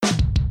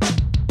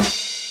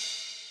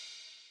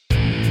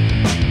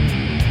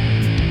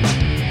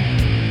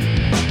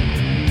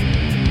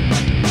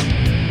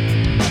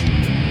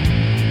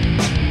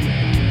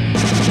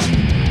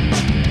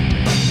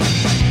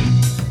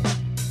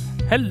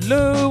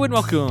Hello and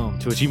welcome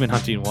to Achievement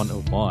Hunting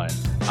 101.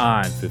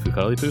 I'm Fufu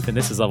Cuddly Poof, and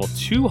this is level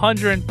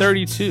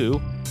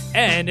 232,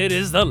 and it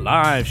is the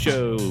live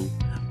show.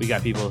 We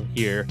got people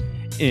here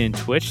in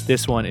Twitch.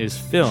 This one is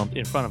filmed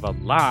in front of a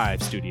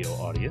live studio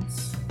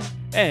audience.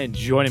 And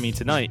joining me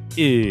tonight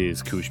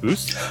is Koosh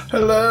Boost.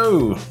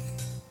 Hello.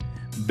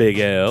 Big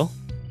L.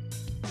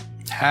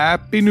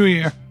 Happy New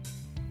Year.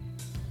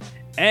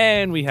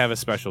 And we have a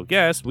special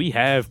guest. We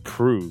have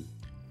Prue.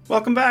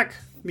 Welcome back.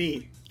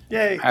 Me.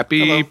 Yay.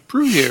 Happy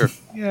Prue Year.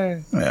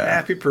 Yay. Yeah.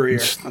 Happy Prue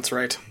Year. That's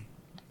right.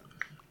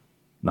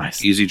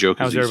 Nice. Easy joke.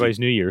 How's everybody's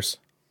New Year's?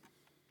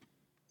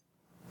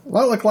 A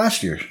lot like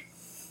last year.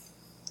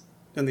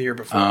 And the year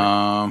before.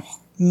 Well,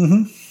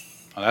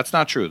 that's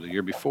not true. The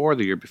year before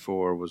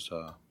was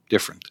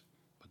different.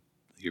 But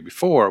the year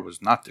before was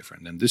not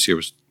different, and this year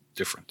was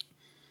different.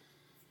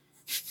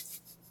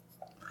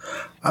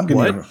 I'm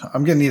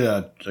gonna need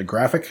a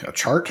graphic, a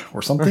chart,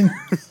 or something.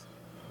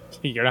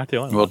 You're not the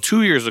only one. Well,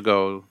 2 years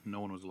ago, no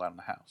one was allowed in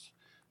the house.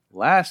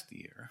 Last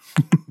year,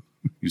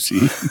 you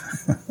see?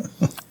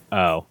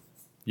 Oh.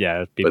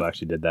 Yeah, people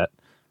actually did that.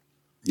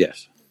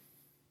 Yes.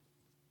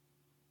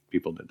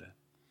 People did that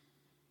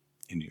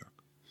in New York.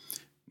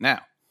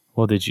 Now.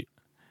 Well, did you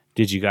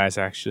guys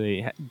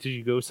actually, did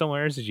you go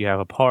somewhere? Did you have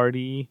a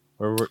party?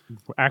 Or were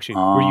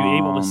you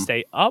able to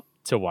stay up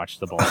to watch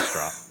the balls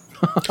drop?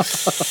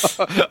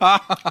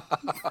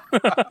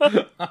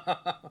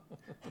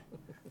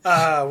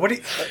 What do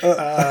you...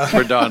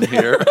 We're done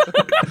here.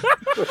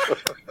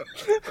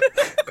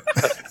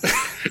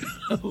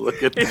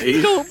 Look at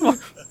me.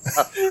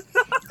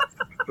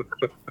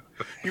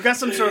 You got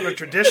some sort of a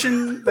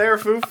tradition there,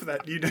 Foof,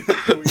 that we need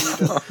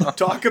to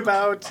talk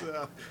about?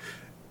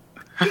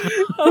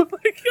 Oh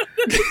my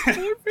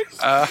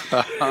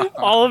god.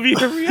 All of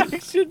your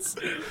reactions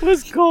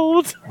was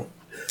gold.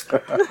 No,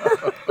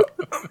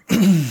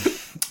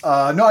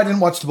 I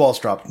didn't watch the balls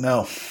drop.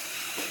 No.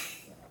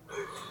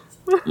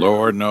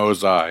 Lord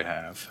knows I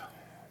have.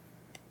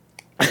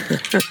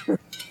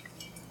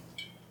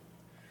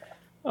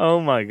 Oh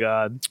my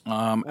god.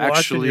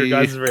 Watching your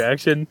guys'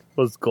 reaction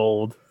was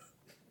gold.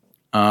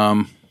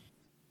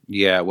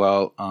 Yeah,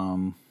 well,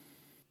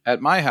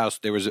 at my house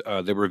there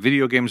were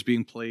video games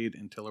being played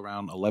until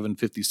around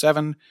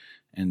 11:57,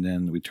 and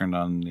then we turned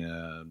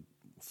on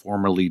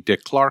formerly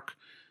Dick Clark,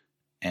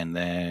 and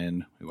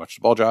then we watched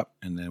the ball drop,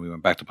 and then we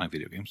went back to playing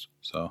video games.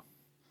 So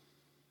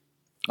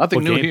nothing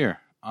What new game? here.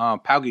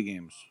 Paugy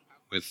games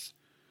with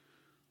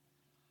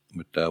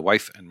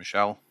wife and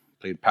Michelle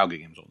played Paugy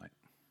games all night.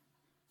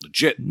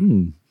 Legit.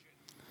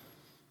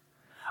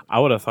 I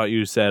would have thought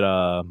you said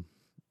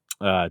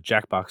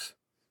Jackbox.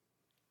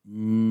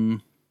 Yeah,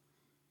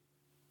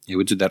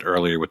 we did that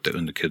earlier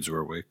when the kids were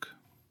awake.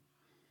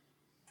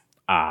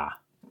 Ah.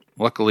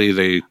 Luckily,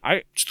 they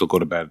still go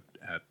to bed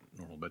at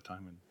normal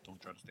bedtime and don't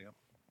try to stay up.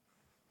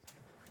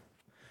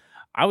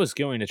 I was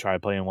going to try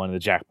playing one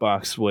of the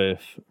Jackbox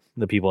with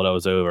the people that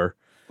was over,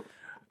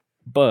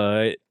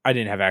 but I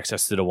didn't have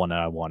access to the one that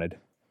I wanted.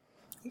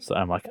 So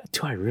I'm like,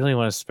 do I really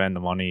want to spend the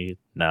money?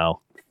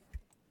 No.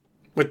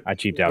 I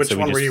cheaped out. Which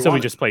one were you we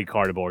wanting? just played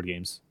cardboard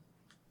games.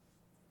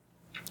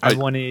 I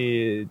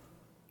wanted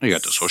You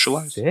got to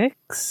socialize?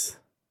 6.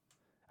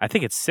 I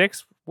think it's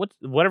 6.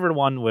 Whatever the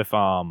one with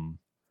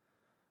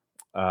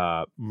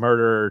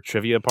murder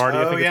trivia party.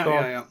 I think it's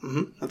called. Yeah.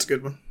 Mm-hmm. That's a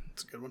good one.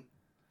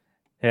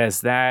 It has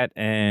that,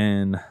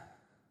 and I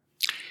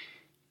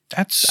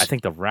That's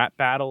think the rap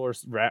battle or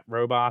rap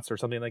robots or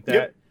something like that.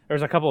 Yep.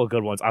 There's a couple of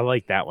good ones. I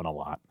like that one a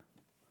lot.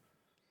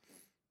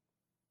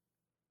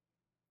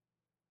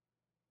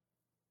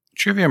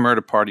 Trivia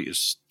Murder Party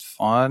is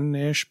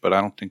fun-ish, but I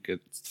don't think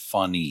it's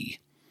funny.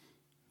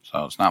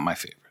 So it's not my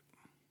favorite.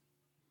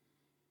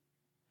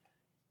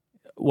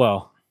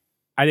 Well,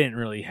 I didn't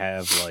really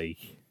have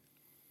like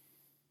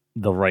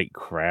the right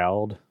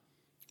crowd, like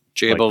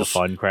the Jables,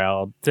 fun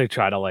crowd, to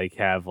try to like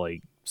have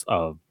like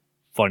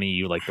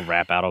funny like the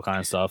rap battle kind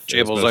of stuff.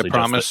 It was Jables, I mostly just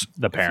promise,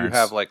 the if parents. you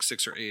have like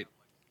 6 or 8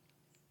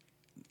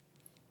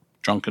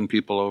 drunken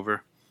people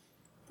over,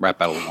 Rap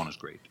Battle 1 is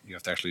great. You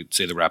have to actually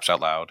say the raps out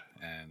loud,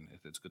 and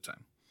it's a good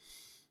time.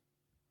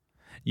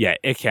 Yeah,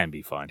 it can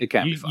be fun. It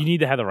can be fun. You need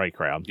to have the right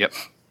crowd. Yep.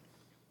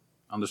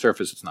 On the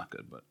surface, it's not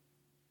good, but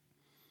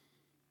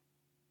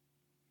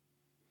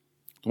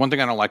the one thing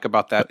I don't like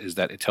about that is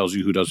that it tells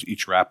you who does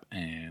each rap,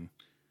 and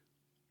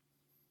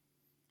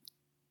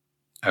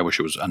I wish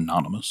it was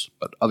anonymous,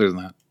 but other than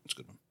that, it's a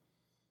good one.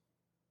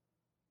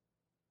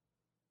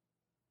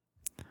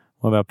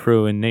 What about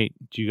Prue and Nate?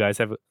 Do you guys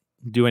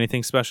do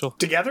anything special?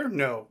 Together?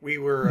 No. We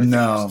were... I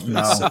No, think,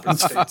 no. separate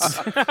states.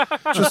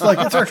 Just like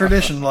it's our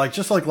tradition.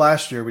 Just like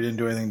last year, we didn't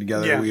do anything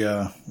together.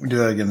 Yeah. We do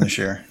that again this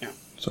year. Yeah.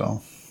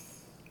 So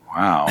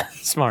Wow.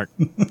 Smart.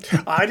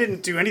 I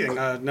didn't do anything.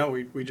 No,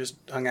 we just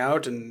hung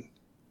out and...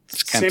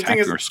 It's a Same thing as-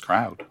 cantankerous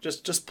crowd.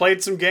 Just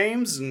played some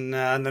games, and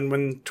then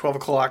when 12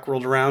 o'clock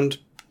rolled around,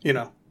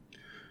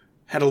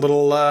 had a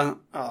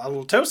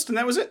little toast, and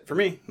that was it for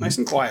me. Nice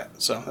and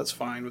quiet, so that's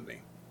fine with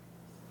me.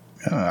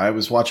 I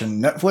was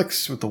watching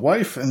Netflix with the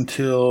wife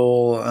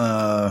until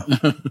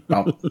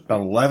about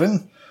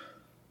 11.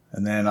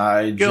 And then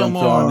I jumped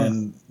on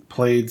and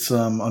played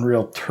some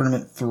Unreal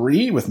Tournament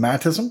 3 with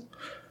Matism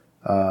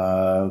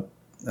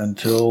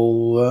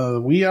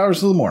until wee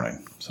hours of the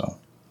morning. So,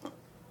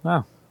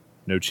 Wow.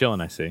 No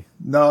chilling, I see.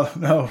 No,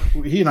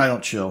 he and I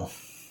don't chill.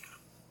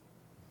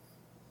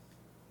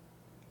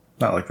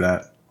 Not like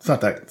that. It's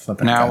not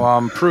that.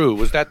 Now, Prue,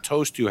 was that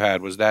toast you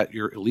had? Was that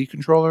your Elite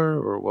controller,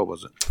 or what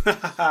was it?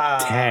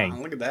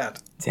 Dang. Look at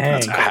that.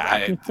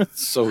 Dang.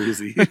 It's so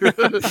easy.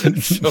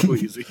 So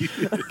easy.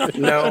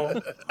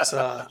 No,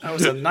 that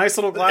was a nice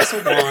little glass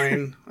of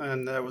wine,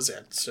 and that was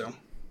it. So,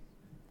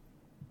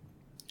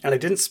 and I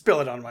didn't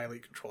spill it on my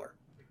Elite controller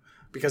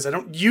because I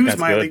don't use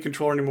my Elite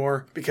controller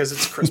anymore because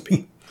it's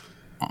crispy.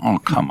 Oh,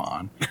 come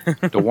on.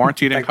 The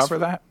warranty didn't cover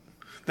that?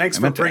 Thanks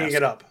for bringing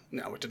it up.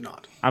 No, it did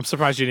not. I'm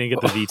surprised you didn't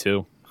get the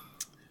V2.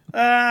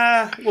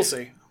 We'll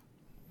see.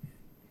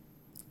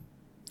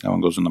 That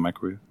one goes in the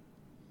microwave.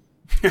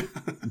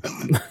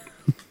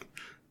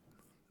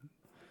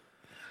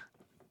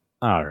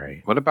 All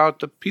right. What about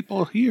the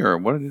people here?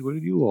 What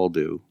did you all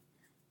do?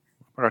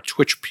 What about our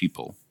Twitch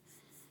people?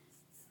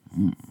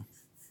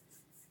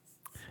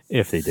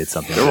 If they did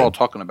something. They're all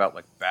talking about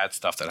like bad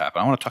stuff that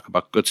happened. I want to talk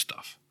about good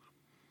stuff.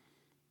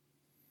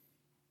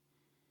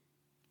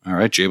 All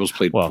right, Jables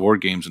played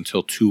board games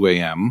until 2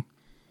 a.m.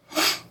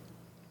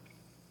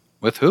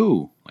 With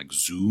who? Like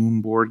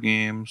Zoom board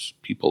games?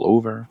 People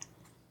over?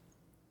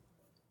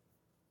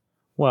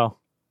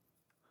 Well,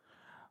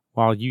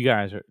 while you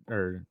guys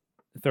are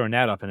throwing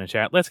that up in the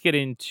chat, let's get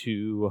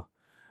into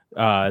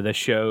the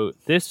show.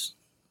 This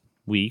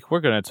week, we're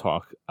going to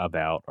talk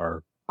about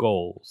our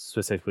goals,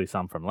 specifically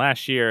some from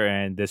last year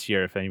and this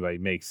year, if anybody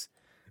makes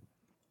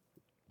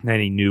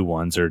any new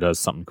ones or does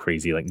something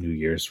crazy like New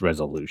Year's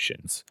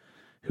resolutions.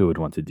 Who would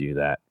want to do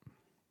that?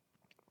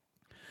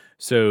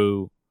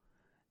 So,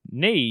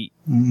 Nate,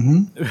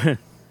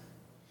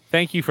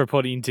 thank you for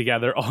putting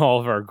together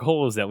all of our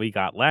goals that we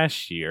got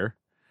last year.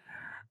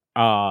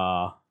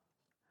 Let's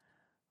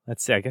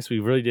see. I guess we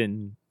really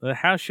didn't.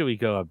 How should we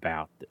go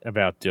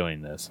about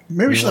doing this?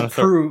 Maybe we should let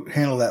Prue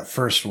handle that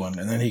first one,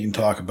 and then he can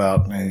talk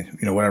about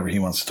whatever he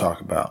wants to talk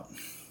about.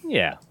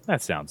 Yeah,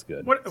 that sounds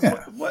good. What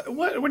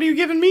are you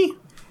giving me?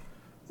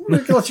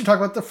 Let you talk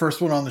about the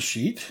first one on the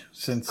sheet,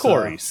 since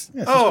Corey's.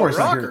 Corey's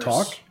not here to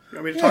talk. You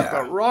want me to talk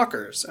about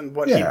Rockers and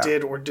what he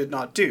did or did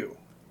not do?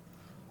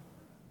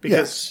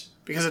 Because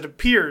it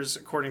appears,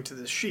 according to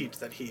this sheet,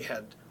 that he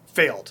had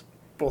failed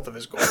both of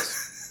his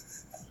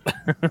goals.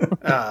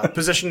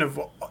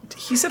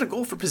 He set a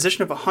goal for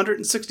position of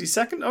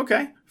 162nd.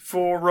 Okay,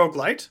 for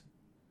Roguelite,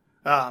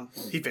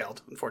 he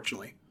failed,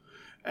 unfortunately,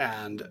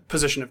 and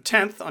position of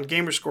 10th on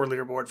Gamerscore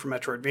leaderboard for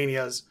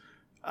Metroidvanias,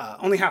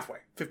 only halfway,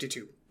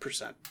 52%.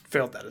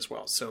 Failed that as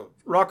well. So,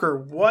 Rocker,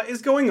 what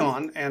is going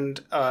on? And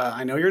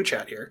I know you're in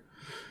chat here.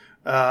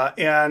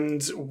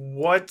 And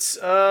what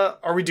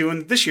are we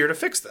doing this year to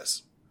fix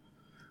this?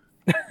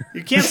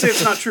 You can't say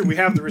it's not true. We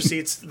have the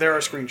receipts. There are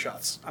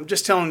screenshots. I'm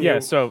just telling you. Yeah,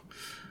 so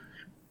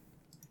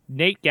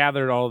Nate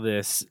gathered all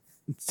this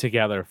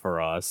together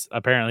for us.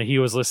 Apparently, he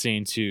was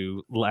listening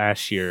to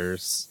last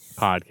year's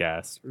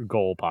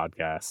goal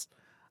podcast.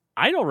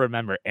 I don't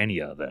remember any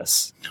of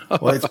this.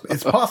 Well,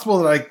 it's possible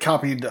that I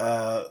copied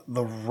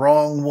the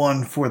wrong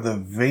one for the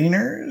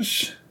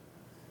Vayners.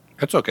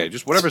 That's okay.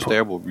 Just whatever's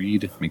there, we'll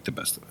read, make the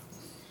best of it.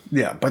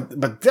 Yeah,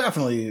 but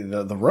definitely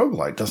the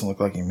roguelite doesn't look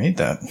like you made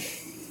that.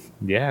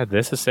 Yeah,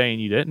 this is saying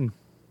you didn't.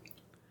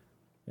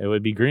 It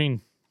would be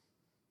green.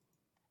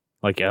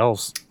 Like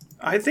elves.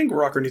 I think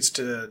Rocker needs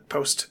to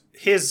post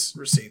his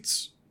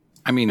receipts.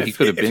 I mean, he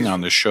could have been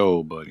on the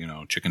show, but,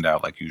 chickened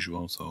out like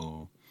usual,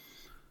 so...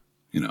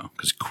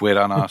 because he quit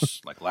on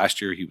us. Like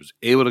last year, he was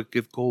able to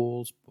give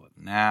goals, but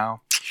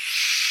now,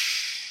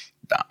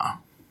 nah.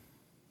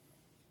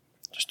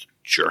 Just a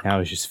jerk. Now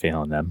he's just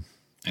failing them.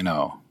 I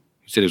know.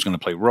 He said he was going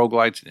to play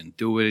roguelites. He didn't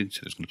do it. He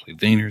said he was going to play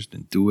Vayners.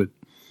 Didn't do it.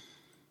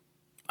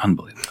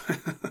 Unbelievable.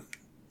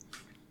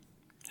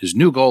 His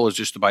new goal is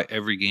just to buy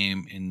every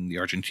game in the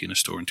Argentina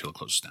store until it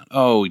closes down.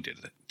 Oh, he did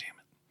it. Damn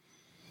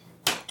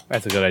it.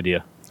 That's a good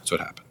idea. That's what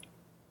happened.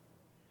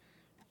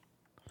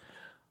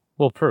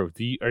 Well, Prue,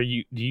 do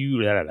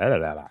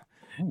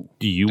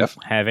you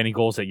have any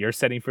goals that you're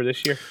setting for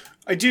this year?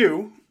 I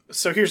do.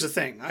 So here's the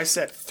thing: I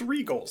set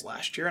 3 goals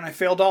last year, and I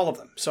failed all of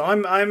them. So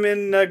I'm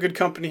in good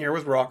company here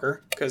with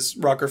Rocker, because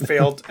Rocker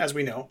failed, as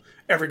we know,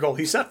 every goal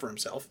he set for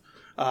himself,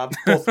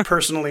 both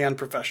personally and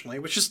professionally.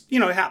 Which is,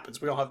 it happens.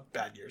 We all have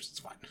bad years.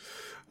 It's fine.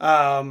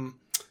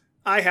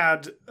 I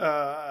had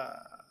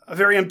a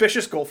very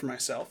ambitious goal for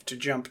myself to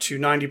jump to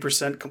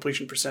 90%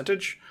 completion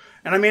percentage.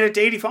 And I made it to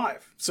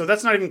 85. So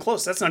that's not even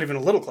close. That's not even a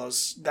little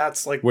close.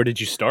 That's like... Where did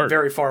you start?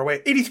 Very far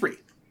away. 83.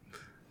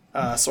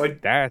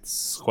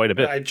 That's quite a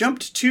bit. I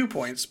jumped 2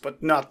 points,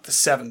 but not the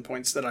 7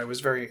 points that I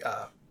was very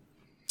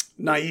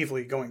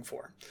naively going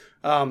for.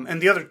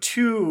 And the other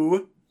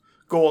 2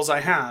 goals I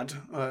had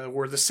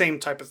were the same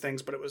type of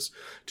things, but it was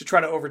to try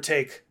to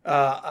overtake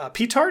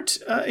P-Tart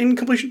in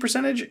completion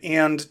percentage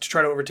and to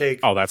try to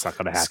overtake that's not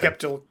going to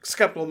happen.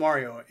 Skeptical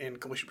Mario in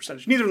completion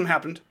percentage. Neither of them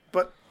happened,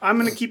 but I'm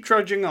going to keep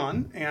trudging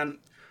on and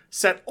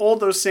set all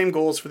those same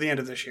goals for the end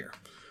of this year.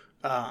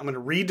 I'm going to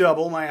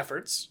redouble my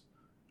efforts,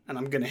 and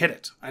I'm going to hit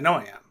it. I know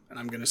I am, and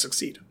I'm going to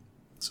succeed.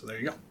 So there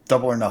you go.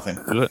 Double or nothing.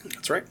 Good.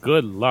 That's right.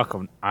 Good luck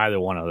on either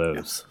one of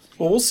those. Yeah.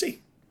 Well, we'll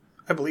see.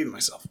 I believe in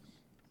myself.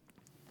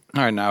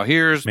 All right, now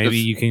here's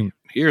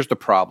Here's the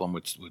problem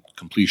with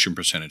completion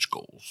percentage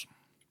goals.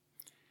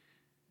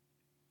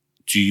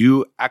 Do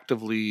you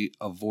actively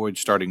avoid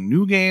starting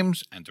new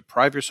games and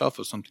deprive yourself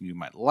of something you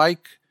might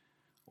like?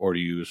 Or do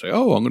you say,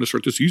 oh, I'm going to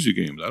start this easy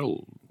game,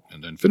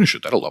 and then finish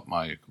it. That'll up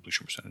my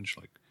completion percentage.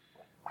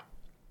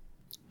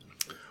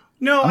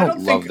 No, I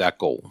don't love that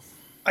goal.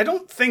 I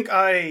don't think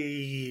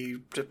I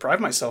deprive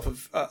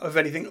myself of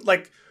anything.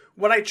 Like,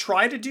 what I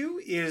try to do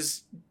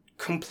is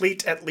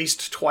complete at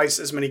least twice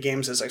as many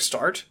games as I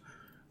start,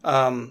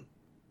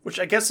 which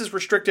I guess is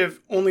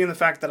restrictive only in the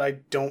fact that I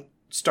don't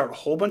start a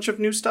whole bunch of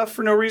new stuff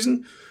for no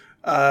reason.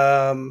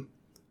 But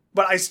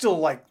I still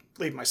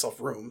leave myself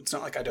room. It's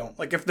not like I don't.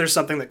 Like, if there's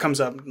something that comes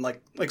up,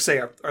 like say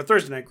our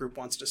Thursday night group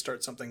wants to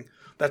start something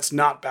that's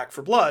not Back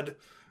 4 Blood,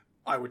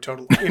 I would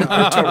totally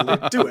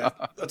do it.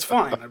 That's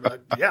fine. I'd be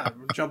like, yeah,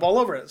 jump all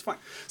over it. It's fine.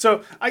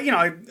 So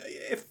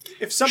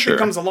if something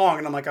comes along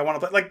and I'm like, I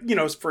want to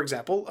play, for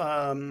example,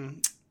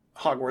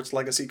 Hogwarts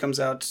Legacy comes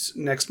out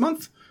next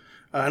month,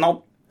 and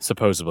I'll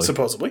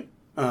supposedly.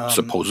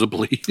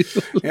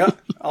 Yeah,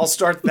 I'll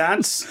start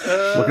that.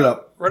 Look it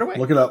up right away.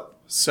 Look it up.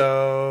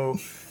 So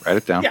write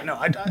it down. Yeah,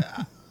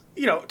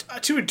 no,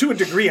 to a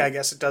degree, I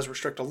guess it does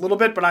restrict a little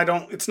bit, but I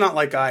don't. It's not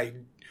like I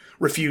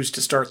refuse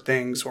to start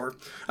things, or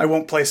I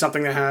won't play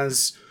something that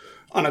has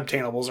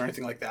unobtainables or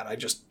anything like that. I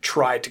just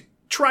try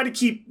to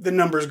keep the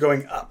numbers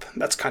going up.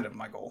 That's kind of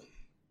my goal.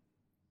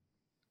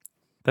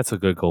 That's a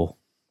good goal.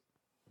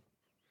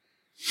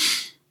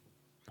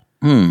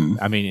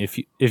 I mean,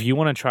 if you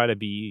want to try to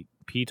be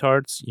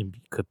P-Tarts, you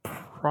could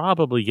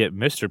probably get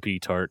Mr.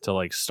 P-Tart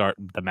to start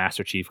the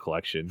Master Chief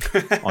Collection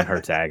on her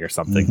tag or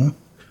something. Mm-hmm.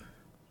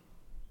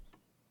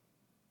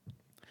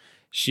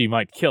 She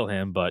might kill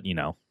him, but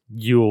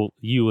you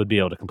would be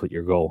able to complete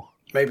your goal.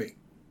 Maybe.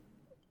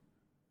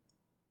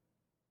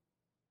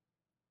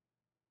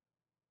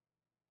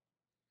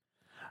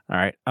 All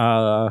right.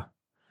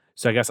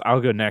 So I guess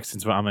I'll go next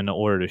since I'm in the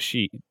order to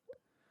sheet.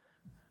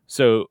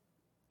 So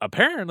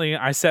apparently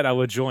I said I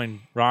would join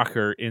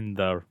Rocker in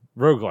the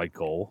roguelike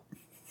goal.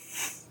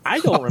 I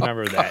don't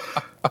remember that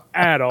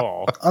at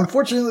all.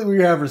 Unfortunately,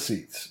 we have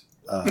receipts.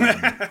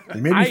 They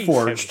may be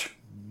forged,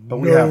 but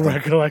we have them.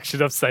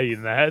 Recollection of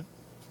saying that.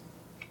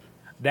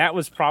 That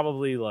was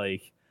probably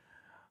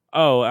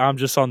I'm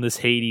just on this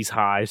Hades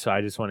high, so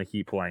I just want to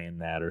keep playing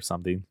that or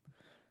something.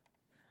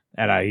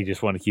 And I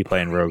just want to keep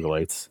playing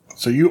roguelites.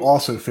 So you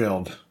also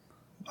failed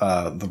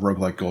the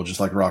roguelike goal, just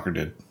like Rocker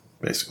did,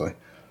 basically.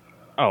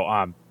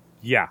 Oh,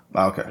 yeah.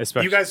 Okay.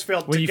 You guys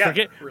failed when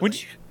together. You forget,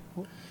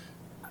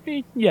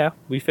 yeah,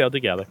 we failed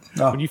together.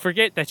 Oh. When you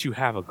forget that you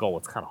have a goal,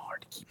 it's kind of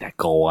hard to keep that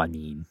goal. I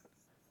mean,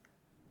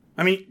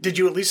 did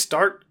you at least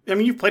start?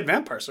 You've played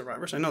Vampire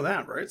Survivors. I know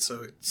that, right?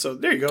 So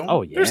there you go.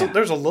 Oh, yeah.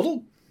 There's a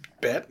little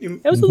bit.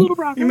 It was a little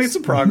progress. You made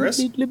some progress.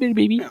 Little bit,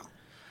 baby. Yeah.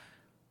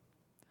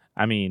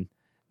 I mean,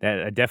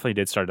 I definitely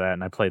did start that,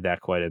 and I played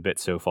that quite a bit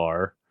so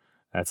far.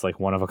 That's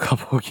one of a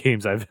couple of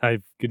games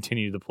I've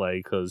continued to play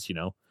because,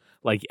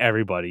 like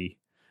everybody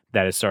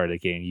that has started a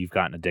game, you've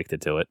gotten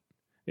addicted to it.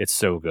 It's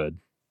so good.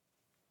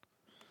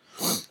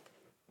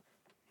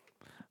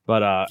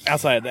 But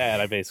outside of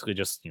that, I basically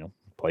just,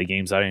 play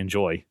games I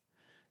enjoy.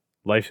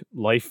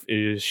 Life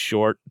is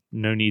short.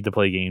 No need to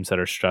play games that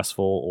are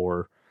stressful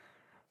or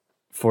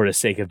for the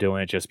sake of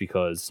doing it just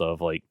because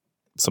of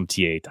some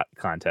TA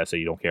contest that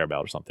you don't care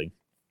about or something.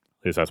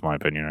 At least that's my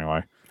opinion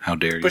anyway. How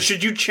dare you? But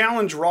should you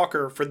challenge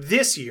Rocker for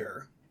this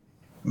year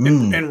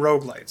in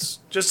roguelites?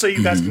 Just so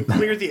you guys can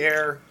clear the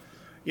air.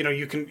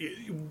 You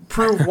can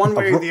prove one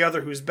way or the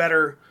other who's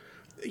better.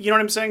 You know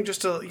what I'm saying?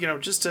 Just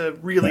to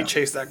really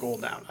chase that goal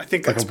down. I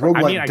think that's a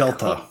roguelike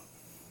Delta.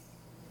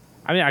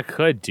 I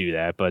could do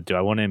that, but do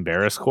I want to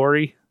embarrass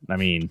Corey?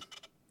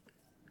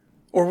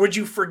 Or would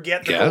you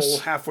forget the goal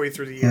halfway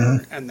through the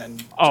year and then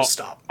just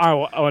stop? I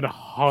would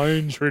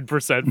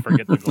 100%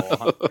 forget the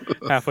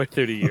goal halfway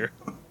through the year.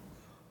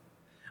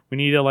 We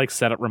need to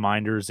set up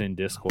reminders in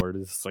Discord.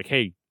 It's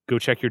hey, go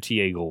check your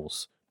TA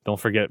goals. Don't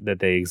forget that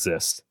they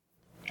exist.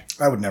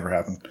 That would never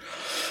happen.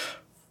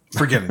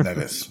 Forgetting, that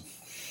is.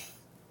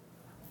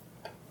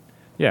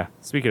 Yeah.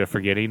 Speaking of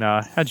forgetting,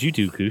 how'd you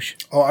do, Koosh?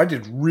 Oh, I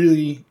did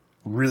really,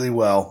 really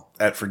well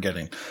at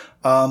forgetting.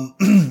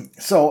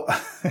 So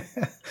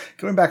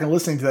going back and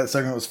listening to that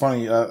segment was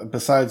funny.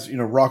 Besides,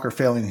 Rocker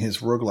failing his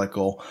roguelike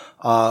goal,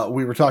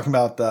 we were talking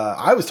about,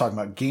 I was talking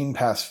about Game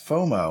Pass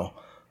FOMO,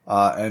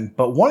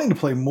 but wanting to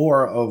play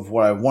more of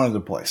what I wanted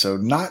to play. So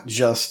not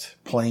just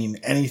playing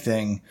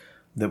anything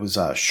that was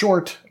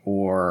short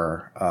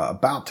or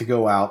about to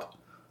go out.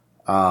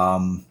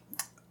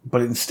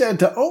 but instead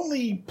to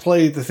only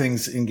play the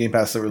things in Game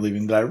Pass that were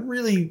leaving that I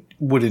really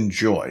would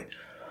enjoy.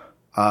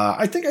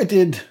 I think I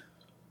did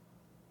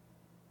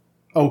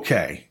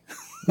okay.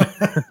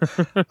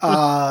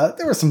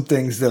 There were some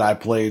things that I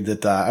played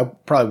that I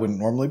probably wouldn't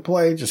normally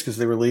play just because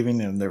they were leaving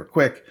and they were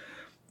quick.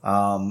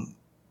 I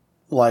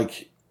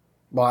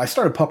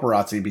started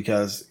Paparazzi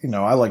because,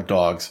 I like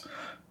dogs.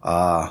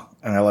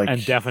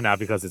 And definitely not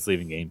because it's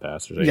leaving Game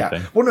Pass or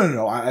anything. Yeah. Well,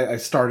 no. I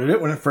started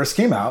it when it first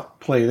came out,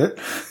 played it.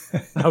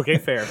 Okay,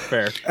 fair.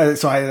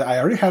 So I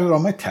already had it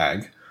on my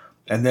tag.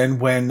 And then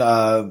when,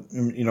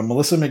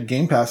 Melissa at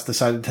Game Pass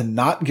decided to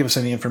not give us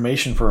any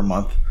information for a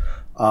month,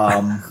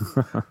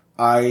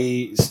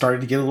 I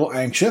started to get a little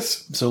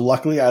anxious. So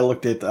luckily I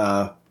looked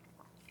at,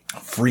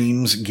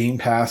 Freem's Game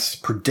Pass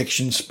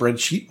prediction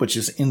spreadsheet, which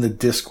is in the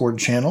Discord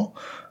channel.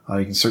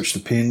 You can search the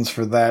pins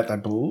for that. I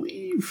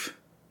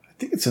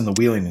think it's in the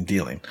Wheeling and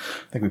Dealing.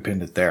 I think we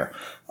pinned it there.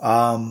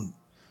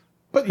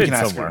 But you can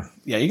ask somewhere.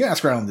 You can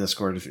ask around on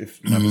Discord if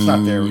it's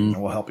not there.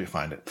 We'll help you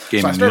find it. So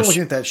I started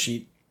looking at that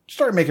sheet,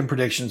 started making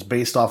predictions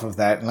based off of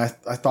that, and I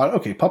thought,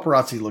 okay,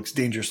 Paparazzi looks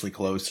dangerously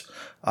close.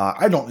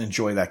 I don't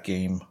enjoy that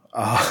game.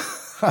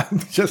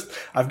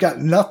 I've got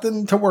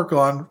nothing to work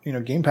on.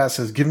 Game Pass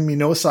has given me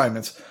no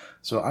assignments,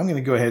 so I'm going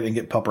to go ahead and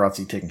get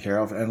Paparazzi taken care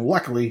of, and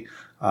luckily,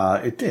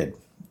 it did.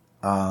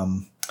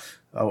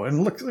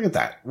 And look at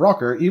that.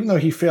 Rocker, even though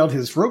he failed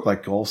his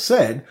roguelike goal,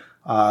 said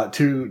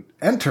to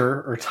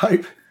enter or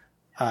type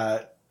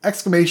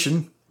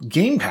exclamation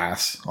Game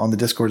Pass on the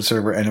Discord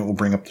server, and it will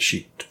bring up the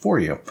sheet for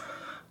you.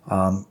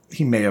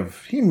 He may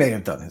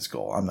have done his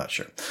goal. I'm not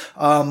sure.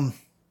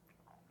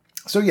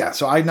 So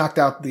I knocked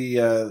out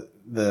the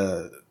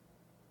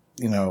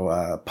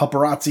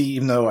Paparazzi,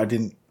 even though I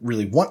didn't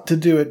really want to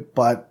do it,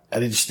 but I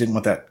just didn't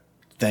want that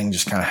thing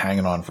just kind of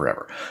hanging on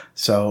forever.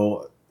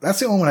 So that's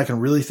the only one I can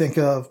really think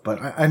of, but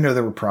I know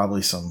there were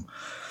probably some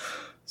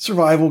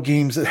survival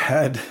games that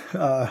had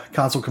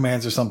console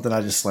commands or something.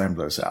 I just slammed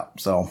those out.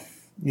 So,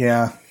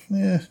 I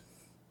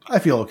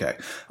feel okay.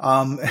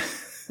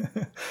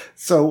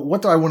 So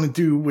what do I want to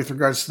do with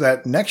regards to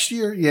that next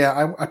year?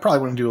 I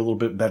probably want to do a little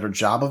bit better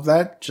job of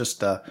that.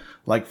 Just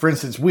for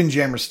instance,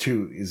 Windjammers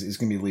 2 is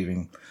going to be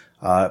leaving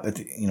at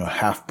the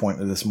half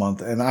point of this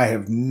month, and I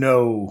have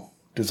no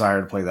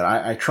desire to play that.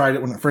 I tried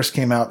it when it first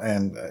came out,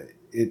 and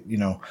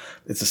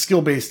it's a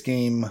skill-based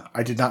game.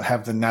 I did not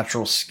have the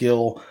natural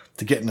skill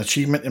to get an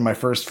achievement in my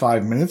first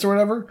 5 minutes or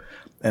whatever.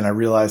 And I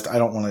realized I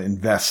don't want to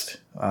invest,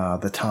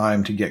 the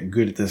time to get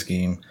good at this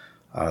game.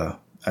 I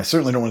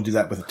certainly don't want to do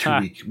that with a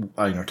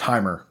 2-week,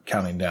 timer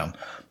counting down.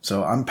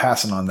 So I'm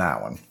passing on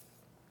that one.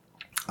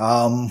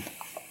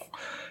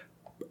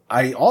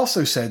 I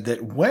also said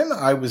that when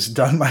I was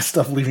done my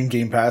stuff leaving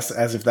Game Pass,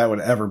 as if that would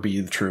ever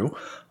be true,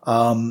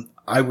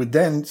 I would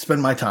then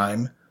spend my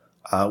time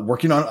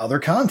working on other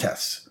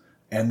contests.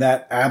 And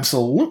that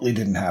absolutely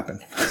didn't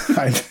happen.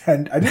 I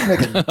didn't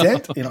make a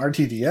dent in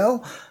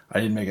RTDL. I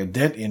didn't make a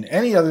dent in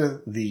any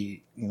other,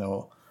 the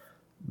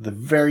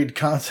varied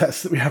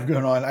contests that we have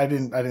going on. I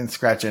didn't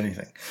scratch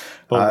anything.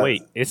 But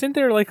wait, isn't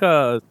there like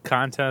a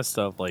contest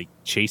of like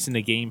chasing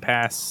the Game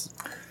Pass?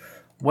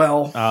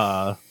 Well,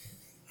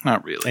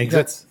 not really. You're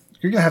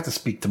going to have to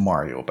speak to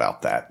Mario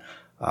about that.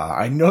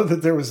 I know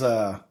that there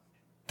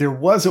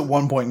was at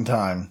one point in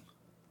time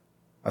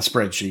a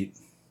spreadsheet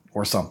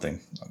or something.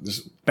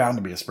 There's bound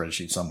to be a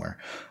spreadsheet somewhere.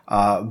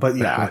 But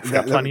yeah,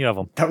 plenty of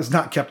them. That was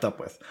not kept up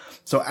with.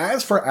 So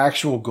as for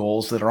actual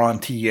goals that are on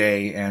TA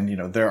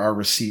and, there are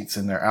receipts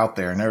and they're out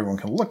there and everyone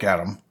can look at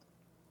them,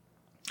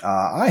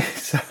 I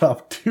set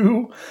up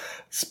 2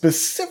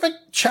 specific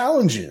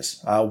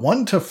challenges.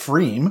 One to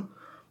Freem,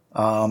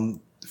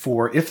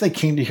 for if they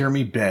came to hear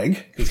me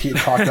beg, because he had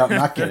talked about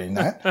not getting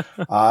that.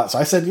 So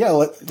I said,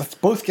 let's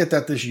both get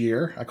that this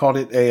year. I called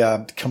it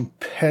a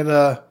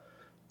competitive.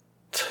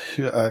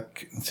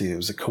 Let's see, it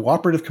was a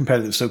cooperative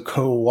competitive, so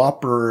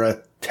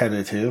cooperative,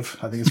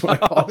 I think is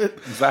what I called it.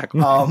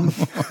 Exactly.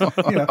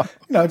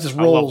 It just rolls.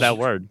 I love that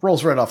word.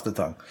 Rolls right off the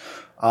tongue.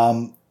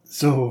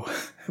 So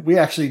we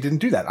actually didn't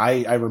do that.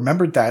 I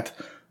remembered that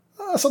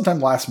sometime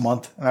last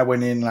month, and I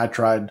went in and I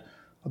tried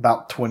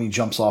about 20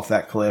 jumps off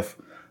that cliff,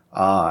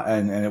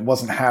 and it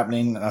wasn't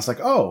happening. And I was like,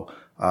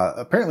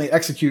 apparently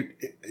execute,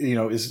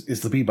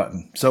 is the B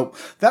button. So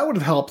that would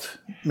have helped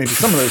maybe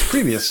some of those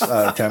previous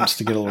attempts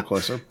to get a little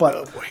closer.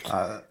 But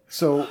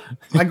so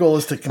my goal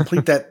is to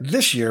complete that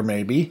this year,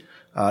 maybe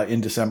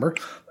in December.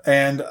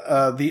 And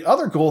the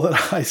other goal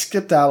that I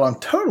skipped out on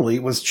totally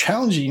was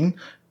challenging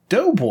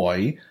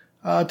Doughboy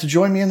to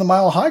join me in the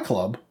Mile High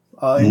Club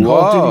in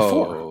Call of Duty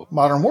 4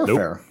 Modern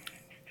Warfare. Nope.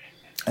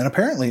 And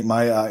apparently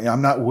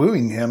I'm not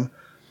wooing him.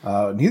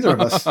 Neither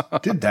of us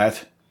did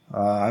that.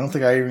 I don't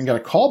think I even got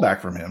a call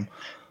back from him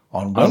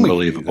on when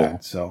we could do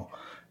that. So,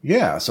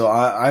 so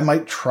I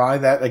might try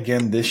that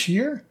again this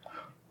year.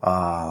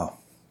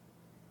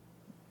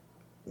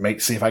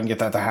 See if I can get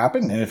that to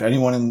happen. And if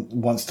anyone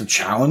wants to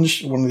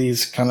challenge one of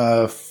these kind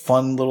of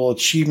fun little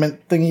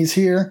achievement thingies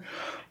here,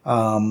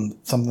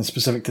 something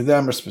specific to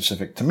them or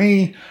specific to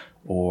me,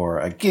 or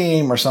a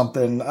game or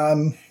something,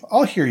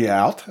 I'll hear you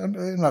out.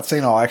 I'm not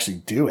saying I'll actually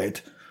do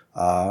it.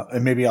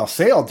 And maybe I'll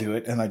say I'll do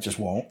it and I just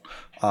won't.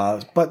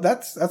 But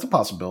that's a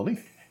possibility.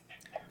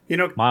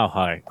 Mile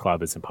High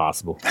Club is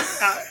impossible.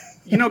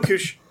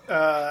 Kush.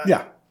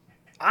 Yeah.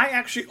 I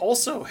actually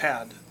also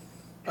had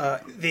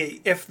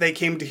the If They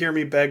Came to Hear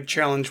Me Beg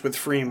challenge with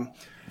Freem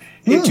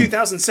in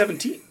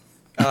 2017.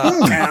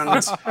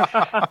 And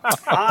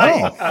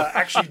I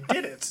actually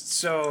did it.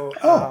 So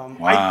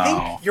I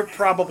think you're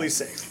probably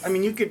safe. I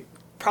mean, you could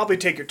probably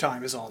take your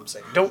time is all I'm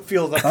saying. Don't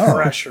feel the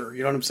pressure.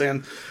 You know what I'm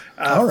saying?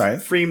 All right.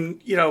 Freem,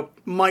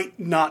 might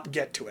not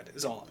get to it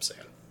is all I'm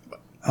saying. But.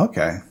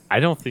 Okay. I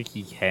don't think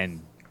he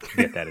can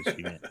get that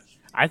achievement.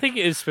 I think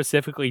it is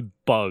specifically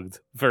bugged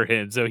for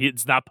him, so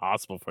it's not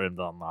possible for him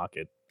to unlock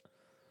it.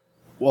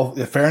 Well,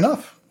 fair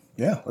enough.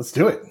 Yeah, let's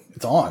do it.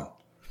 It's on.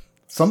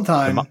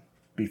 Sometime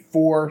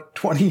before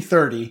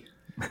 2030,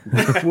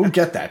 we'll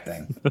get that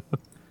thing.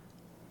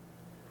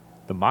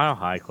 The Mile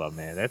High Club,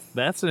 man,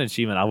 that's an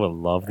achievement I would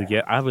love to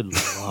get. I would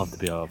love to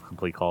be able to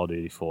complete Call of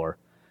Duty 4,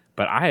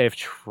 but I have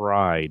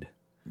tried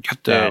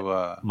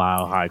that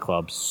Mile High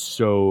Club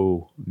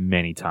so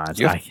many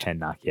times. I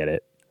cannot get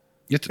it.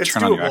 You have to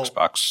turn on your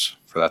Xbox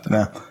for that thing.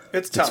 Yeah.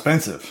 It's tough.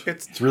 Expensive.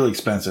 It's really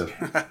expensive.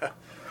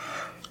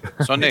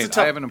 So, Nate,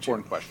 I have an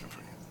important question for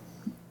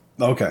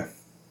you. Okay.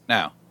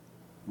 Now,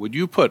 would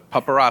you put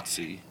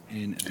Paparazzi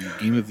in the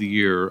Game of the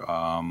Year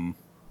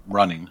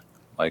running,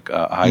 like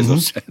Heizo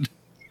said?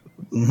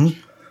 Mm-hmm.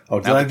 Oh,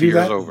 did now I that do the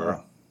year's that?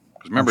 over.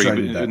 Because remember,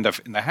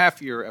 in the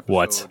half-year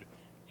episode,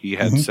 he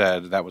had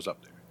said that was up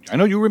there. I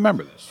know you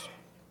remember this.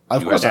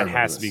 Of course, that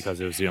has to be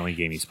because it was the only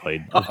game he's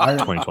played in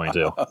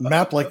 2022.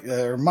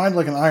 Mind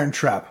like an iron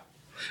trap.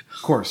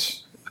 Of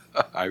course.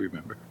 I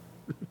remember.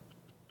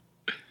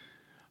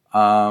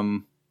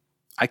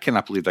 I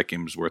cannot believe that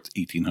game is worth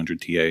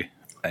 1800 TA.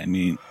 I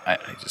mean, I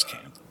just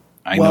can't.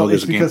 I know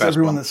there's a Game Pass. Because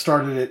everyone that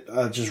started it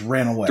just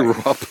ran away. Threw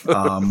up.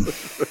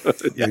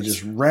 They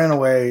just ran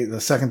away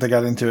the second they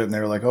got into it, and they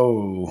were like,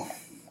 "Oh."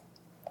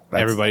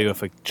 Everybody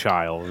with a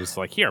child was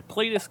like, "Here,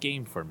 play this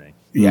game for me."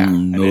 Yeah.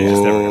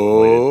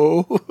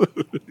 No.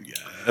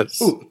 Yes.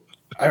 Ooh,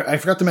 I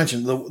forgot to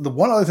mention the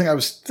one other thing I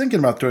was thinking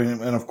about doing,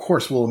 and of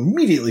course we'll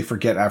immediately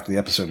forget after the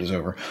episode is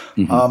over,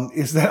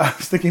 is that I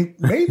was thinking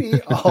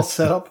maybe I'll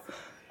set up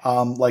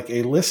like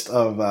a list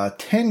of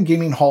 10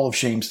 Gaming Hall of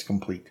Shames to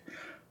complete.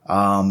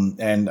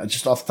 And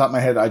just off the top of my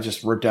head, I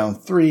just wrote down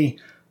 3.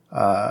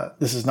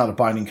 This is not a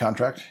binding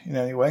contract in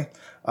any way.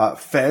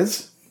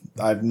 Fez.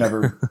 I've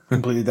never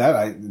completed that.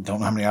 I don't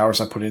know how many hours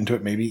I put into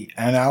it. Maybe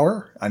an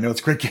hour. I know it's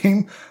a great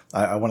game.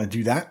 I want to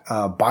do that.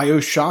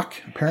 BioShock,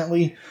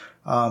 apparently.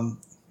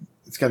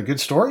 It's got a good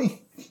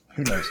story.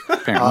 Who knows?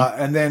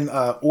 And then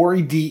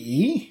Ori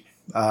DE.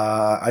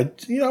 I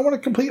want to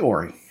complete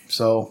Ori.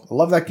 So I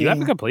love that game. You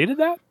haven't completed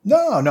that?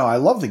 No. I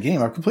love the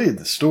game. I've completed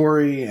the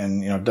story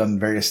and done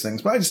various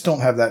things, but I just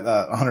don't have that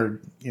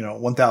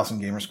 1,000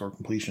 gamer score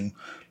completion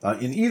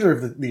in either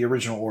of the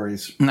original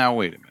Oris. Now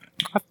wait a minute.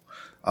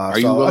 Are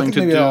you willing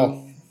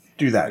to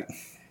do that?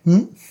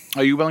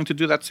 Are you willing to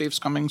do that save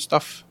scumming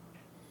stuff?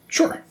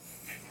 Sure.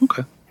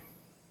 Okay.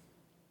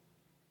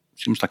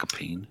 Seems like a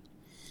pain.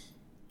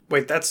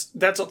 Wait, that's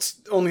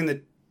only in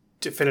the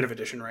definitive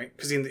edition, right?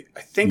 Because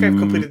I think I've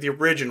completed the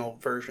original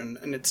version,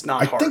 and it's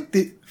not hard.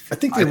 I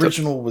think the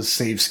original was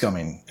save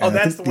scumming. Oh,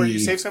 that's the word you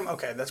save scum?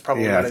 Okay, that's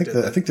probably what I did.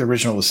 I think the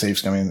original was save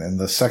scumming, and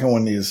the second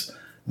one is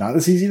not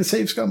as easy to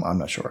save scum. I'm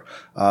not sure.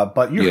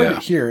 But you heard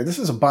it here. This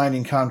is a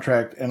binding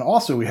contract, and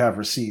also we have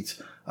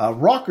receipts.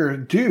 Rocker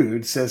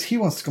Dude says he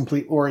wants to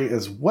complete Ori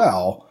as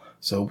well,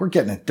 so we're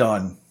getting it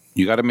done.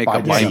 You got to make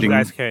a binding. You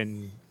guys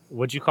can,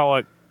 what'd you call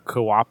it?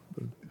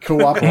 Cooperative.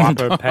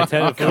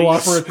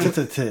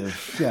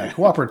 Yeah,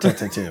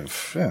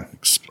 cooperative. Yeah.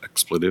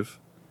 Expletive.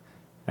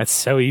 That's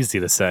so easy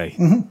to say.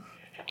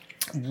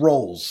 Mm-hmm.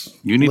 Rolls.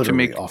 You need to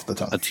make off the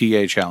tongue. a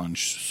TA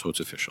challenge so it's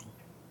official.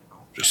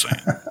 Just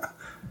saying.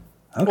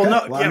 Okay.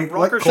 Well, no,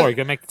 Rocker Corey,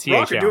 go make the TA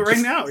Rocker, challenge. do it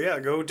right now. Yeah,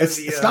 go do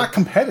the... It's not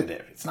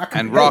competitive. It's not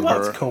competitive. And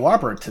Rocker... It's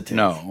cooperative.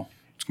 No,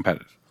 it's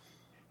competitive.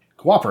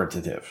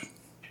 Cooperative.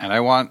 And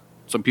I want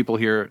some people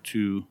here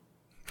to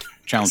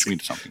challenge me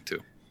to something,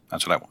 too.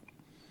 That's what I want.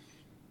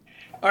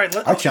 All right,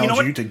 I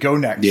challenge you to go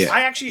next. Yeah.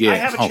 I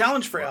have a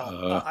challenge for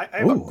El. I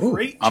have a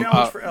great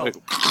challenge for El.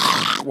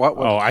 What?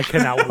 Oh, I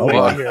cannot wait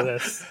to hear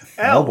this.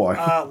 El, boy.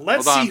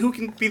 Let's see who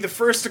can be the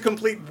first to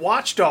complete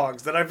Watch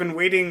Dogs that I've been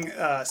waiting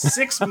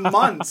 6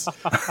 months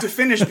to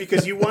finish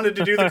because you wanted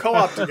to do the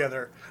co-op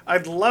together.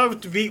 I'd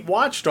love to beat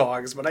Watch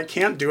Dogs, but I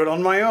can't do it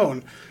on my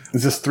own.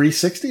 Is this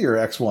 360 or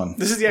X1?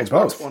 This is the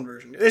Xbox One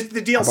version. It's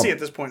the DLC at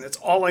this point. That's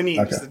all I need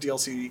is the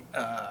DLC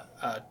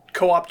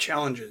co-op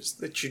challenges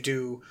that you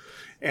do.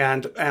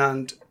 And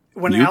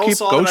when you Al keep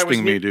saw that I was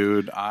ghosting me,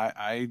 dude,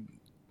 I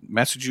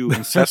message you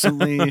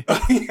incessantly.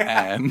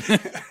 And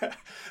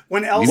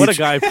when Al, what a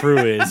guy Prue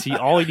is.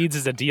 All he needs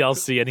is a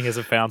DLC, and he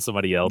hasn't found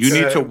somebody else. You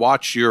need to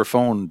watch your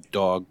phone,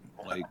 dog.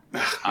 Like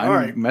I'm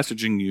right.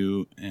 messaging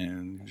you,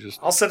 and just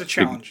I'll set a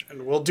challenge,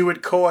 and we'll do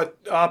it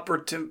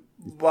cooperatively.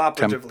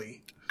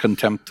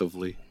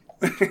 Contemptively.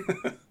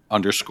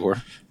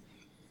 underscore.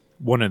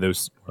 One of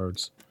those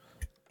words.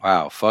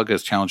 Wow, Fug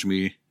has challenged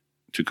me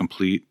to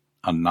complete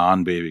a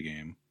non-baby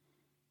game.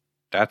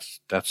 That's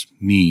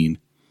mean.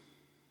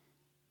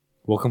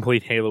 We'll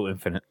complete Halo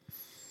Infinite.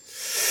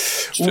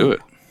 Let's do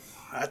it.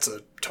 That's a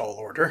tall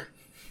order.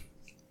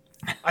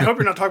 I hope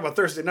you're not talking about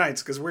Thursday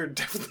nights, because we're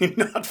definitely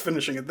not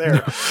finishing it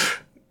there.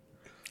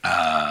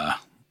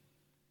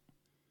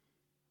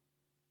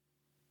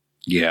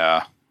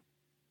 Yeah.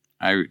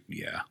 I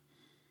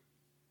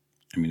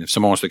mean, if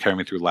someone wants to carry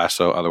me through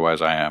Lasso,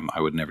 otherwise I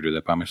would never do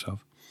that by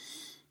myself.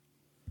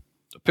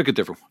 So pick a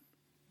different one.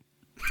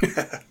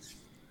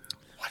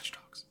 Watch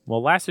Dogs.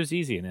 Well, Lasso's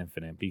easy in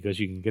Infinite because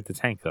you can get the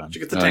tank gun. Did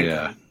you get the tank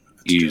gun?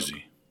 That's easy.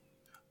 dope.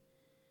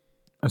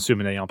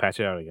 Assuming they don't patch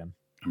it out again.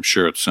 I'm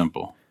sure it's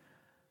simple.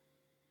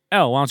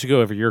 Oh, why don't you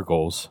go over your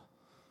goals?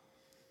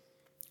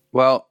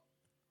 Well,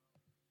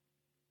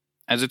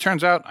 as it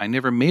turns out, I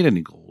never made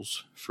any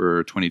goals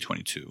for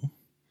 2022.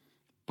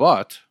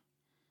 But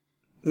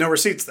No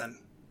receipts then.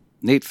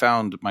 Nate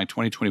found my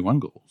 2021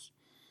 goals.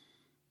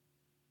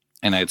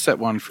 And I had set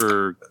one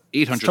for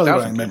 800,000. That's probably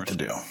what I meant to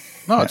do.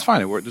 No, it's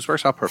fine. This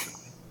works out perfectly.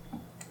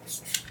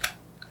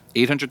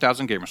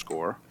 800,000 gamer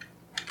score.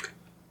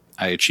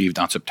 I achieved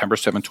on September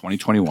 7th,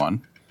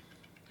 2021.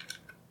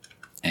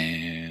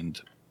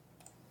 And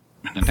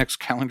in the next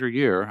calendar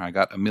year, I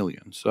got 1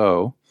 million.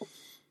 So,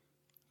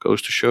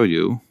 goes to show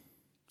you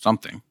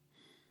something.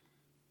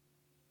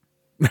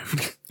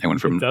 I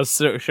went from, It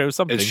does show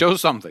something. it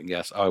shows something,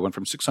 yes. I went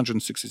from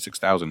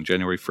 666,000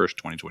 January 1st,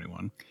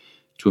 2021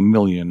 to 1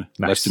 million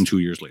less Nice. than 2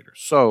 years later.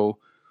 So,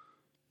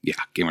 yeah,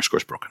 gamer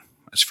score's broken,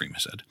 as Freema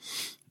said.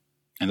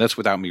 And that's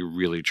without me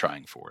really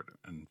trying for it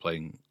and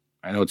playing.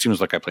 I know it seems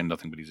like I play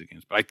nothing but easy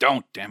games, but I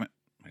don't, damn it.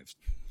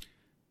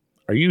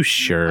 Are you I have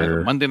sure?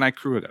 a Monday night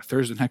crew. I got a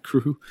Thursday night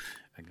crew.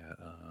 I got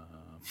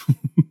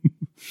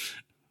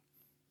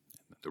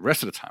the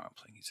rest of the time I'm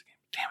playing easy games.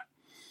 Damn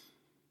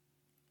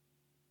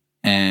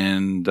it.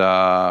 And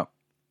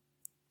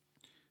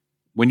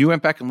when you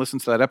went back and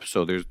listened to that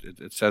episode,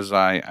 it says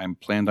I'm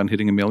planned on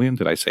hitting 1 million.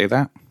 Did I say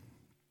that?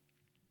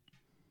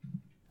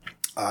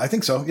 I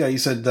think so. Yeah, you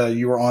said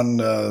you were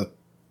on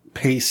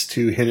pace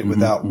to hit it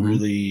without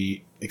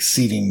really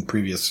exceeding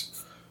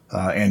previous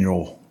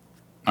annual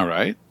All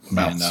right.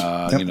 amounts.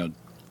 And, Yep.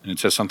 and it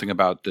says something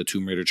about the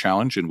Tomb Raider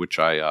challenge, in which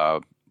I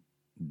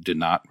did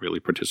not really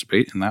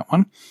participate in that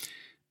one.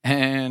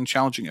 And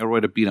challenging Elroy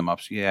to beat 'em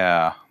ups.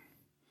 Yeah.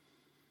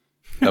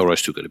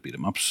 Elroy's too good at beat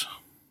 'em ups.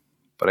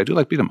 But I do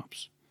like beat 'em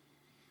ups.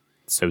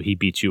 So he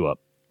beat you up.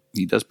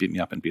 He does beat me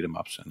up and beat 'em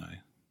ups.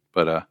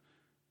 But the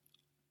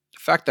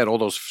fact that all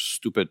those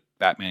stupid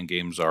Batman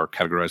games are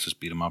categorized as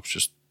beat 'em ups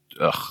just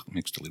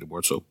makes the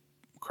leaderboard so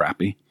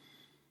crappy.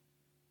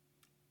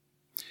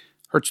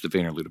 Hurts the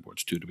Vayner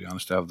leaderboards too, to be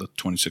honest, to have the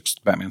 26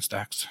 Batman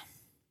stacks.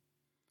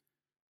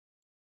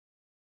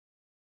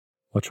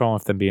 What's wrong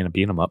with them being a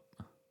beat 'em up?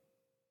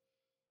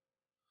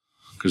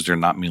 Because they're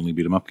not mainly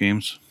beat 'em up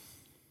games.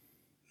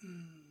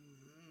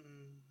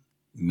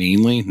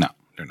 Mainly? No,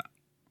 they're not.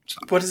 It's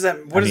not. What does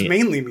that? What does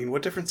mainly mean?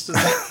 What difference does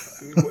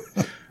that? I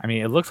mean, I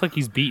mean, it looks like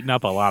he's beating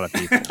up a lot of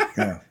people.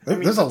 Yeah.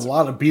 There's a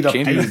lot of beat up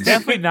Can't dudes.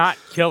 Definitely not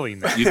killing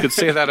them. You could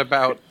say that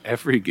about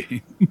every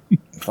game.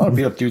 A lot of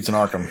beat up dudes in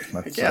Arkham.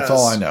 That's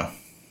all I know.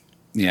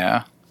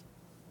 Yeah.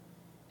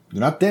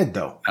 They're not dead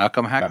though. How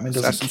come Batman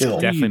doesn't Assassin's kill.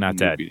 Creed Definitely not when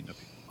you're dead. beating up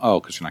people? Oh,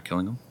 because you're not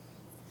killing them?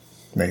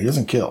 No, he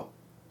doesn't kill.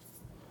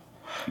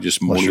 You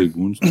just Unless mortally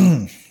wounds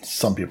them?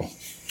 Some people.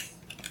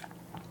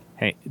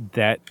 Hey,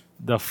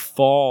 the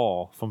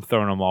fall from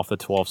throwing him off the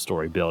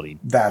 12-story building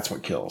That's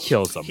what kills.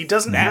 kills them. he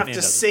doesn't Batman have to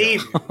doesn't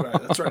save you.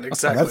 Right, that's right.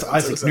 Exactly. That's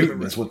Isaac exactly Newton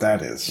right. is what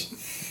that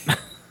is.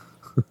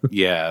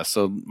 Yeah,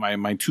 so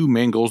my two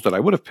main goals that I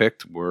would have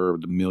picked were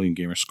the 1 million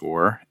gamer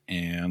score,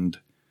 and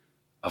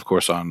of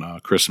course on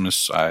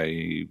Christmas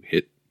I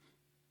hit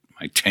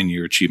my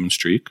 10-year achievement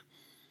streak.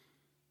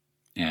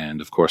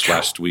 And of course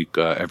last week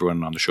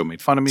everyone on the show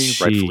made fun of me,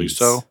 rightfully Jeez.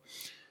 so.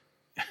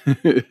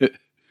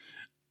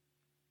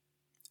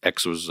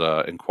 X was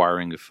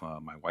inquiring if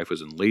my wife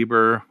was in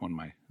labor when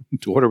my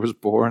daughter was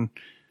born,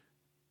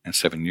 and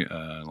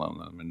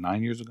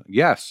 9 years ago.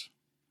 Yes.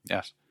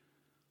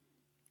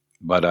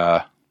 But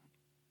I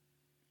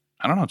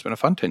don't know. It's been a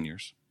fun 10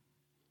 years.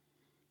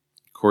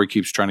 Corey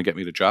keeps trying to get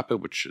me to drop it,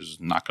 which is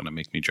not going to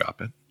make me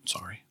drop it.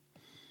 Sorry.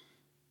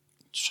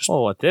 It's just,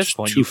 Well, at this just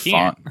point, too you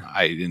can't. fun.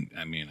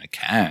 I mean, I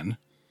can,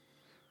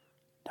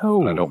 No.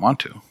 but I don't want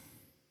to.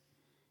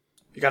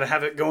 You got to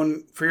have it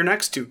going for your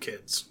next two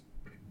kids.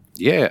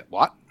 Yeah.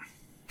 What?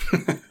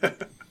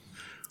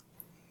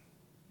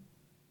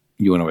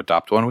 You want to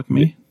adopt one with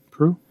me,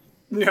 Prue?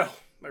 No,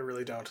 I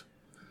really don't.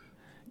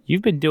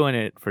 You've been doing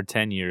it for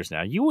 10 years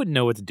now. You wouldn't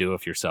know what to do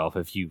with yourself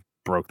if you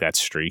broke that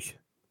streak.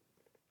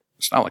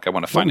 It's not like I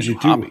want to find a would new you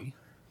do? hobby.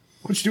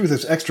 What'd you do with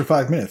this extra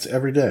 5 minutes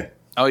every day?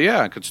 Oh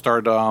yeah, I could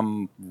start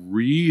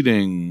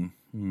reading,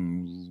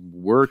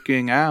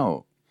 working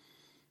out.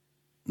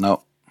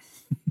 No.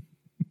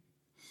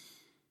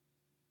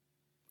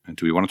 And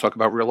do we want to talk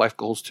about real life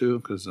goals too?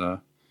 Because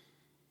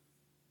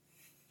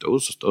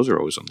those are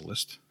always on the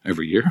list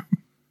every year.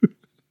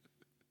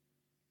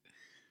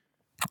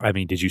 I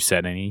mean, did you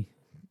set any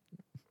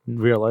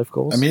real life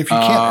goals? I mean, if you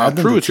can't add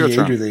them Prue, to it's your TA,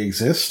 turn. do they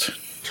exist?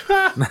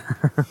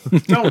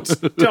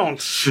 Don't.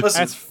 Listen.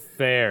 that's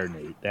fair,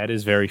 Nate. That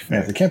is very Yeah, fair.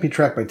 if they can't be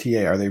tracked by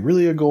TA, are they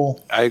really a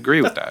goal? I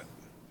agree with that.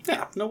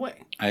 Yeah, no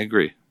way. I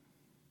agree.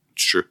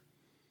 It's true.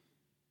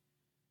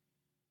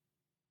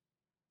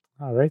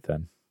 All right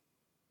then.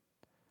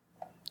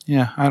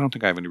 Yeah, I don't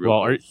think I have any real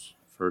Well, goals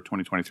for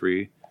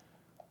 2023.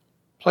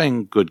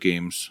 Playing good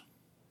games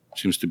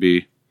seems to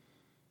be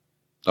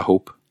the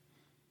hope.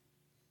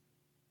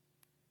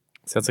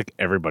 Sounds like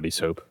everybody's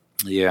hope.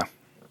 Yeah.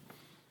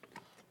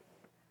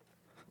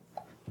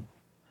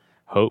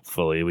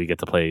 Hopefully, we get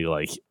to play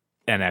like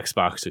an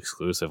Xbox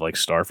exclusive, like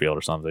Starfield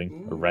or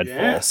something, or Redfall.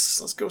 Yes,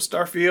 let's go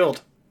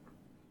Starfield.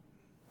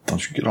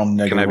 Don't you get all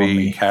negative Can I on be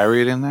me?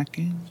 carried in that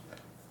game?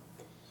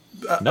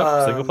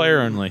 Nope, single player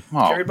only.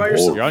 Oh, Carried by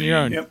yourself. You're on your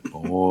own. Yep.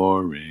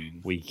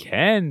 Boring. We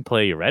can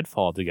play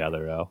Redfall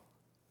together, though.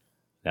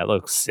 That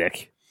looks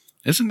sick.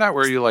 Isn't that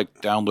where you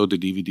like download the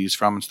DVDs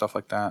from and stuff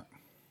like that?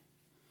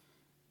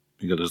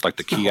 Because there's like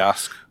the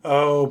kiosk.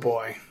 Oh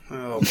boy.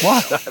 Oh boy.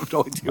 What? I have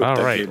no idea what All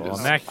that right, game well, is.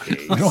 in that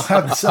case. We don't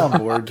have the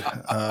soundboard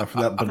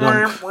for that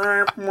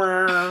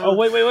badunk Oh,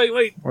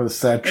 wait. or the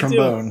sad do.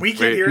 trombone. We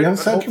can Wait, hear you it. have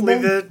But sound hopefully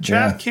the trombone?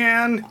 chat Yeah.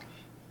 can.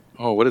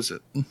 Oh, what is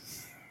it?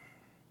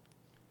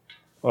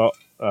 Well,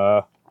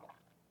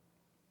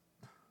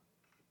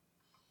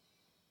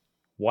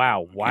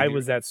 wow, why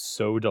was that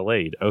so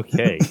delayed?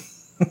 Okay.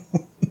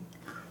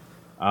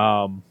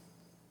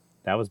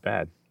 That was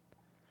bad.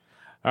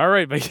 All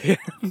right, but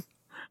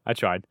I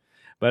tried.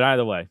 But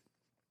either way,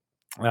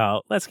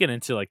 let's get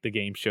into like the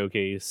game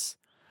showcase.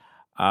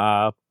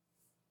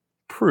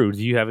 Prue,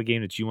 do you have a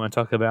game that you want to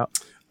talk about?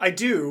 I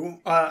do.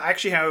 I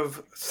actually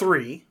have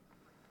 3,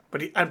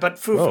 but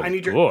Foof, Oh, I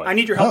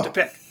need your help Oh. to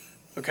pick.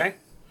 Okay.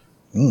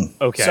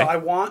 Okay. So I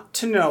want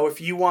to know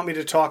if you want me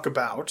to talk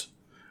about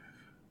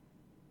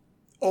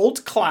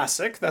old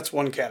classic. That's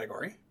one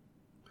category,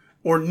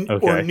 or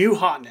Okay. new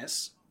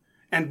hotness,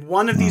 and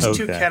one of these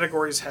two Okay.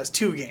 categories has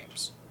 2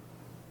 games.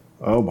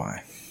 Oh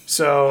my.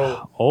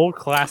 So Old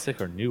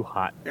classic or new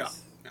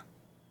hotness? yeah.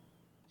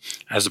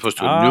 As opposed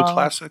to a new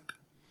classic?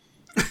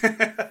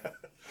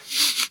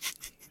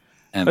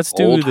 And Let's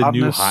do old the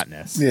new hotness?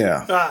 hotness.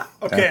 Yeah.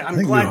 Okay, I I'm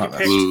think glad new you hotness.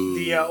 picked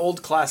the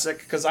old classic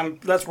because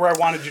that's where I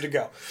wanted you to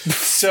go.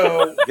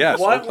 So Yes,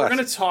 what old we're going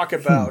to classic. talk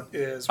about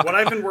is what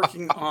I've been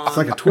working on It's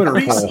like a Twitter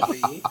poll.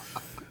 recently.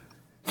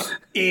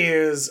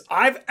 Is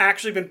I've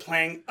actually been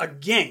playing a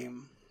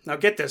game. Now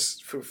get this,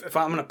 Foof, if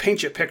I'm going to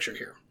paint you a picture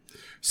here.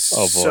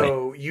 Oh, boy.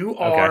 So you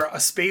are a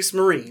space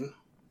marine,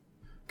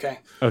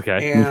 okay?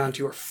 Okay. And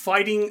you are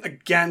fighting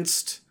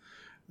against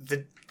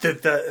the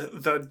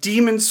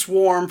demon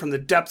swarm from the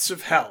depths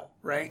of hell,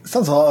 right?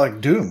 Sounds a lot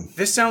like Doom.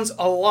 This sounds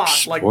a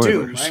lot like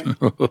Doom,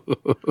 Spoilers. right?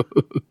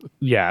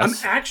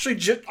 Yes. I'm actually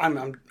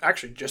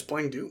just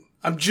playing Doom.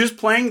 I'm just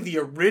playing the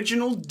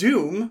original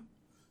Doom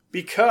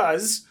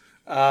because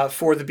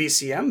for the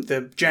BCM,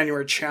 the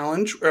January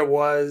challenge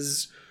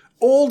was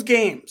old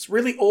games,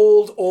 really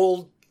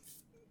old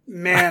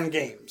man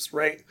games,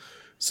 right?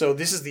 So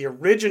this is the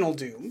original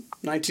Doom,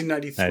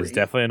 1993. That is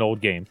definitely an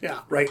old game. Yeah,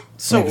 right.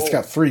 So If it's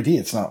got 3D,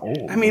 it's not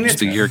old. I mean, It's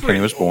it's the year pretty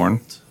Kenny was born.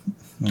 old.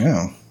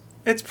 yeah.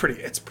 It's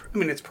pretty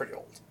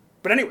old.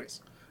 But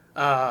anyways,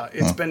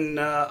 it's been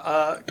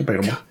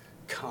Debatable.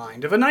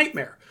 kind of a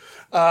nightmare.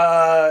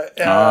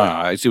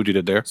 I see what you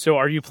did there. So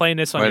are you playing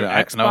this on Wait, your no.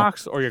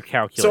 Xbox or your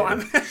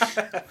calculator?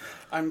 So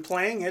I'm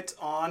playing it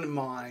on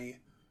my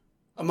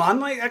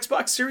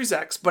Xbox Series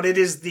X, but it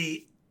is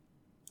the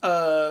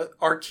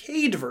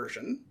arcade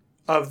version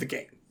of the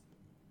game.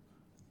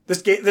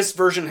 This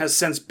version has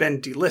since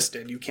been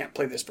delisted. You can't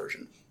play this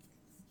version.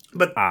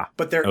 But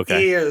there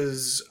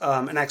is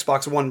an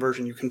Xbox One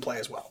version you can play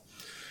as well.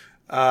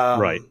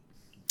 Right.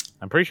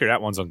 I'm pretty sure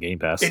that one's on Game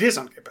Pass. It is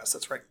on Game Pass,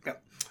 that's right.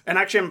 Yep. And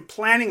actually, I'm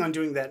planning on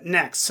doing that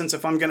next, since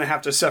if I'm going to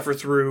have to suffer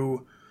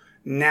through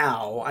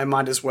now, I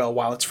might as well,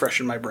 while it's fresh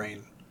in my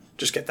brain,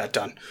 just get that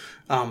done.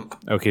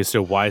 Okay,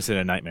 so why is it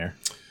a nightmare?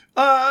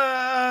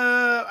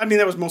 I mean,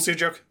 that was mostly a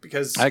joke,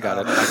 because... I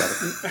got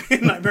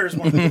it. Nightmare is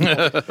one of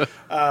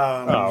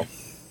the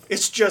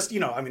It's just,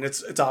 I mean,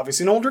 it's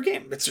obviously an older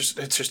game. It's just,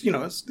 it's It's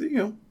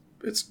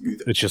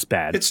just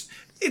bad. It's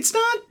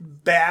not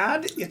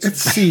bad.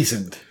 It's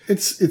seasoned.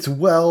 It's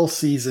well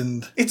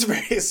seasoned. It's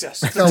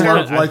just It's got a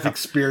lot of life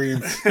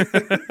experience.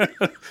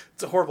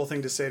 It's a horrible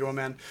thing to say to a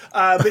man,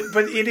 but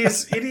it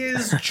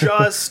is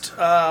just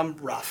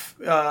rough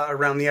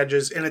around the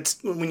edges, and it's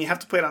when you have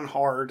to play it on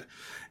hard,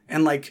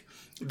 and like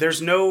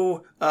there's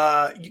no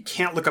you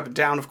can't look up and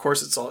down. Of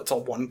course, it's all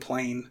one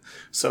plane,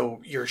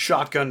 so your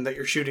shotgun that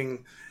you're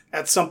shooting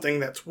at something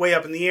that's way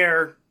up in the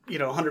air,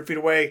 100 feet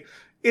away.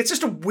 It's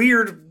just a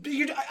weird.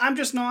 I'm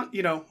just not,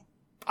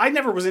 I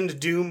never was into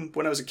Doom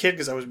when I was a kid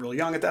because I was real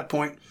young at that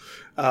point.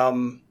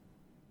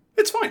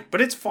 It's fine,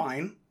 but it's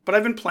fine. But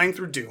I've been playing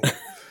through Doom.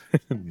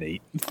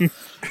 Nate.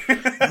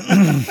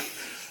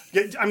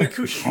 Yeah, I mean,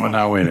 Kush. Oh,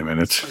 now wait a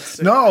minute.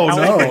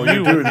 No,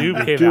 you you're came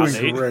out, doing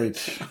Nate.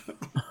 great.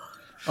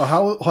 Oh,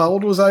 how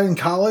old was I in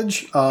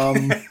college?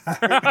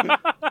 I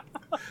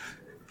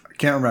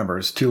can't remember.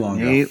 It's too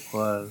long ago. It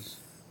was.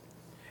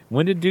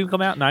 When did Doom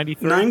come out?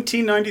 93?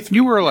 1993.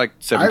 You were like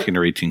 17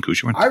 or 18,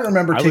 Kush. I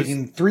remember I was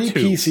taking 3 2.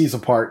 PCs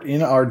apart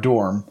in our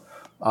dorm,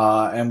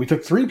 and we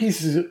took 3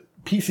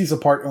 PCs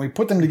apart and we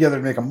put them together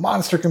to make a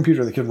monster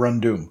computer that could run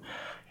Doom.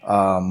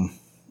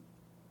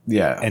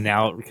 Yeah. And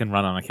now it can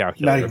run on a Now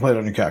calculator. you can play it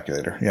on your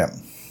calculator. Yeah.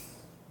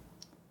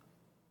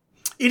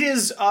 It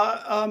is.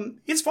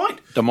 It's fine.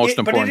 The most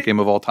important game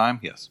of all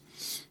time? Yes.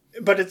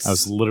 But it's. I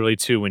was literally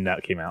 2 when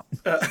that came out.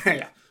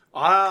 Yeah.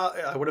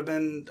 I would have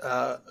been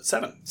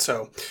 7.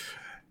 So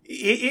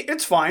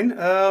it's fine.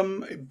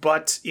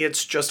 But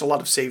it's just a lot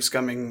of save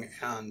scumming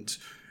and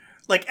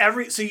like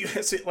here's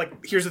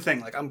the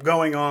thing. Like I'm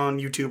going on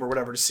YouTube or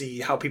whatever to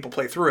see how people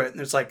play through it, and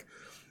it's like,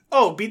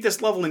 oh, beat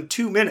this level in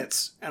 2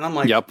 minutes, and I'm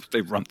like, Yep,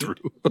 they run through.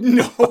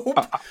 nope.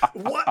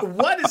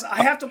 What is?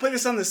 I have to play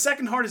this on the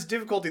second hardest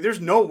difficulty. There's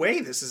no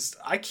way this is.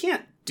 I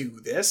can't do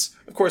this.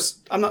 Of course,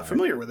 I'm not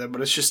familiar with it,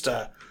 but it's just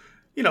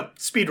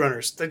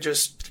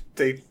speedrunners.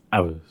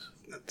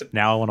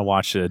 Now I want to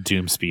watch a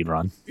Doom speed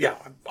run. Yeah,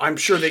 I'm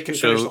sure they can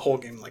finish the whole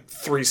game in like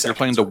 3 seconds. You're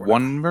playing the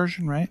one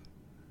version, right?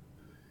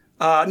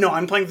 No,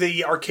 I'm playing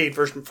the arcade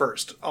version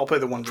first. I'll play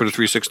the one For the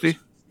 360?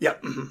 Yeah.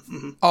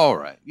 All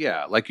right.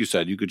 Yeah, like you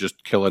said, you could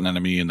just kill an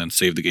enemy and then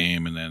save the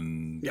game and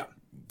then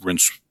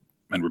rinse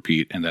and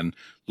repeat and then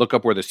look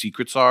up where the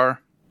secrets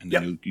are. And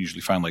then you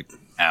usually find like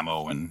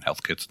ammo and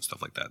health kits and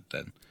stuff like that.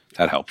 Then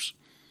that helps.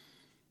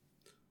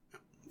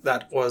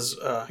 That was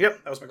that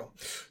was my goal.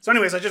 So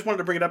anyways, I just wanted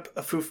to bring it up,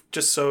 Foof,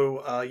 just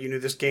so you knew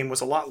this game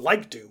was a lot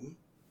like Doom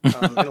in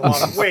a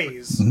lot of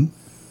ways. And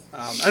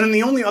then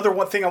the only other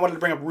one thing I wanted to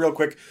bring up real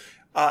quick,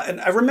 and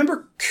I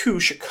remember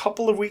Kush a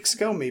couple of weeks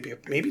ago,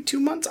 maybe 2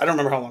 months. I don't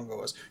remember how long ago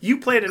it was. You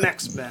played an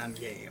X-Men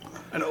game,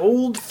 an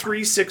old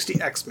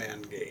 360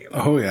 X-Men game.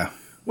 Oh, yeah.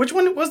 Which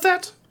one was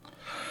that?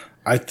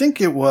 I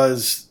think it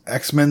was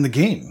X-Men the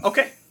game.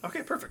 Okay,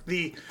 perfect.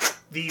 The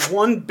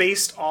one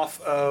based off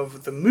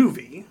of the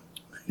movie.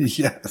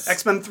 Yes.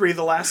 X-Men 3: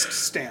 The Last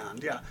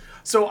Stand. Yeah.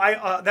 So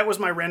I that was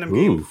my random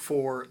game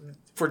for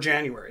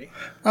January.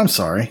 I'm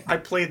sorry. I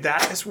played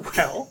that as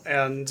well,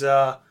 and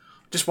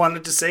just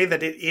wanted to say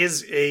that it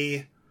is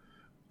a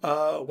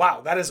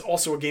that is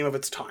also a game of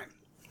its time.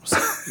 So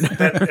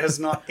that has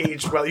not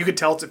aged well. You could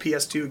tell it's a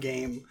PS2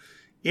 game.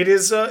 It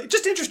is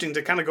just interesting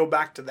to kind of go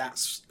back to that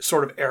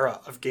sort of era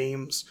of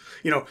games,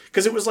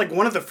 because it was like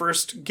one of the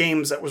first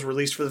games that was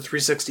released for the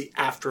 360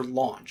 after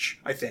launch,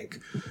 I think,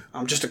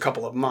 just a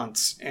couple of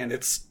months, and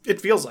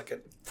it feels like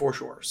it for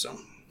sure. So,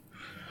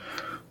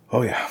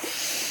 oh yeah,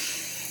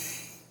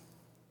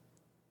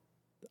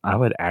 I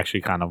would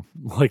actually kind of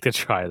like to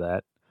try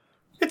that.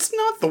 It's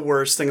not the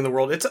worst thing in the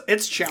world.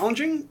 It's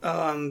challenging,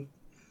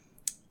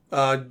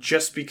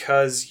 just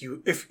because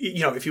if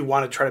you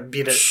want to try to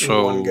beat it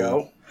in one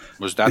go.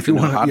 Was that if you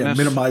want hotness?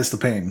 to minimize the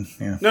pain?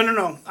 Yeah.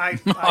 No.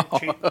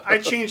 I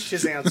changed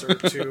his answer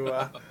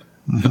to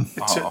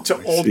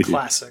old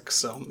classics.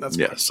 So that's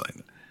yes.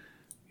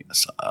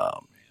 Yes.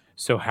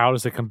 So how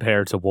does it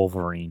compare to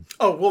Wolverine?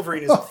 Oh,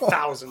 Wolverine is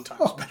 1,000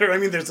 times better. I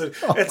mean, there's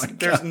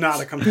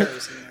not a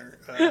comparison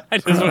there. I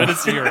just wanted to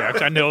see your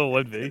reaction. I know it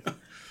would be.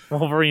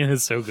 Wolverine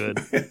is so good.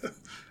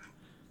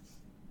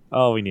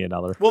 Oh, we need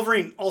another.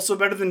 Wolverine also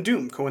better than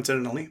Doom,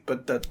 coincidentally,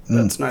 but that's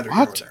neither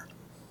here nor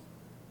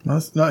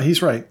there. No,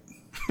 he's right.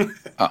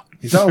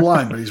 He's out of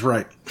line, but he's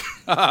right.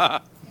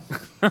 And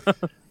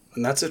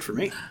that's it for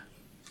me.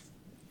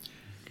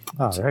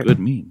 All right. Good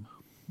meme.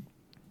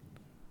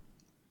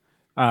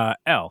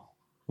 L,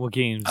 what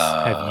games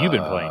have you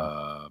been playing?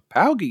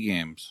 Palgy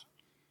games.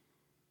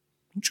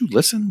 Don't you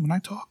listen when I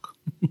talk?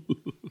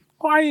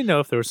 Well, I didn't know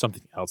if there was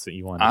something else that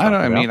you wanted to talk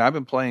about. I mean, I've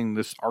been playing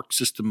this Arc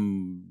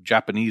System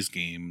Japanese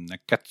game,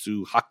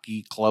 Neketsu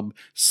Hockey Club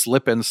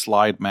Slip and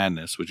Slide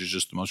Madness, which is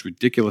just the most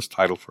ridiculous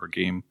title for a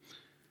game.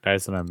 That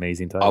is an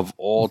amazing title. Of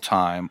all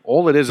time.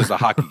 All it is a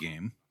hockey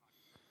game.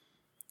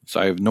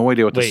 So I have no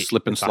idea what the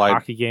slip and slide. It's a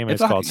hockey game.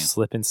 It's called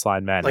Slip and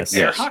Slide Madness.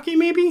 Like air hockey,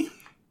 maybe?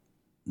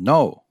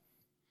 No.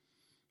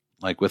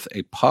 Like with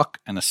a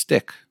puck and a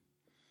stick.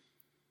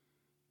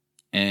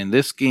 And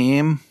this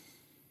game,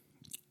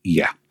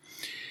 yeah.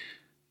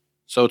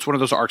 So it's one of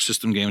those Arc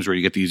System games where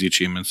you get the easy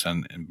achievements,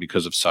 and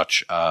because of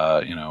such,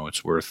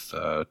 it's worth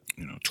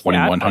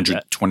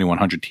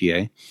 2100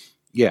 TA.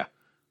 Yeah.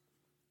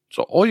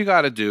 So all you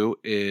got to do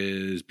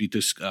is beat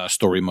this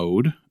story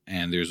mode,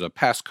 and there's a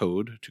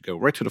passcode to go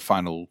right to the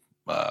final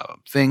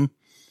thing.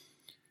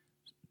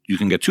 You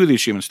can get 2 of the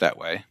achievements that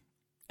way.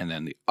 And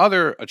then the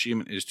other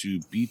achievement is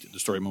to beat the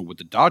story mode with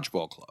the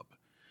Dodgeball Club,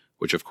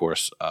 which, of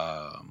course,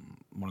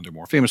 one of their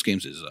more famous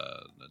games is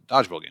the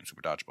Dodgeball game,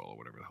 Super Dodgeball, or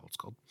whatever the hell it's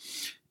called.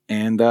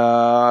 And,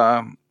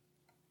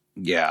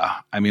 yeah,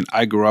 I mean,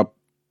 I grew up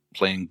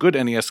playing good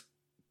NES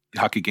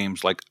hockey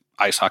games like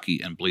Ice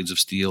Hockey and Blades of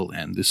Steel,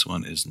 and this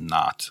one is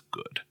not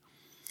good,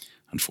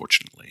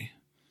 unfortunately.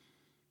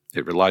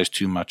 It relies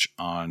too much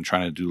on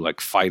trying to do like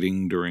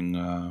fighting during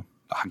the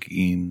hockey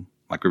game,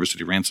 like River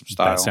City Ransom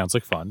style. That sounds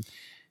like fun.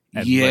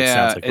 And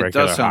Yeah, like it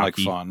does sound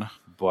hockey. like fun,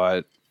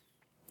 but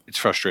it's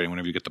frustrating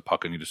whenever you get the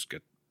puck and you just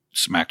get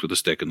smacked with a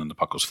stick and then the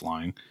puck goes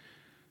flying.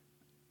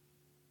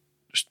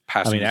 Just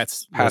passing. I mean,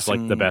 that's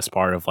like the best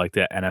part of like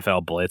the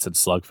NFL Blitz and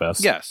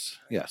Slugfest. Yes,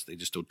 they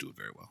just don't do it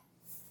very well.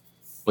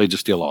 Blades of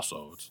Steel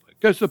also. It's like,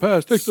 gets the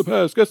pass, takes the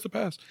pass, gets the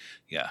pass.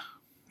 Yeah,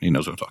 he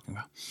knows what I'm talking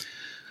about.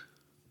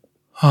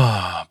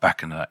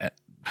 Back in one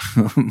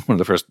of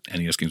the first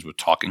NES games with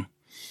talking,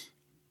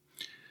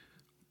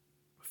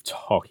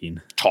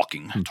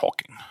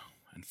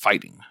 and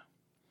fighting.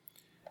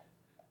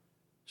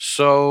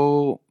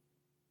 So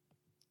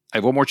I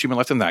have one more achievement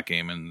left in that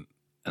game, and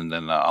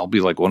then I'll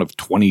be like one of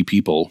 20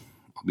 people.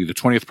 I'll be the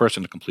 20th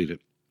person to complete it.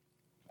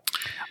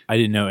 I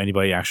didn't know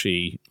anybody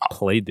actually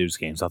played those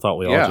games. I thought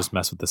we all just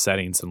messed with the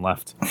settings and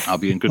left. I'll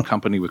be in good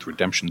company with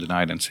Redemption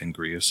Denied and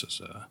Sangrius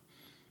as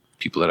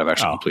people that have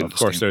actually completed of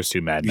course, those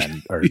two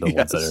madmen are the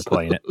ones that are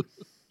playing it.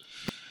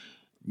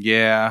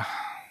 Yeah.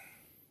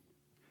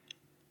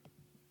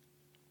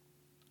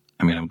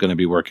 I mean, I'm going to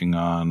be working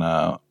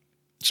on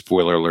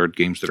spoiler alert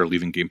games that are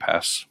leaving Game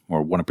Pass,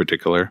 or one in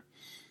particular.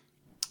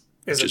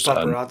 Is it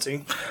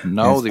Paparazzi?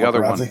 No, the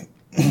other one.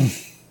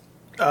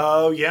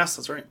 Oh, yes,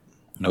 that's right.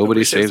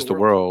 Nobody Saves the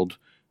World,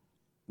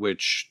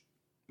 which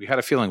we had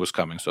a feeling was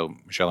coming, so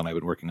Michelle and I have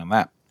been working on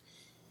that.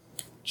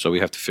 So we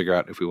have to figure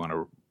out if we want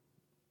to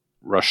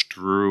rush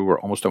through. We're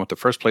almost done with the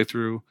first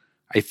playthrough.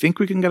 I think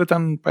we can get it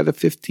done by the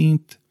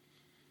 15th.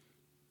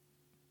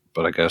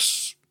 But I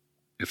guess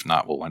if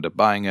not, we'll end up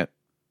buying it.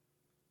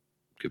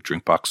 Give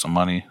Drinkbox some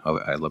money.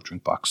 I love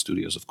Drinkbox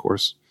Studios, of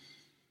course.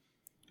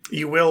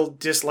 You will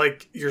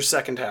dislike your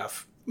second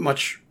half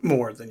much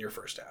more than your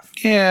first half.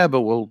 Yeah,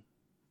 but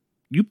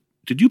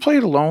did you play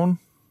it alone?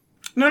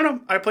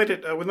 No. I played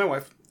it with my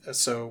wife.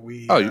 So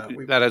we.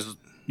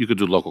 You could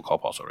do local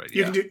co-op also, right?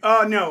 You can do.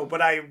 No,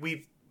 but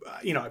we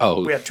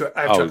have two.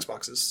 I have two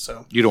Xboxes,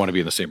 so you don't want to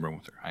be in the same room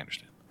with her. I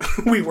understand.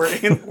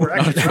 We're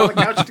actually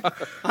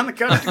on the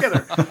couch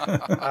together.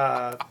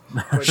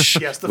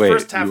 But yes, the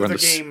first half of the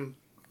game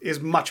is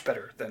much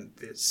better than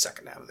the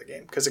second half of the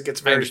game because it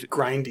gets very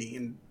grindy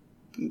and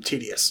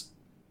tedious.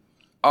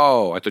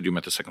 Oh, I thought you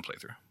meant the second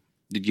playthrough.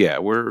 Yeah,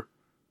 we're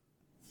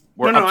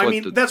no. I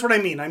mean that's what I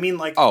mean. I mean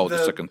like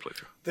the second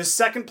playthrough. The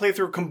second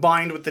playthrough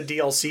combined with the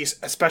DLC,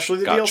 especially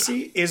the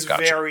DLC, is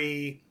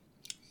very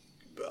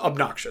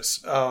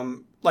obnoxious.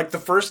 Like the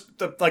first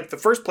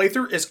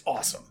playthrough is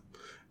awesome.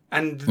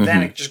 And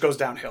then it just goes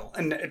downhill,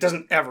 and it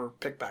doesn't ever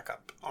pick back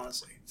up,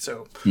 honestly.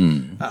 So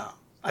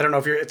I don't know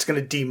if it's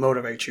going to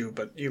demotivate you,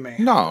 but you may.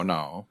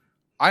 No,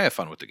 I have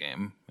fun with the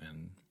game,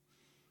 and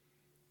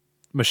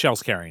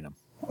Michelle's carrying him.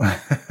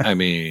 I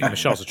mean,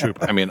 Michelle's a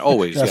trooper. I mean,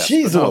 always. Yeah, yes,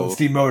 she's the one that's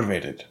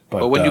demotivated.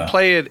 But when you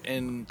play it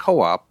in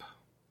co-op,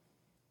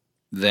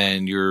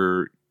 then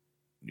you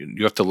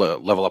have to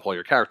level up all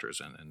your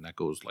characters, and that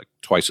goes like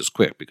twice as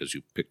quick because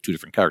you pick two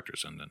different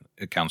characters, and then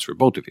it counts for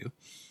both of you.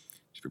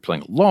 If you're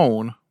playing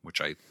alone, which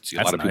I see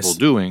a lot of people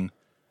doing,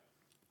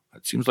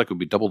 it seems like it would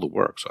be double the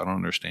work. So I don't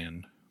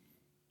understand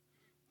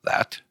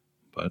that.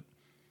 But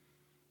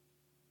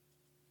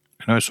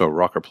I know I saw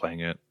Rocker playing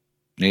it.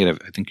 Nate,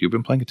 I think you've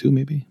been playing it too,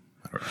 maybe?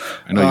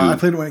 I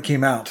played it when it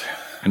came out.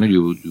 I know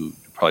you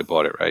probably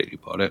bought it, right? You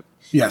bought it?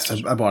 Yes,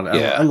 I bought it.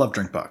 Yeah. I love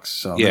Drinkbox,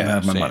 so I didn't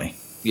have my money.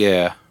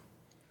 Yeah.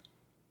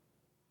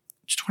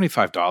 It's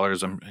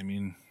 $25. I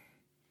mean,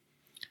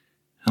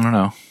 I don't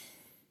know.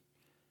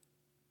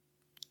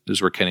 This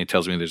is where Kenny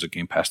tells me there's a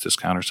Game Pass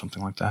discount or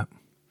something like that.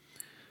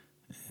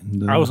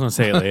 And, I was going to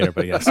say it later,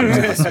 but yes. Game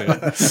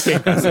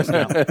Pass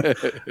discount.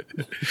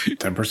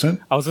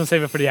 10%? I was going to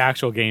save it for the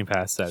actual Game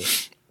Pass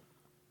set.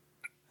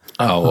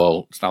 Oh,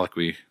 well, it's not like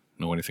we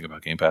know anything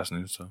about Game Pass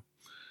news, so.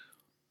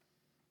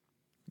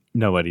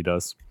 Nobody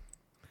does.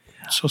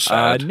 So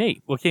sad.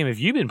 Nate, what game have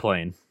you been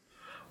playing?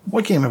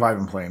 What game have I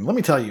been playing? Let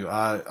me tell you.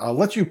 I'll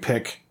let you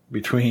pick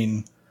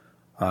between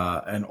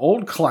an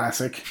old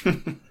classic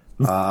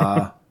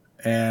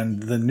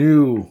and the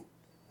new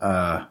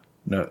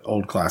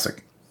old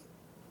classic.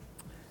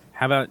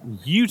 How about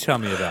you tell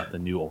me about the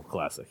new old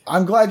classic?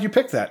 I'm glad you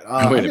picked that.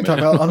 I'm going to talk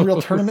about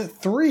Unreal Tournament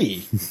 3,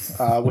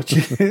 which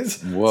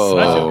is... Whoa.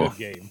 Such a good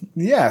game.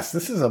 Yes,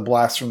 this is a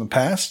blast from the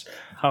past.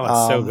 Oh,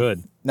 it's so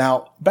good.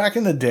 Now, back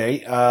in the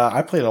day,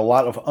 I played a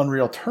lot of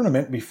Unreal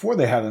Tournament before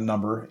they had a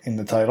number in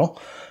the title,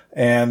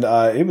 and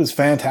it was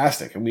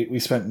fantastic. We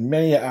spent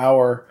many an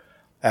hour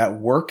at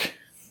work.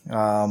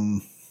 Once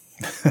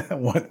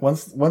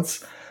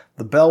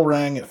the bell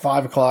rang at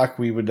 5 o'clock,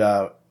 we would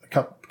a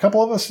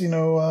couple of us,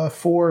 4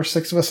 or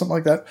 6 of us, something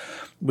like that,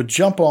 would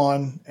jump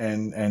on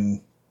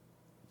and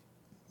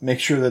make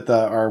sure that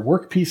our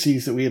work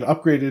PCs that we had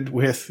upgraded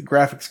with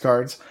graphics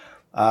cards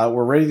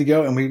were ready to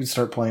go, and we would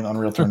start playing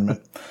Unreal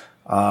Tournament.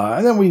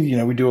 And then we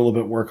do a little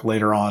bit of work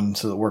later on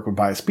so that work would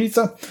buy us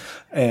pizza,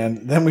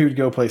 and then we would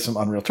go play some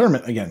Unreal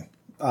Tournament again.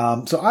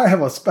 So I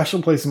have a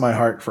special place in my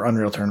heart for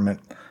Unreal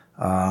Tournament.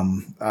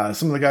 Some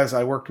of the guys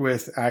I worked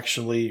with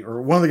actually,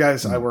 or one of the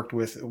guys I worked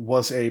with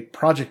was a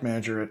project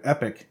manager at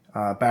Epic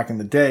back in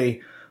the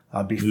day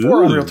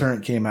before Unreal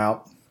Tournament came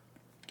out.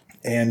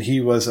 And he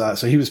was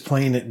so he was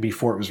playing it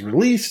before it was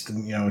released,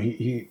 and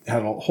he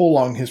had a whole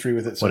long history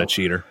with it. So, what a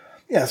cheater!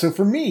 Yeah, so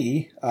for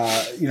me,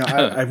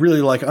 I really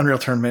like Unreal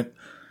Tournament,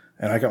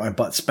 and I got my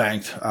butt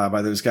spanked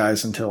by those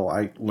guys until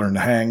I learned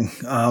to hang.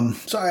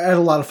 So I had a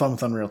lot of fun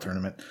with Unreal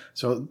Tournament.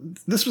 So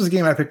this was a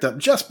game I picked up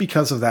just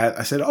because of that.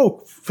 I said,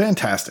 "Oh,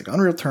 fantastic!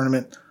 Unreal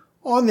Tournament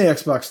on the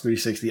Xbox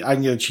 360. I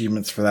can get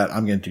achievements for that.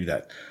 I'm going to do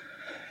that."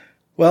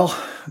 Well,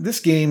 this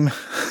game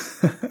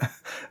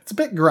it's a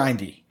bit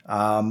grindy.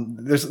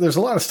 There's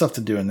a lot of stuff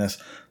to do in this.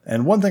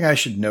 And one thing I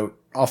should note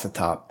off the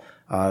top,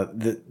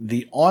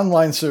 the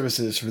online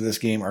services for this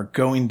game are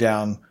going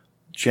down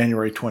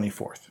January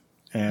 24th.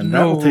 And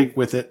that will take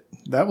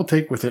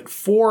with it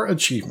 4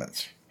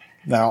 achievements.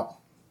 Now,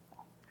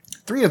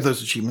 3 of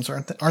those achievements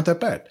aren't that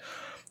bad.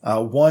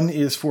 One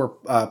is for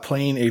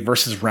playing a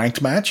versus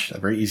ranked match,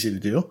 very easy to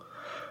do.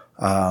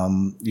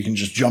 You can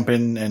just jump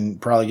in and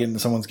probably get into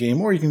someone's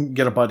game, or you can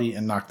get a buddy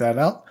and knock that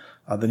out.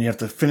 Then you have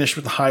to finish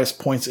with the highest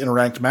points in a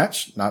ranked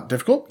match. Not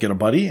difficult. Get a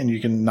buddy and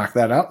you can knock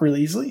that out really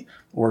easily,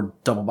 or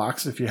double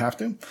box if you have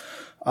to.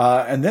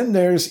 And then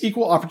there's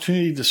Equal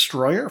Opportunity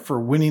Destroyer for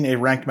winning a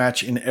ranked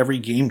match in every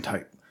game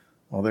type.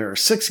 Well, there are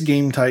 6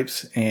 game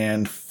types,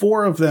 and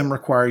 4 of them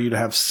require you to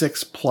have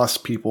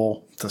 6+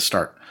 people to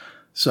start.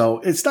 So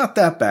it's not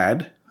that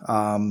bad.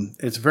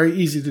 It's very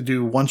easy to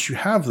do once you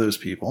have those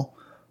people.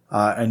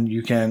 And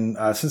you can,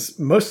 since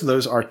most of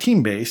those are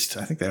team-based,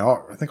 I think they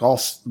are, I think all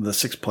the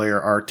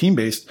 6-player are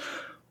team-based,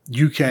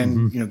 you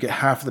can, get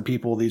half of the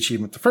people the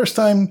achievement the first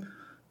time,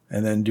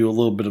 and then do a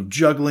little bit of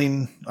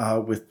juggling,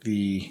 with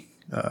the,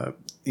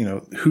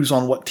 who's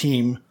on what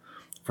team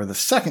for the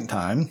second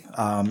time.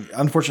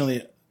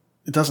 Unfortunately,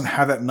 it doesn't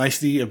have that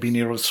nicety of being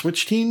able to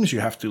switch teams.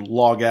 You have to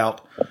log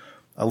out,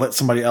 let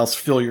somebody else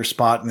fill your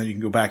spot, and then you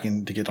can go back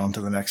in to get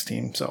onto the next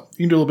team. So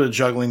you can do a little bit of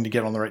juggling to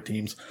get on the right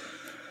teams.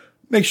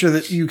 Make sure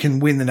that you can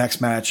win the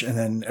next match, and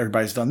then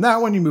everybody's done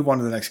that one. You move on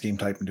to the next game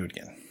type and do it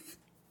again.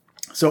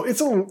 So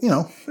it's a little,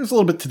 there's a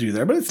little bit to do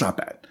there, but it's not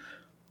bad.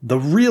 The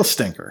real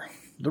stinker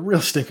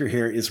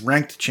here is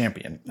Ranked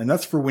Champion, and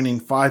that's for winning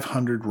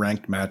 500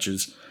 ranked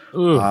matches.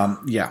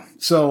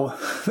 So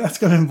that's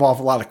going to involve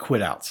a lot of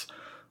quit outs.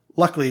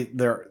 Luckily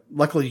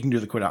you can do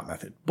the quit out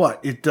method, but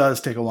it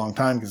does take a long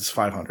time because it's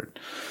 500.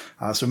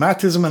 So Matt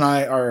Tism and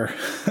I are,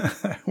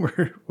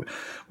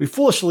 we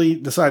foolishly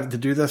decided to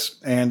do this.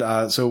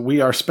 And, so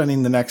we are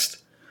spending the next,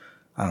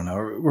 I don't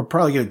know, we're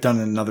probably get it done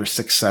in another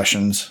 6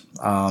 sessions,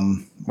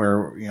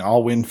 where,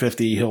 I'll win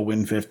 50, he'll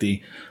win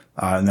 50.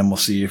 And then we'll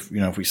see if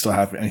we still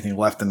have anything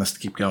left in us to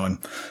keep going.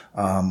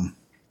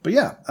 But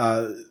yeah,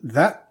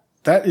 that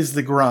is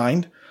the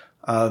grind,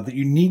 that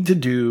you need to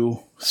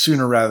do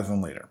sooner rather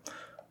than later.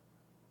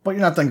 But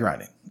you're not done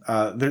grinding.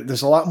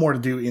 There's a lot more to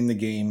do in the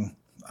game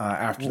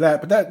after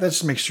that, but that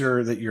just makes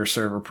sure that you're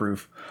server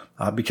proof,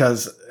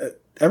 because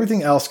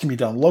everything else can be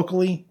done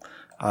locally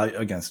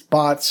against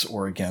bots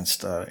or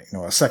against a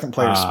second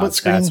player split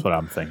screen. That's what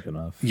I'm thinking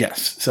of.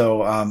 Yes,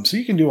 so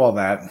you can do all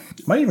that.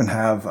 You might even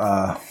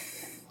have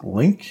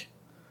link.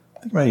 I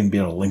think you might even be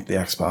able to link the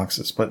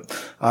Xboxes, but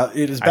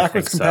it is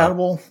backwards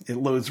compatible. It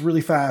loads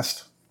really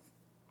fast.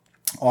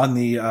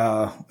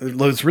 It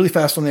loads really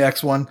fast on the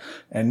X1,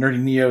 and Nerdy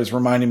Neo is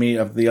reminding me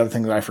of the other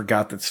thing that I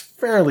forgot that's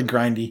fairly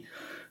grindy,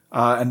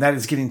 and that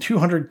is getting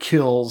 200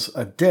 kills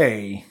a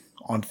day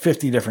on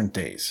 50 different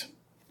days.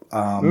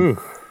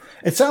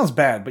 It sounds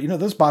bad, but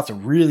those bots are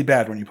really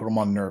bad when you put them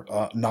on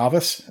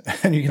Novice,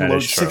 and you can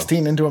load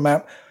 16 into a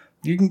map.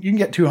 You can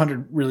get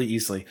 200 really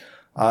easily,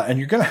 and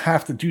you're going to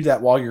have to do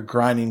that while you're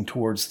grinding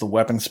towards the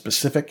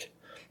weapon-specific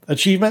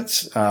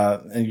achievements,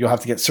 and you'll have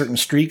to get certain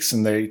streaks,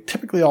 and they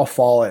typically all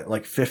fall at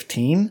like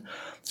 15.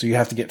 So you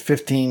have to get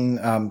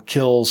 15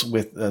 kills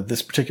with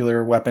this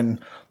particular weapon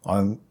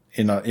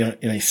in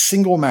a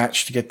single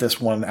match to get this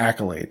one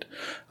accolade,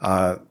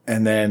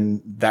 and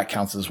then that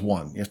counts as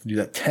 1. You have to do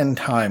that 10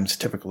 times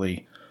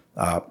typically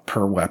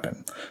per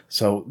weapon.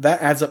 So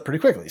that adds up pretty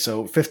quickly.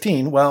 So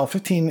 15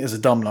 is a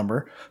dumb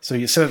number. So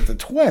you set it to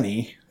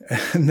 20,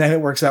 and then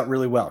it works out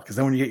really well, because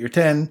then when you get your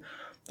 10,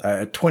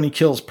 20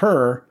 kills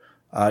per.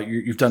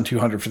 You've done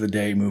 200 for the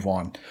day, move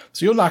on.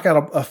 So you'll knock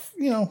out a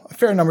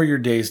fair number of your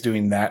days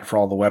doing that for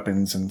all the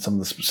weapons and some of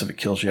the specific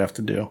kills you have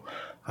to do.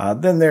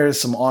 Then there's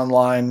some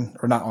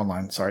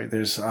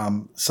there's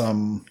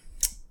some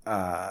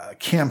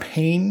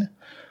campaign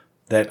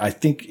that I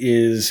think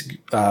is,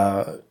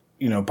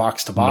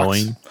 box to box.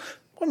 Annoying.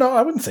 Well, no,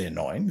 I wouldn't say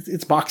annoying.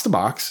 It's box to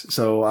box.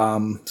 So,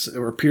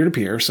 or peer to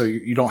peer. So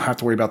you don't have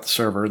to worry about the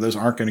server. Those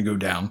aren't going to go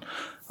down.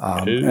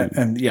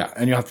 And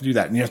you have to do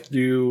that. And you have to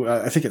do,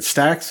 I think it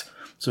stacks.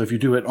 So if you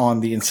do it on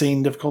the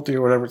insane difficulty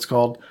or whatever it's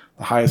called,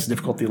 the highest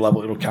difficulty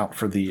level, it'll count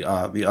for the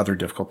other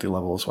difficulty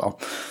level as well.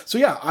 So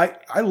yeah,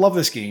 I love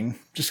this game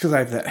just because I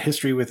have that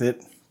history with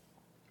it.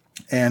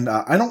 And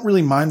I don't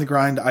really mind the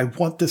grind. I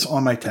want this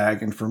on my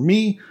tag. And for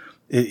me,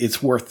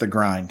 it's worth the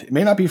grind. It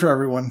may not be for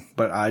everyone,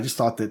 but I just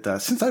thought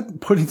that since I'm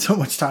putting so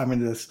much time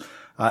into this,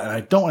 and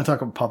I don't want to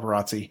talk about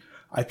paparazzi,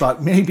 I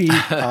thought maybe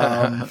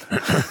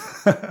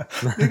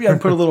maybe I'd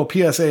put a little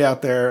PSA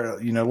out there,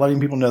 letting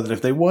people know that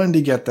if they wanted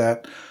to get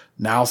that,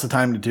 now's the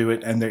time to do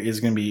it, and there is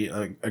going to be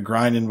a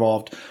grind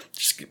involved.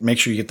 Just make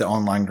sure you get the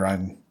online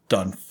grind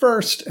done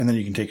first, and then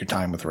you can take your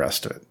time with the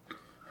rest of it.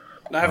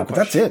 I have a but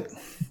question. that's it.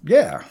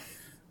 Yeah.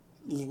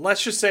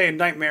 Let's just say a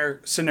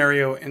nightmare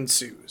scenario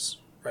ensues,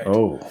 right?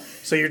 Oh.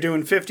 So you're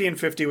doing 50 and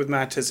 50 with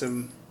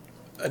Matism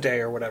a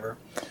day or whatever.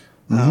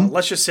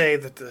 Let's just say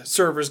that the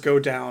servers go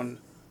down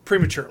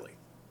prematurely.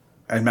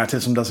 And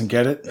Matism doesn't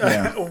get it?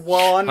 Yeah.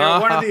 Well, under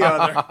one or the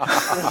other.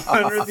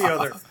 One or the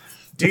other.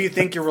 Do you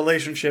think your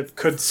relationship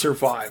could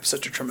survive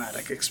such a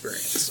traumatic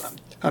experience?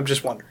 I'm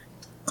just wondering.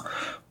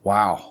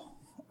 Wow.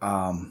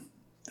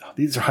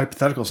 These are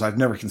hypotheticals I've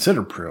never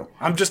considered, Prue.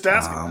 I'm just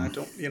asking. I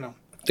don't, I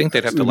think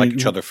they'd have to like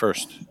each other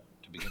first.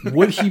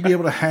 Would he be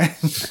able to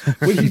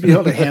would he be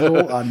able to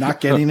handle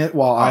not getting it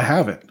while I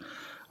have it?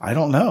 I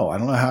don't know. I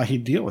don't know how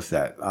he'd deal with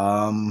that.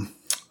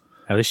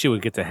 At least you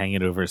would get to hang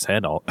it over his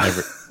head all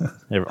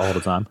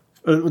the time.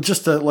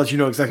 Just to let you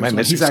know exactly, Am I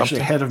missing he's actually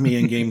something? ahead of me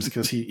in games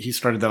because he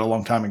started that a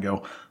long time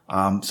ago.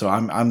 So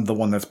I'm the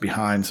one that's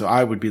behind. So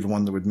I would be the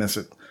one that would miss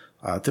it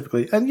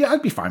typically. And yeah,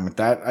 I'd be fine with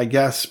that, I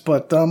guess.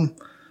 But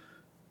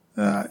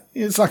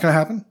it's not going to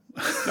happen.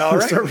 All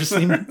right.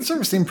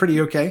 Service seemed pretty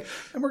okay,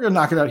 and we're going to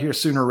knock it out here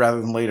sooner rather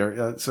than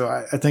later. So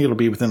I think it'll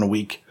be within a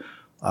week.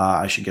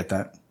 I should get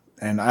that.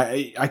 And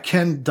I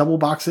can double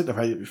box it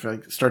if I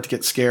start to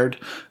get scared,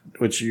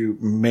 which you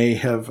may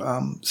have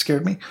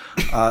scared me.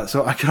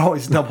 So I can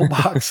always double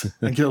box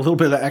and get a little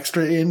bit of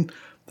extra in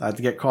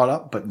to get caught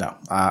up. But no,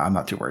 I'm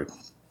not too worried.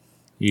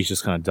 He's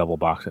just going to double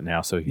box it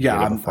now so he can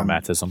Yeah, get it before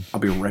Matism. I'll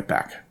be right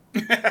back.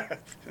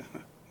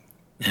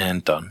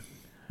 And done.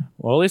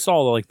 Well, at least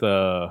all like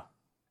the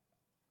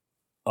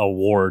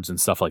awards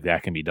and stuff like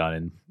that can be done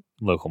in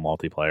local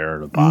multiplayer or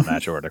the bot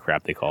match or the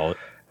crap they call it.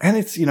 And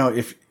it's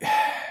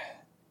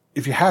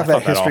if you have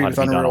that history with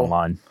Unreal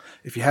online.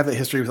 If you have that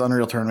history with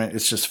Unreal Tournament,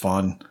 it's just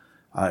fun.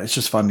 It's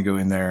just fun to go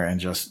in there and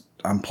just,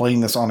 I'm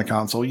playing this on a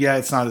console. Yeah,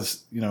 it's not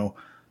as,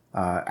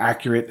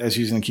 accurate as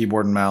using a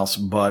keyboard and mouse,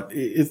 but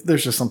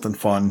there's just something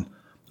fun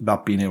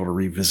about being able to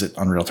revisit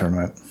Unreal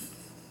Tournament.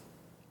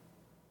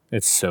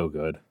 It's so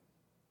good.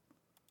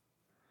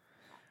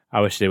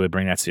 I wish they would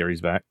bring that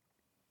series back.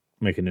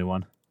 Make a new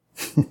one.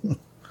 They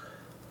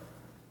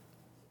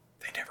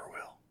never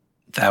will.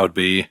 That would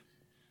be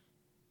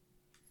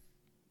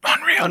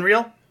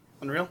unreal.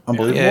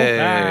 Unbelievable. Yay.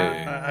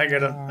 I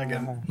get it.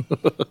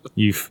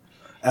 You've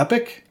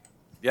Epic.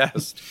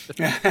 Yes.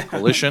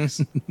 Collision.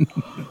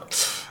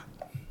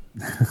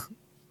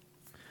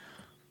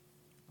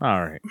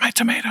 all right. My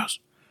tomatoes.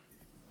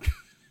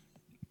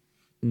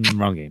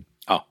 Wrong game.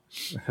 Oh.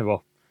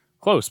 Well,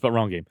 close, but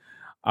wrong game.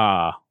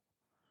 Well,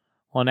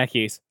 in that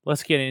case,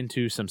 let's get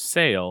into some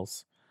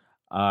sales.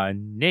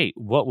 Nate,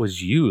 what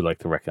would you like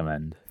to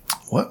recommend?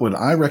 What would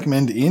I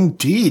recommend?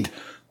 Indeed.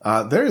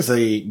 There's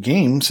a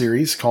game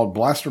series called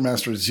Blaster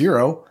Master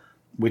Zero,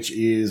 which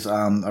is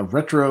a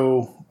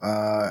retro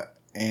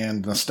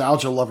and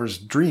nostalgia lover's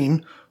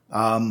dream.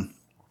 And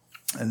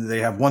they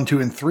have 1, 2,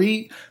 and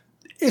 3.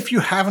 If you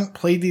haven't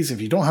played these, if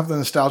you don't have the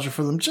nostalgia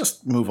for them,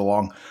 just move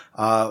along.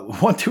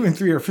 1, 2, and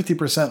 3 are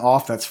 50%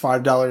 off. That's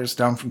 $5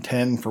 down from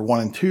 $10 for 1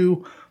 and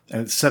 2.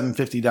 And it's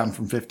 $7.50 down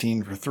from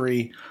 $15 for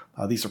 3.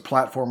 These are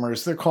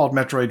platformers. They're called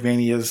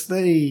Metroidvanias.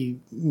 They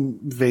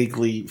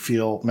vaguely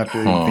feel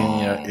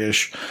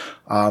Metroidvania-ish.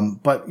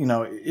 But,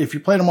 if you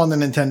played them on the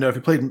Nintendo, if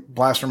you played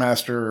Blaster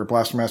Master or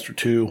Blaster Master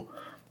 2,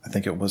 I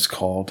think it was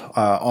called,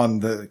 on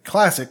the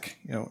classic,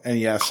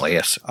 NES.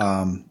 Classic.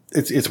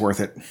 It's worth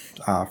it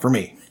for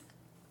me.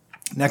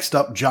 Next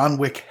up, John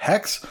Wick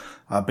Hex.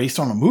 Based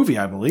on a movie,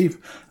 I believe.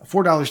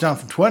 $4 down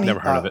from $20. Never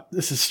heard of it.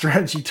 This is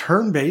strategy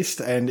turn-based,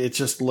 and it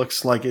just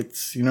looks like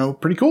it's,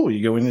 pretty cool.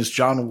 You go in as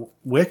John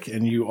Wick,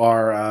 and you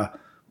are,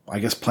 I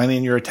guess,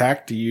 planning your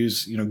attack to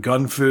use,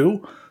 gun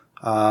fu.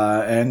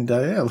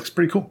 It looks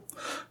pretty cool.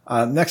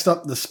 Next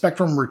up, the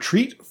Spectrum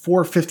Retreat,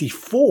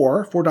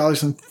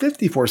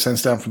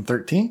 $4.54 down from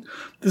 $13.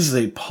 This is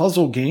a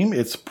puzzle game.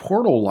 It's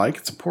Portal-like.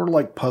 It's a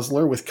Portal-like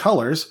puzzler with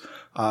colors.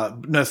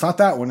 No, it's not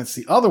that one. It's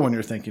the other one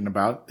you're thinking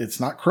about. It's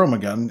not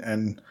Chromagun,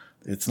 and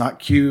it's not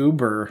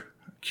Cube or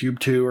Cube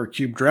 2 or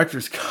Cube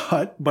Director's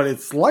Cut, but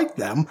it's like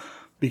them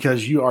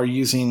because you are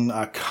using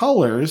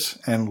colors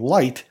and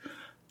light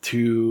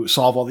to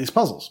solve all these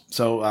puzzles.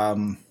 So,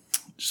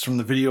 just from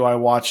the video I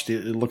watched,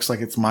 it looks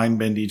like it's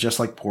mind-bendy, just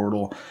like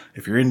Portal.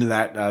 If you're into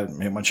that, you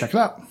may want to check it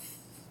out.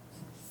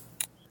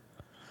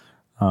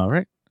 All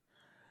right.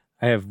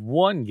 I have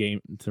one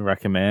game to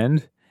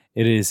recommend.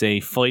 It is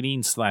a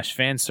fighting /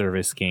 fan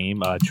service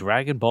game,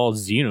 Dragon Ball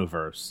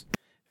Xenoverse.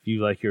 If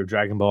you like your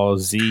Dragon Ball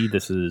Z,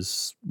 this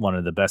is one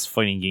of the best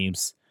fighting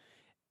games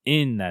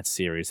in that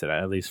series. That,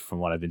 at least from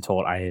what I've been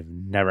told, I have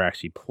never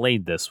actually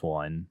played this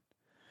one.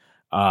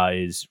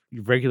 Is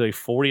regularly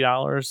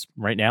 $40.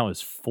 Right now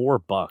is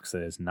 $4.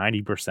 That is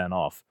 90%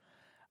 off.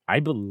 I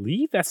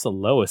believe that's the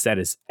lowest that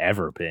has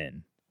ever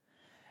been.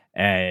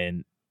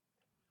 And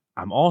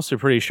I'm also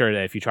pretty sure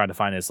that if you try to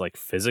find this like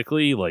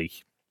physically, like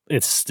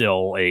it's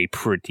still a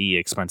pretty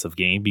expensive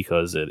game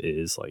because it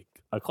is like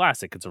a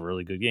classic. It's a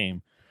really good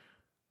game.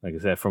 Like I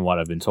said, from what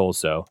I've been told.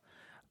 So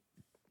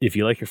if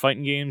you like your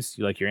fighting games,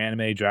 you like your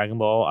anime, Dragon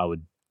Ball, I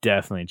would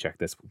definitely check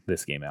this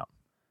game out.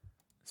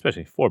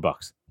 Especially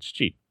 $4. It's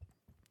cheap.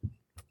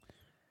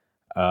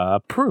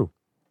 Prue,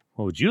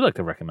 what would you like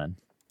to recommend?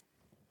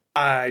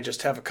 I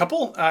just have a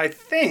couple. I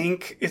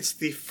think it's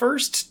the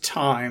first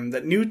time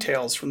that New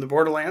Tales from the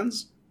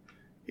Borderlands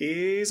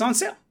is on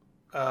sale.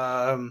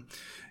 And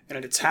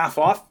it's half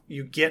off.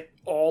 You get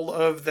all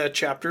of the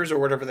chapters or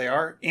whatever they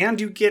are,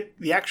 and you get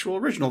the actual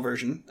original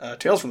version,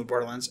 Tales from the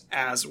Borderlands,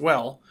 as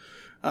well.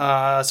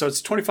 So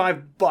it's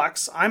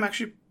 $25. I'm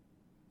actually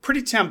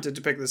pretty tempted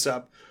to pick this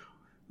up,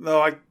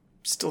 though I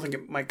still think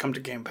it might come to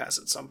Game Pass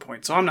at some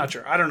point. So I'm not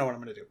sure. I don't know what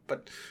I'm going to do,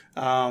 but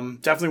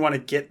definitely want to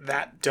get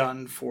that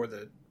done for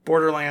the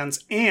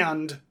Borderlands.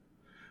 And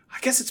I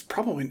guess it's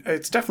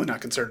definitely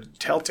not considered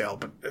Telltale,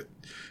 but it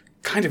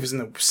kind of is in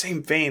the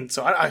same vein.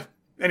 So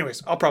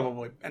anyways, I'll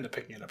probably end up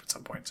picking it up at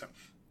some point. So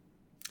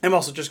I'm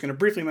also just going to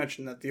briefly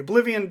mention that the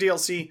Oblivion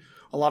DLC,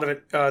 a lot of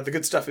it, the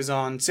good stuff is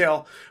on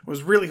sale. I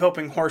was really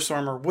hoping Horse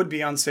Armor would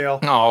be on sale.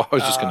 Oh, I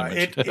was just going to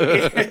mention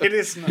it. It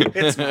is not.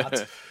 It's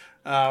not.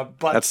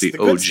 But that's the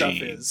good OG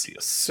stuff is. deal.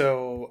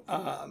 So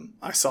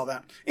I saw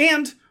that.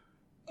 And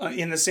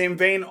in the same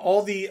vein,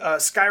 all the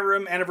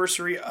Skyrim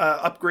anniversary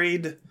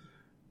upgrades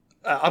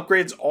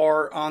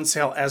are on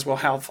sale as well,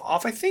 half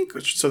off, I think.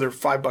 So they're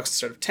 $5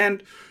 instead of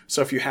 $10.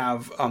 So if you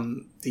have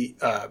the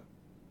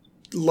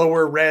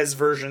lower res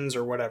versions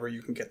or whatever,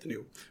 you can get the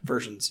new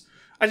versions.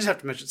 I just have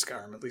to mention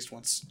Skyrim at least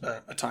once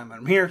a time when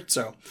I'm here.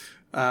 So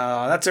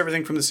that's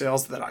everything from the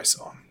sales that I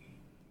saw.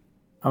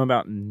 I'm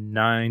about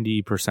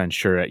 90%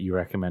 sure that you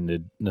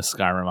recommended the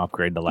Skyrim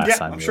upgrade the last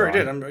time. I'm sure I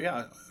did.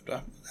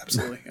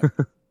 Absolutely. Yeah.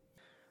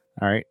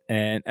 All right.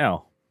 And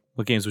Elle,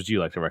 what games would you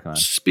like to recommend?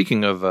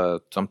 Speaking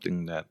of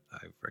something that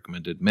I've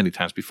recommended many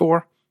times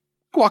before,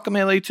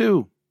 Guacamelee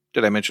 2.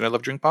 Did I mention I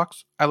love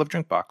Drinkbox? I love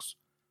Drinkbox.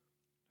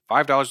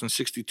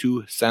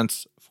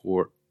 $5.62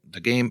 for the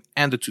game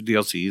and the 2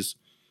 DLCs.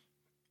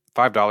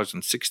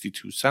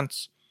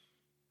 $5.62.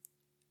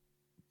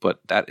 But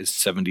that is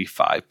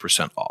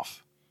 75%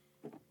 off.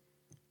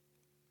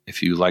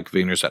 If you like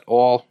Vayners at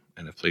all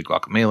and have played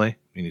Guacamelee,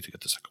 you need to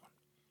get the second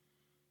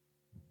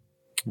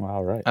one.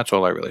 All right. That's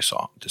all I really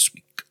saw this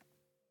week.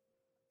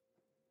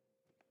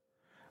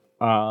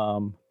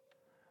 I'm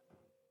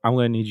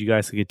going to need you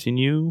guys to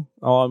continue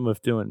on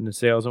with doing the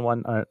sales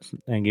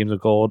and Games of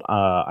Gold.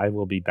 I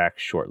will be back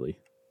shortly.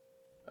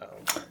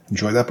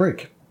 Enjoy that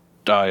break.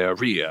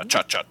 Diarrhea,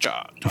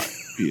 cha-cha-cha.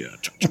 Diarrhea,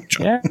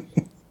 cha-cha-cha. Yeah.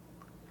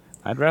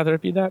 I'd rather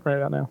it be that right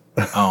about now.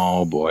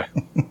 Oh, boy.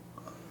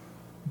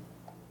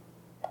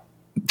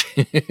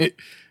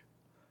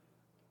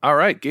 All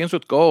right, Games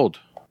with Gold.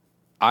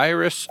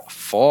 Iris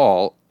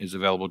Fall is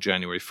available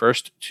January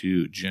 1st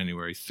to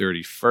January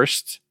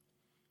 31st.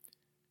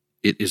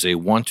 It is a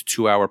 1 to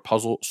 2 hour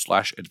puzzle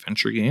 /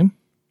 adventure game.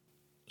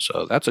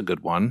 So that's a good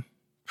one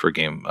for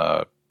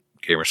gamer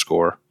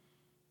score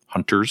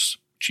hunters,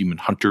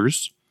 achievement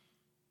hunters.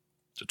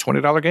 It's a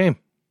 $20 game.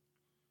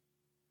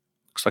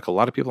 Looks like a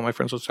lot of people, my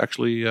friends,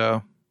 actually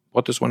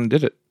bought this one and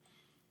did it.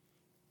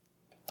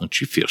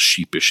 Don't you feel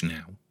sheepish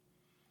now?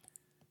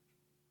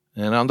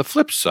 And on the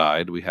flip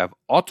side, we have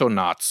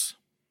Autonauts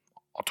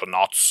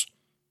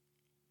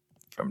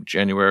from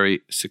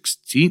January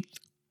 16th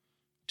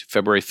to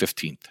February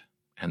 15th.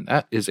 And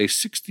that is a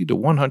 60 to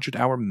 100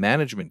 hour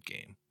management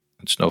game.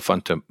 It's no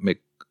fun to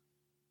make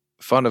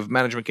fun of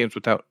management games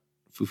without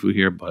Fufu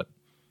here, but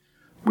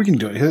we can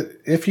do it.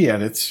 If he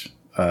edits,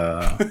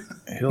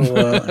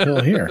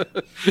 he'll hear.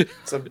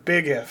 It's a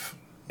big if.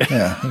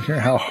 Yeah, he'll hear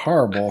how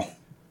horrible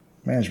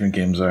management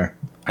games are.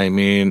 I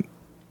mean,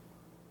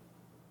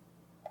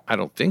 I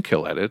don't think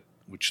he'll edit,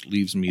 which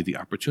leaves me the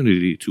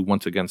opportunity to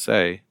once again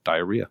say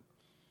diarrhea.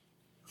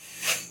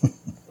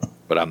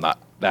 But I'm not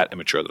that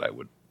immature that I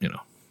would,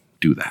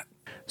 do that.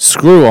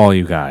 Screw all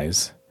you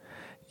guys.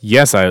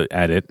 Yes, I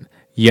edit.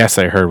 Yes,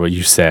 I heard what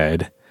you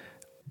said.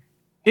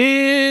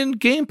 In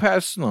Game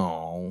Pass,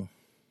 no.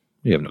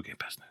 We have no Game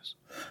Pass news.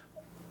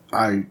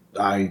 I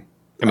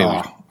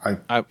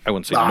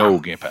wouldn't say no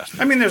Game Pass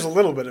news. I mean, there's a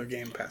little bit of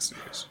Game Pass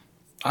news.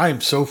 I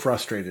am so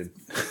frustrated.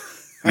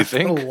 You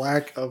think? The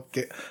lack of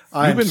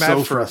I am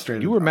so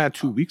frustrated. You were mad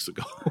 2 weeks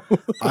ago.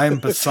 I am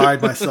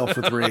beside myself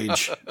with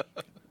rage.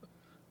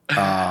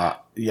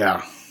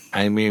 Yeah.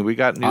 I mean, we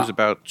got news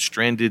about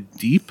Stranded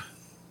Deep.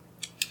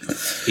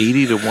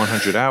 80 to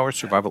 100 hours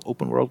survival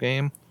open world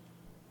game.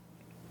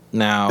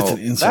 Now, it's an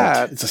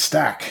insult. It's a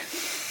stack.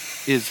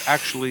 Is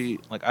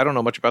actually, I don't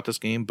know much about this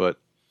game, but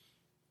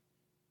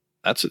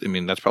that's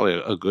probably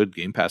a good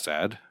Game Pass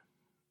ad.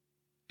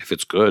 If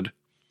it's good.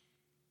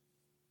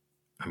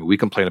 I mean, we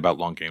complain about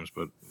long games,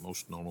 but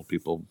most normal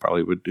people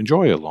probably would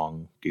enjoy a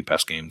long Game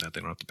Pass game that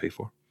they don't have to pay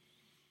for.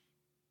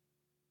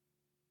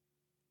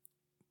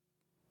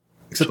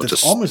 Except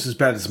it's almost as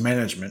bad as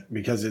Management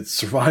because it's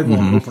survival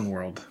and open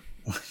world,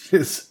 which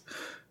is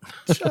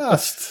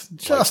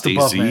just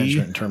above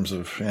Management in terms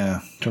of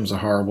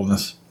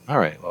horribleness. All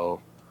right.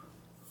 Well,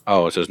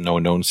 it says no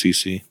known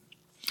CC.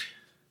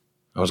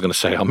 I was going to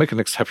say I'll make an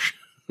exception.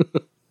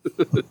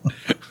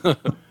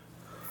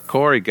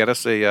 Corey, get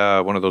us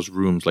a one of those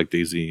rooms like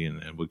DayZ,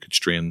 and we could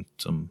strain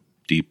some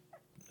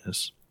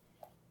deepness.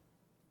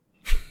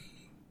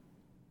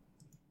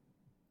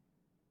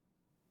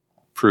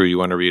 Prue, you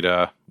want to read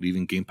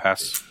Leaving Game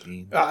Pass?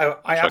 I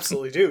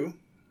absolutely do.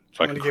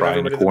 So I I'm can going to give cry in the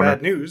everybody the corner.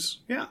 bad news.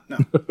 Yeah, no.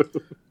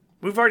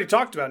 We've already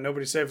talked about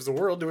Nobody Saves the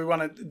World. Do we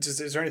want to?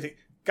 Is there anything?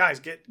 Guys,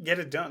 get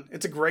it done.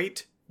 It's a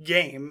great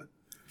game,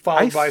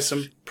 followed by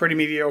some pretty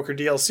mediocre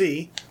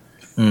DLC.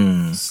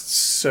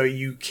 So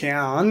you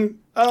can.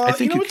 I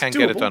think you can it's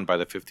get it doable. done by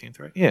the 15th,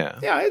 right? Yeah.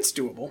 Yeah, it's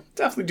doable.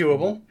 Definitely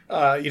doable.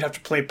 You'd have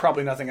to play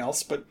probably nothing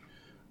else, but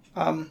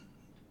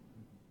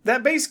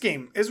that base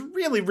game is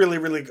really, really,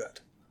 really good.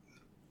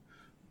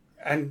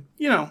 And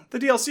the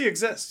DLC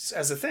exists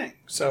as a thing.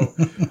 So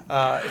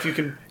if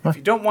you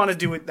don't want to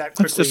do it that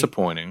quickly, It's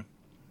disappointing.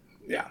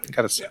 Yeah, I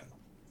gotta say.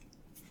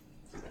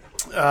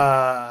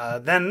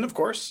 then of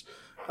course,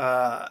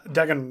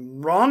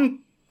 Danganronpa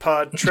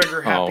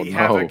Trigger Happy no.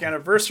 Havoc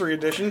Anniversary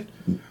Edition,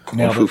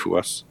 Fufu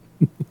us.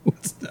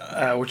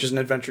 which is an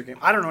adventure game.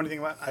 I don't know anything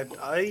about.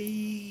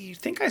 I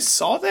think I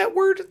saw that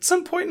word at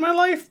some point in my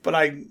life, but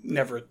I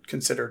never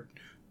considered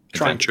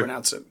trying Adventure. to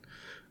pronounce it.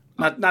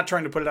 Not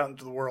trying to put it out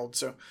into the world.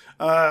 So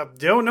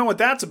don't know what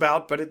that's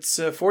about, but it's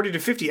 40 to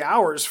 50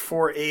 hours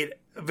for a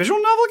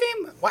visual novel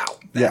game. Wow,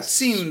 that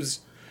seems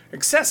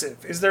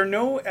excessive. Is there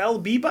no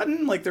LB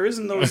button like there is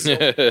in those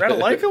Red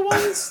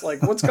ones?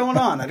 Like, what's going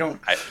on?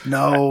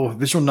 No,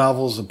 visual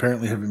novels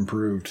apparently have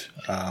improved.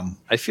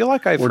 I feel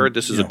like I've heard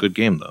this is a good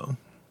game, though.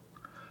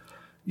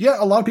 Yeah,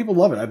 a lot of people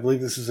love it. I believe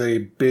this is a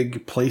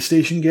big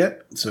PlayStation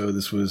get. So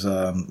this was,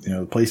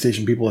 the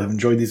PlayStation people have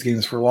enjoyed these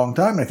games for a long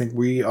time. I think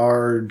we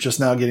are just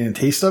now getting a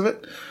taste of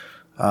it.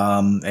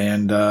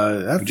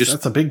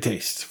 That's a big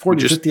taste.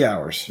 40 to 50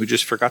 hours. We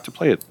just forgot to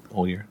play it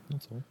all year.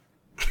 That's all.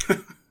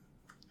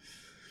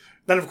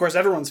 Then, of course,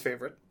 everyone's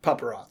favorite,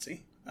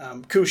 Paparazzi.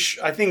 Kush,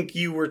 I think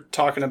you were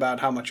talking about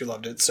how much you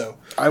loved it, so...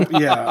 and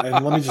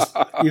let me just...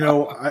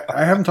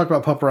 I haven't talked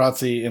about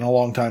Paparazzi in a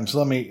long time,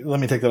 so let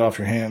me take that off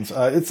your hands.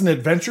 It's an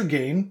adventure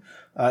game.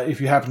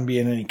 If you happen to be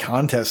in any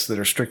contests that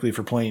are strictly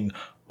for playing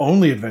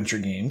only adventure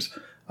games,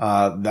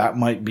 that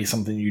might be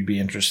something you'd be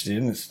interested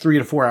in. It's 3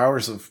 to 4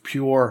 hours of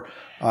pure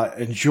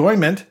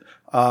enjoyment.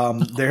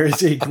 There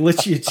is a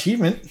glitchy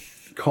achievement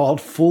called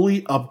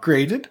Fully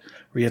Upgraded,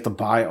 where you have to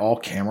buy all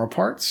camera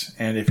parts.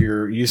 And if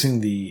you're using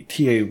the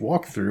TA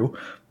walkthrough,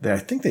 I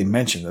think they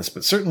mentioned this,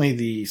 but certainly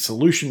the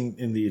solution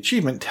in the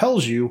achievement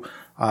tells you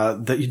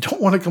that you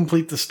don't want to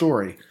complete the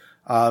story.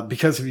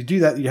 Because if you do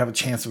that, you have a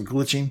chance of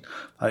glitching.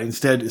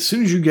 Instead, as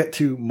soon as you get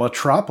to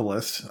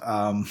Metropolis,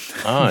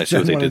 I see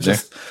what they did there.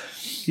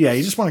 Yeah,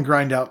 you just want to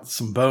grind out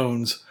some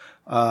bones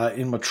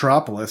in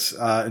Metropolis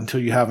until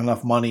you have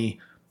enough money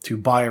to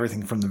buy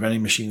everything from the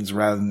vending machines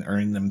rather than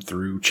earning them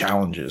through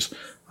challenges.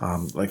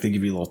 Like they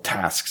give you little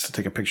tasks to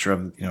take a picture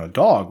of, a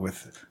dog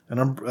with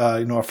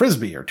a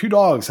Frisbee or 2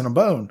 dogs and a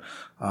bone.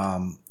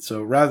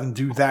 So rather than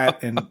do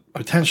that and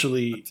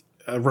potentially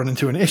run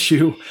into an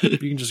issue, you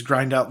can just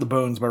grind out the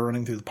bones by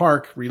running through the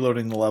park,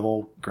 reloading the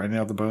level, grinding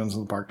out the bones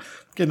in the park,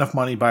 get enough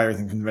money, buy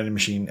everything from the vending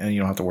machine, and you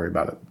don't have to worry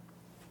about it.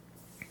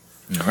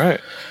 All right.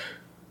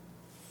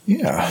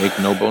 Yeah. Make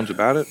no bones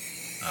about it.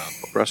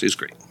 Paparazzi is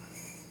great.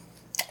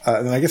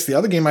 And I guess the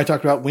other game I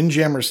talked about,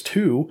 Windjammers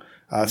 2,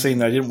 saying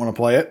that I didn't want to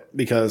play it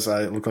because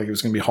it looked like it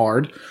was going to be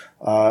hard.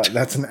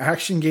 That's an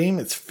action game.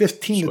 It's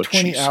 15 to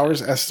 20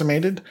 hours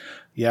estimated.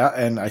 Yeah,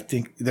 and I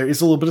think there is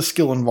a little bit of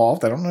skill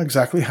involved. I don't know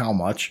exactly how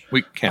much.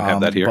 We can't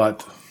have that here.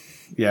 But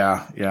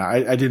yeah,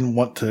 I didn't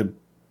want to,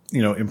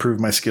 improve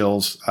my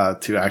skills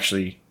to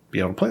actually be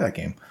able to play that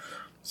game.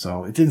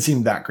 So it didn't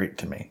seem that great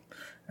to me.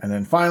 And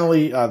then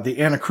finally, the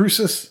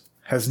Anacrusis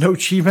has no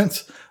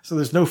achievements, so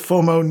there's no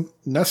FOMO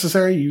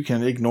necessary. You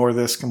can ignore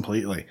this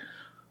completely.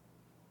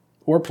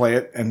 Or play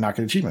it and not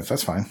get achievements.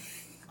 That's fine.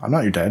 I'm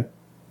not your dad.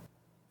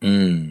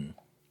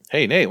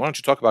 Hey, Nate, why don't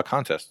you talk about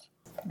contests?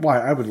 Why,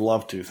 I would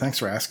love to. Thanks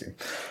for asking.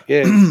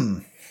 Yeah.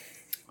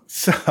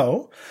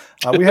 So,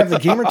 we have the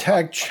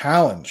Gamertag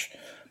Challenge.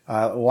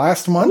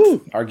 Last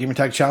month, our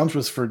Gamertag Challenge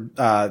was for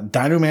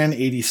Dinoman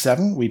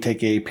 87. We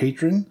take a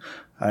patron,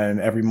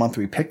 and every month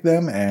we pick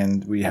them,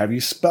 and we have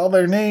you spell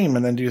their name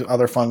and then do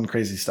other fun,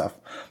 crazy stuff.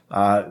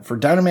 For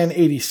Dinoman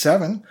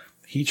 87,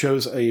 he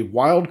chose a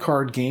wild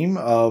card game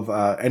of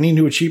any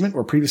new achievement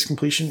or previous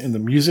completion in the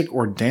music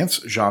or dance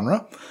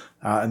genre.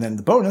 And then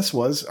the bonus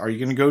was, are you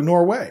going to go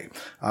Norway?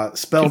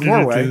 Spell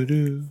Norway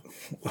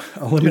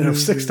a limit of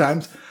 6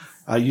 times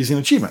using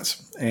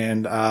achievements.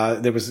 And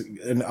there was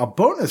a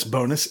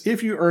bonus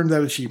if you earned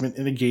that achievement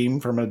in a game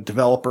from a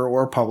developer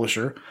or a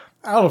publisher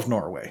out of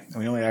Norway. And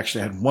we only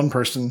actually had one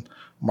person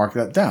mark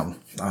that down.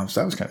 So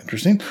that was kind of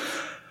interesting.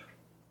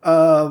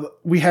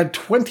 We had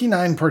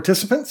 29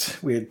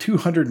 participants. We had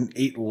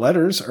 208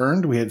 letters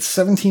earned. We had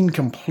 17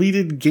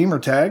 completed gamer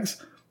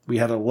tags. We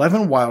had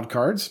 11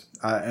 wildcards.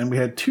 And we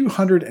had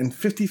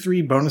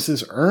 253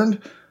 bonuses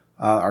earned.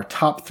 Our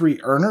top 3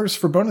 earners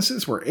for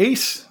bonuses were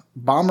Ace,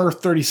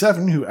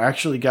 Bomber37, who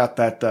actually got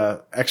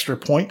that extra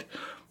point.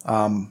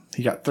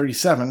 He got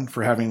 37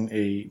 for having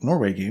a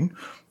Norway game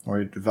or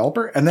a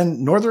developer. And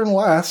then Northern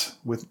Lass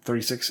with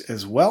 36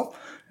 as well.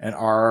 And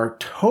our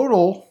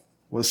total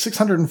was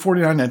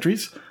 649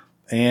 entries.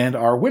 And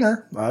our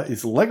winner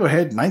is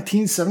Legohead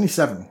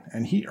 1977,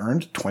 and he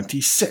earned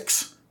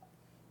 26.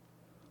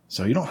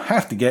 So you don't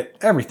have to get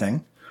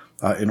everything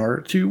in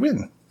order to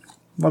win.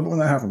 Love it when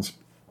that happens.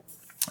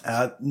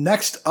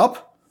 Next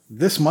up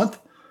this month,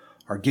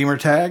 our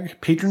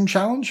gamertag patron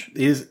challenge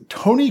is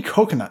Tony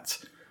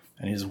Coconuts.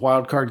 And his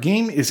wildcard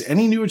game is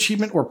any new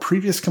achievement or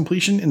previous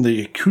completion in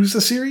the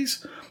Yakuza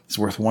series. It's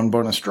worth 1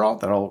 bonus draw.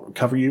 That'll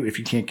cover you if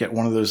you can't get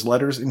one of those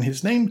letters in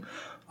his name.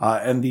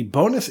 And the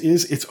bonus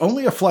is it's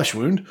only a flesh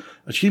wound.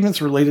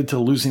 Achievements related to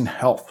losing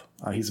health.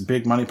 He's a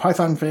big Monty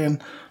Python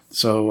fan,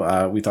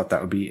 so we thought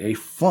that would be a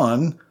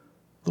fun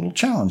little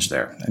challenge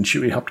there. And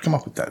Chewy helped come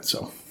up with that,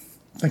 so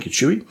thank you,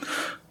 Chewy.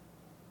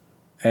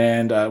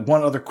 And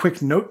one other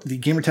quick note, the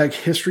gamertag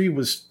history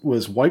was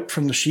wiped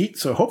from the sheet,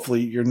 so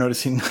hopefully you're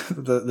noticing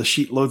the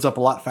sheet loads up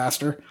a lot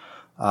faster,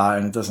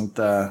 and it doesn't,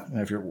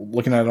 if you're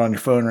looking at it on your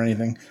phone or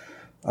anything,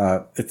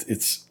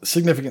 it's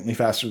significantly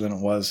faster than it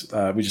was.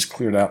 We just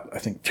cleared out, I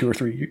think, 2 or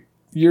 3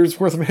 years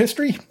worth of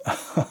history,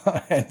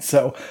 and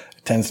so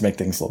it tends to make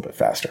things a little bit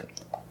faster.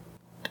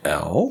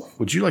 Elle,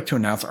 would you like to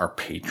announce our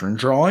patron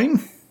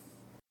drawing?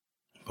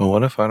 But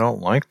what if I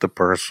don't like the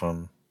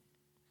person?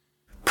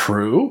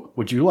 Prue,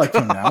 would you like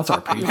to announce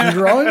our patron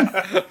drawing?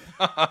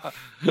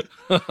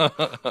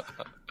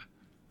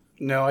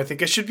 No, I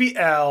think it should be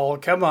Elle.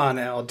 Come on,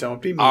 Elle.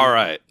 Don't be mean. All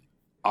right.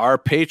 Our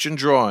patron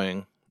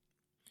drawing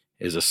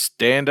is a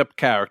stand-up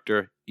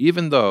character,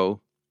 even though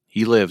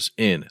he lives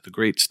in the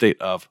great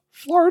state of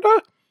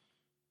Florida.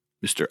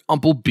 Mr.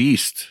 Umple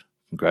Beast.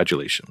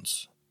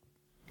 Congratulations.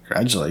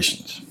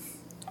 Congratulations.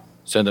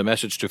 Send a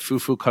message to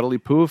Fufu Cuddly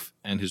Poof,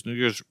 and his New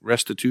Year's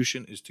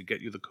restitution is to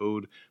get you the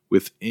code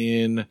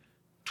within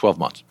 12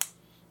 months.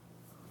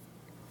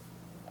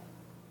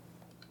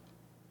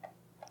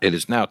 It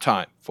is now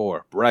time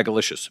for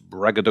Bragalicious,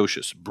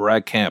 Braggadocious,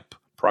 Brag Camp,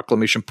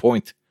 Proclamation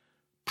Point.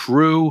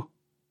 Prue,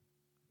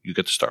 you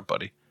get to start,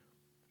 buddy.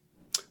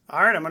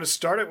 All right, I'm going to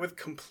start it with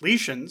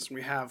completions.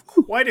 We have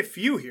quite a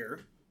few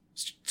here.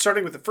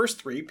 Starting with the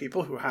first 3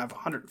 people who have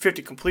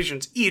 150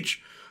 completions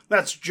each.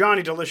 That's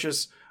Johnny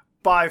Delicious,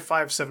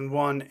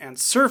 Buy571, and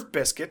Surf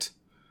Biscuit.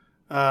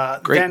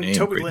 Great name.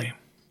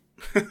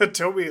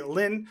 Toby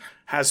Lynn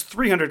has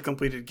 300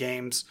 completed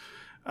games.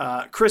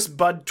 Chris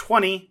Bud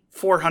 20,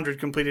 400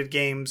 completed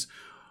games.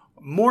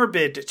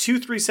 Morbid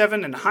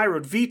 237 and High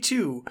Road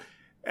V2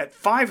 at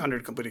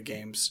 500 completed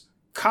games.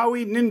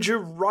 Kawi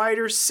Ninja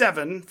Rider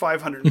 7,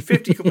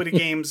 550 completed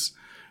games.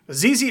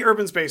 ZZ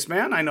Urban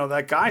Spaceman, I know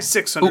that guy,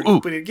 600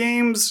 completed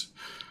games.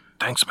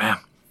 Thanks, man.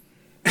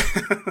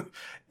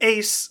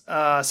 Ace,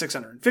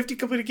 650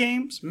 completed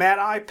games. Mad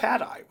Eye,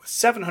 Pad Eye with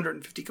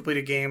 750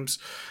 completed games.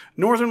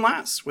 Northern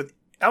Lass with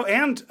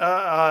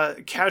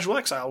Casual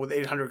Exile with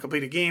 800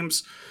 completed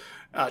games.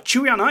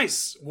 Chewy on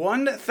Ice,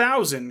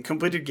 1,000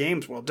 completed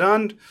games. Well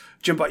done.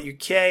 Jimbot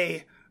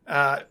UK,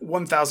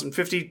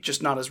 1,050,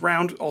 just not as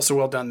round. Also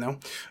well done, though.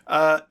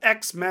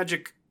 X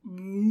Magic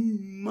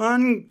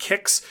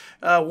Munkicks,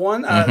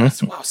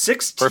 wow,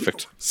 16.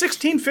 Perfect.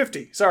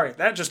 1650. Sorry,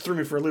 that just threw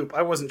me for a loop.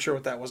 I wasn't sure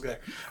what that was there.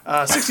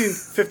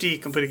 1650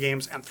 completed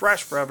games, and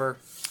Thrash Forever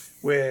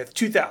with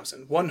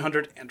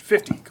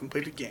 2,150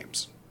 completed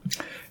games.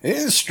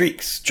 In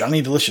streaks,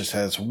 Johnny Delicious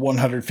has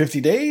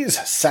 150 days,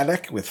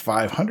 Sadek with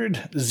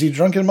 500, Z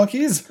Drunken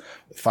Monkeys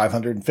with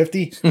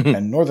 550,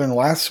 and Northern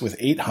Lass with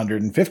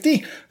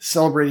 850.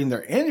 Celebrating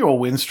their annual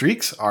win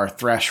streaks are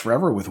Thrash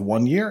Forever with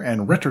 1 year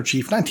and Retro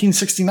Chief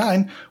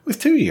 1969 with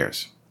 2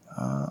 years.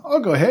 I'll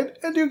go ahead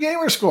and do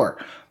gamer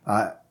score.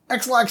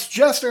 Xlax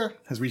Jester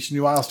has reached a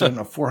new milestone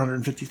of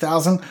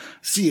 450,000.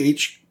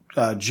 CJH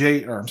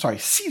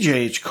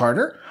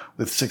Carter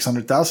with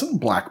 600,000,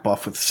 Black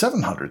Buff with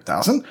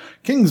 700,000,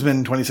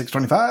 Kingsman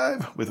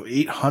 2625 with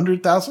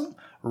 800,000,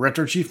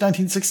 Retro Chief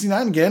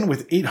 1969 again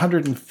with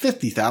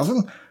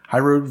 850,000, High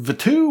Road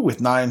V2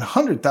 with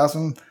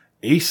 900,000,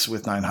 Ace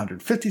with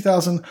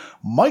 950,000,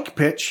 Mike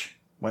Pitch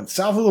went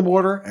south of the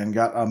border and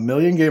got a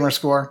million gamer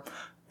score,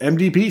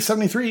 MDP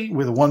 73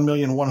 with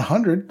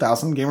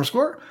 1,100,000 gamer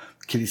score,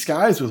 Kitty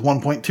Skies with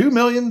 1.2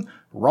 million,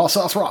 Raw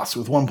Sauce Ross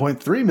with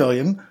 1.3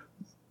 million,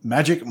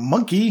 Magic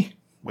Monkey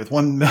with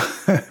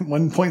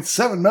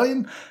 1.7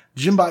 million,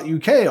 Jimbot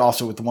UK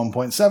also with the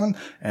 1.7,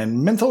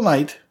 and Mental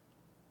Knight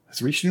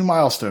has reached a new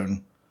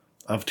milestone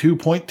of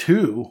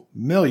 2.2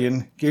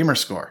 million gamer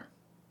score.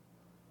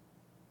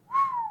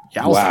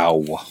 Yowza.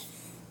 Wow.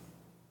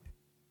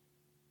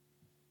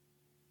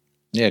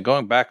 Yeah,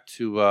 going back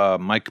to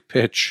Mike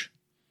Pitch.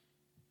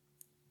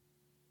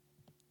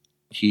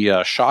 He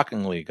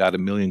shockingly got a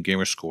million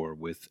gamer score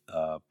with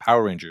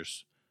Power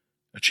Rangers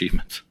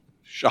achievement.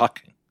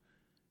 Shocking.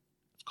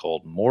 It's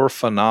called More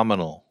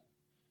Phenomenal.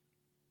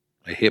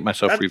 I hate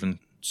myself for even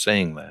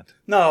saying that.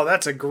 No,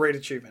 that's a great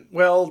achievement.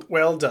 Well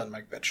done,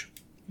 Mike Bitch.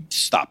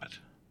 Stop it.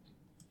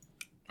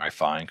 All right,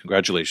 fine.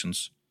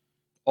 Congratulations.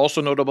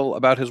 Also notable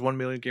about his 1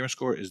 million gamer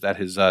score is that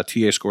his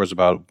TA score is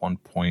about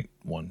 1.1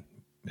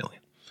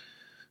 million.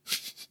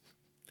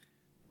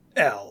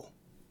 L.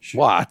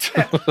 What?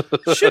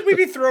 Should we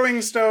be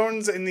throwing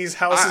stones in these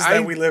houses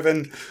that we live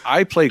in?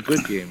 I play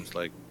good games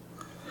like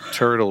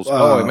Turtles.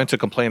 I meant to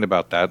complain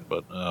about that,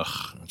 but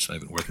it's not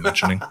even worth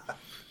mentioning.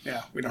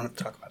 Yeah, we don't have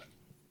to talk about it.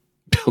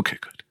 Okay,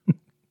 good.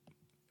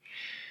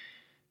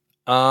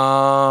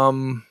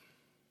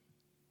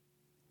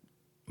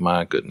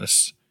 My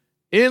goodness.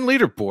 In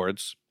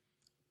leaderboards,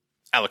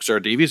 Alex R.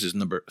 Davies is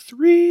number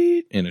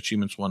 3 in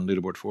Achievements 1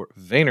 leaderboard for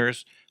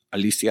Vayners.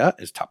 Alicia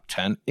is top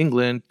 10.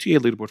 England, TA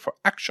leaderboard for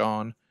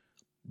Action.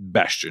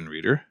 Bastion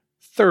Reader,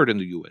 3rd in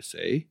the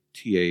USA.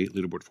 TA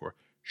leaderboard for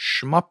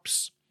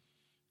Shmups.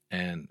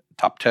 And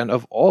top 10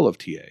 of all of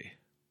TA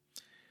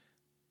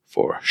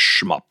for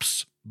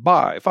Shmups.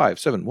 By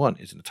 571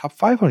 is in the top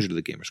 500 of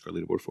the Gamerscore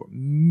leaderboard for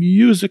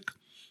Music.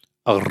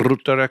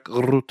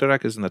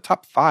 Rutarek is in the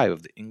top 5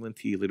 of the England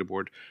TA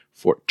leaderboard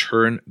for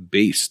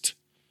Turn-Based.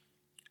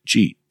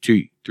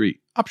 GT3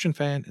 Option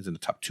Fan is in the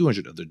top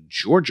 200 of the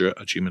Georgia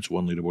Achievements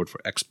 1 leaderboard for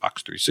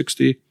Xbox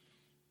 360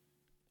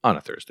 on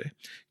a Thursday.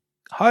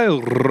 High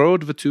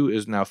Road Vatu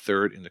is now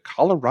 3rd in the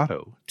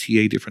Colorado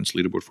TA Difference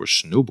leaderboard for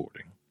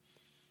snowboarding.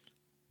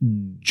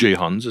 J.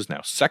 Huns is now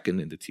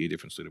 2nd in the TA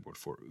Difference leaderboard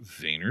for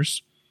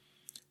Vayners.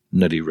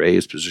 Nutty Ray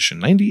is position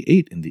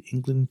 98 in the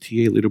England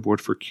TA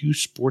leaderboard for Q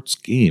Sports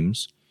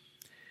Games.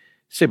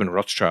 Sabin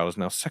Rothschild is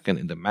now 2nd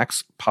in the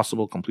Max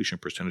Possible Completion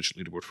Percentage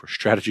leaderboard for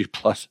Strategy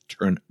Plus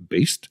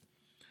Turn-Based.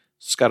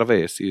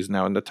 Scaraveus is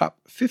now in the top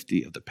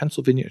 50 of the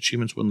Pennsylvania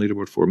Achievements 1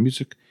 leaderboard for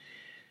Music.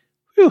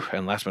 Whew.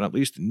 And last but not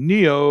least,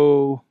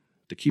 Neo,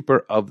 the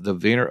keeper of the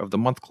Vayner of the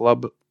Month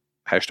Club,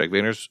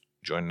 #Vayners,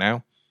 join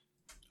now,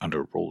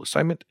 under role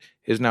assignment,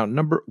 is now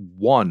number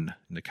 1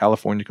 in the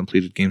California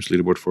Completed Games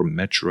leaderboard for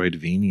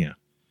Metroidvania.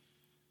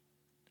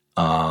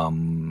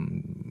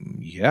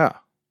 Yeah.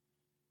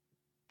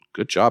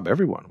 Good job,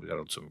 everyone. We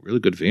got some really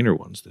good Vayner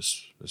ones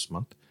this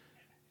month.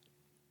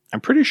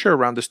 I'm pretty sure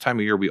around this time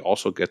of year we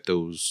also get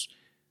those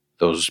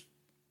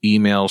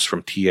emails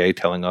from TA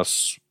telling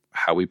us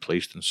how we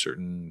placed in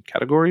certain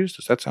categories.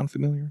 Does that sound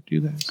familiar to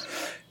you guys?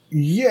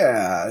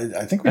 Yeah,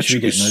 I think we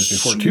should be getting those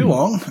before too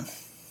long.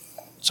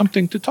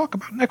 Something to talk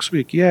about next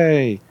week.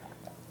 Yay.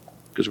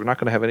 Because we're not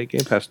going to have any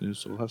Game Pass news,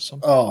 so we'll have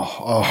something.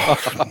 Oh.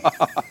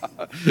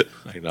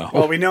 I know.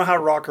 Well, we know how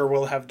Rocker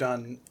will have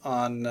done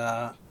on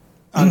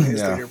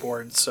his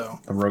leaderboard, so.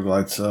 The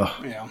roguelites,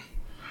 yeah.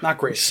 Not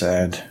great.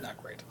 Sad. Not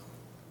great.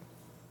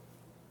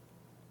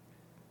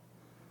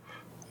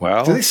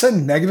 Well. Do they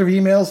send negative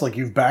emails like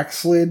you've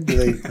backslid? Do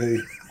they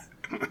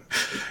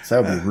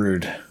that would be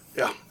rude.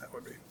 Yeah, that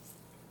would be.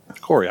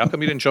 Corey, how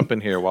come you didn't jump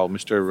in here while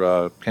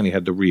Mr. Kenny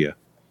had the Rhea?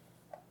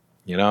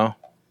 You know?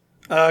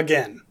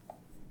 Again.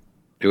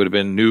 It would have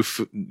been new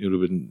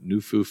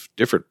foof,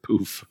 different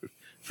poof,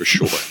 for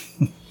sure.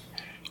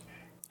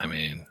 I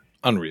mean,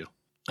 unreal.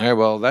 All right,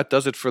 well, that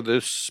does it for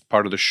this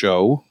part of the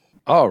show.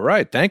 All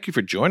right, thank you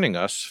for joining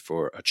us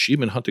for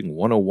Achievement Hunting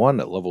 101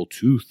 at level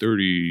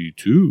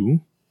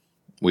 232.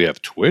 We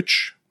have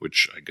Twitch,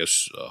 which I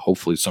guess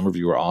hopefully some of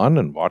you are on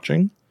and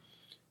watching.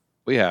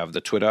 We have the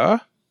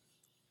Twitter.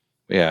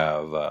 We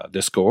have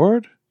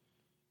Discord.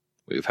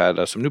 We've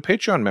had some new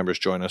Patreon members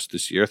join us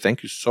this year.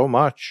 Thank you so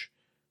much.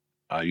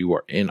 You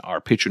are in our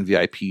Patreon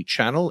VIP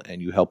channel,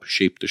 and you help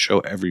shape the show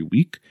every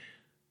week.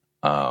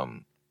 I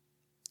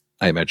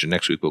imagine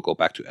next week we'll go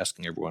back to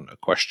asking everyone a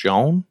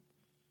question.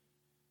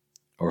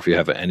 Or if you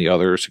have any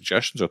other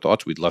suggestions or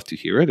thoughts, we'd love to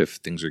hear it. If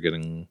things are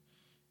getting,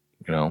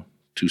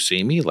 too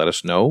samey, let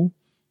us know.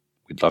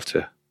 We'd love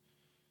to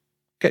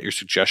get your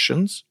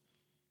suggestions.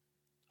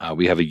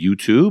 We have a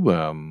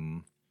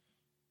YouTube.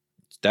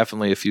 It's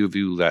definitely a few of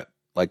you that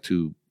like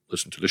to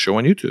listen to the show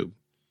on YouTube.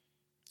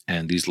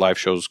 And these live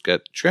shows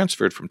get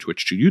transferred from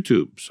Twitch to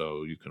YouTube,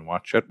 so you can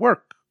watch at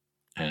work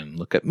and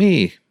look at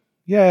me.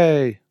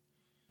 Yay.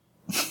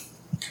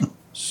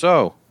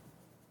 So,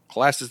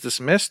 class is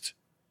dismissed.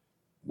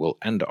 We'll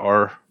end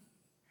our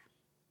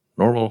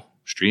normal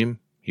stream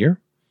here.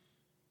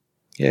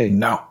 Yay.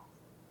 No.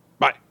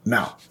 Bye.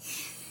 No.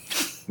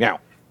 Meow.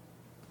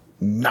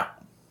 No.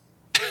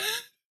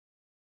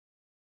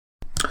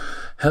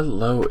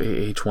 Hello,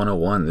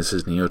 AH101. This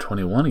is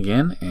Neo21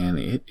 again, and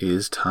it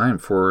is time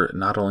for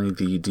not only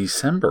the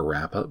December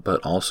wrap-up,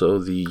 but also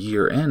the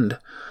year-end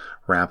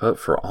wrap-up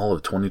for all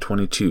of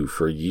 2022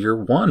 for year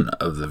 1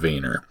 of the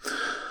Vayner.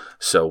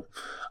 So,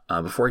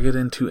 before I get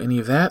into any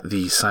of that,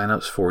 the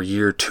sign-ups for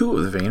year 2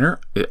 of the Vayner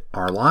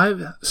are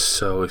live,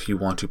 so if you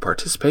want to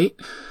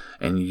participate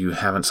and you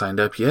haven't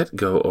signed up yet,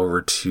 go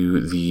over to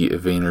the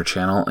Vayner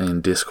channel in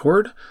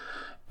Discord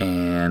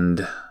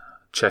and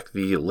check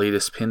the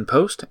latest pin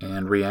post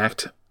and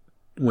react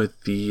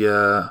with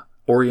the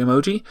Ori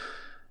emoji,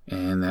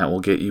 and that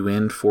will get you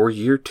in for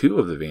year 2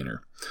 of the Vayner.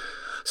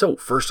 So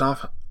first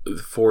off,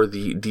 for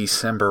the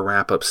December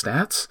wrap-up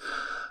stats,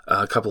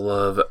 a couple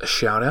of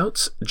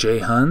shout-outs. Jay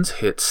Huns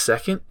hit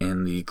second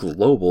in the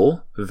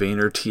global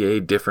Vayner TA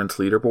difference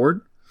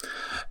leaderboard.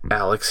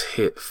 Alex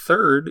hit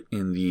third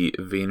in the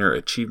Vayner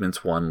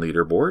Achievements 1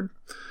 leaderboard,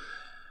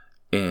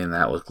 and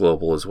that was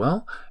global as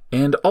well.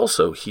 And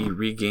also, he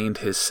regained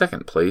his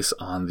second place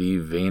on the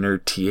Vayner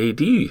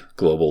TAD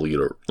global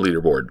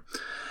leaderboard.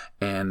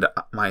 And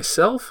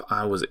myself,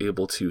 I was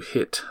able to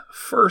hit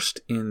first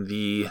in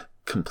the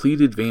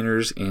completed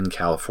Vayners in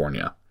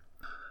California.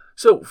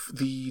 So,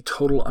 the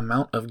total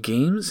amount of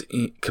games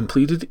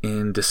completed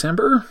in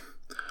December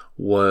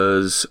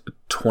was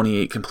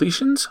 28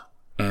 completions,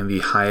 and the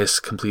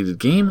highest completed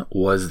game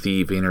was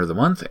the Vayner of the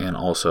Month, and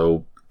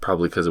also,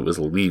 probably because it was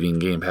leaving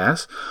Game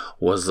Pass,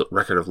 was the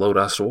Record of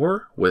Lodoss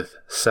War with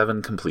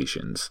 7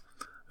 completions.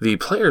 The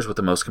players with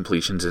the most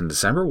completions in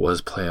December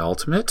was Play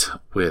Ultimate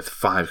with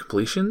 5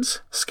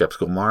 completions,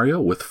 Skeptical Mario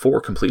with 4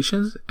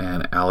 completions,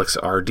 and Alex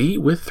RD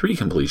with 3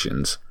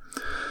 completions.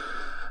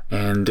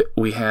 And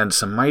we had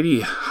some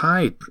mighty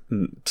high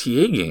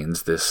TA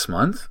gains this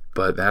month,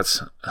 but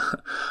that's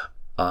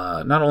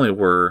not only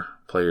were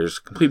players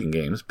completing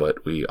games,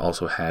 but we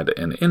also had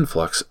an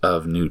influx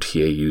of new TA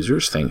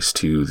users thanks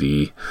to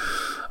the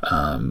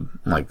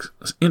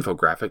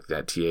infographic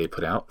that TA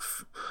put out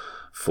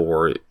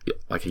for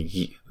like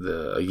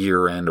the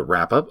year-end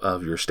wrap-up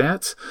of your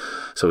stats.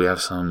 So we have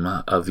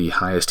some of the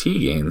highest TA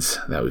gains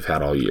that we've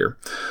had all year.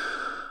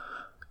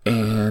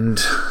 And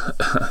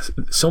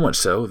so much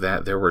so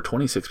that there were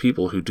 26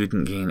 people who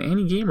didn't gain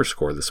any gamer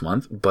score this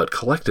month, but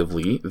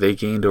collectively they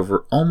gained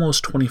over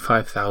almost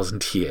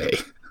 25,000 TA.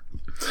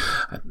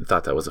 I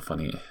thought that was a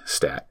funny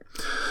stat.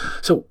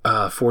 So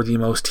for the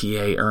most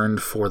TA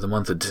earned for the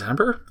month of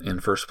December,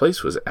 in first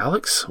place was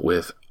Alex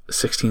with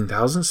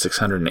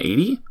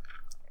 16,680.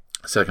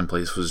 Second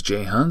place was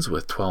Jay Huns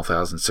with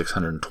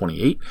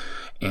 12,628.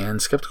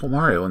 And Skeptical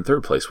Mario in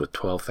third place with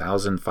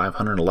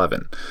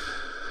 12,511.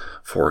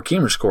 For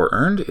gamerscore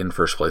earned, in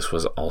first place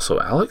was also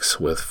Alex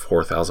with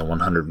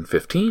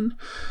 4,115.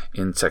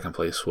 In second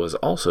place was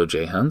also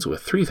Jay Huns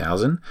with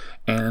 3,000.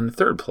 And in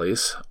third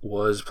place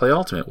was Play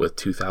Ultimate with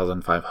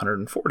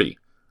 2,540.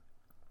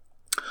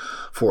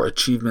 For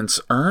achievements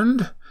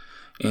earned,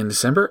 in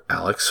December,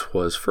 Alex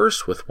was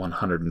first with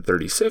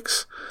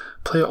 136.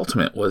 Play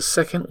Ultimate was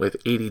second with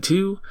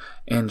 82.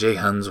 And Jay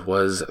Huns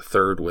was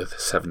third with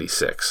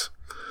 76.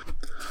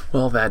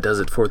 Well, that does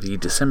it for the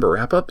December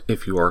wrap-up.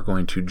 If you are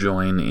going to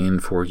join in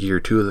for year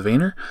 2 of the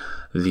Vayner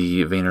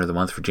of the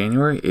month for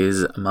January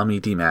is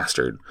Mummy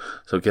Demastered.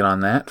 So get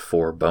on that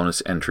for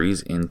bonus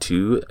entries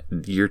into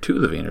year 2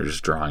 of the Vayners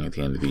drawing at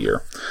the end of the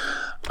year.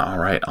 All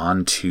right,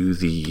 on to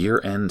the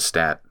year-end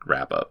stat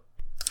wrap-up.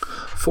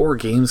 For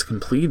games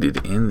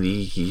completed in the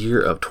year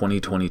of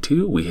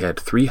 2022, we had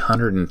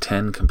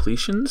 310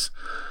 completions.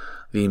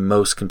 The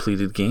most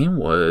completed game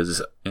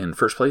was, in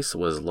first place,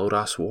 was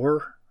Lodoss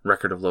War,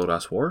 Record of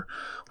Lodoss War,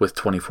 with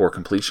 24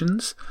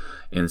 completions.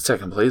 In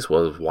second place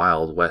was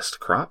Wild West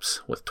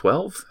Crops with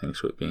 12,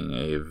 thanks to it being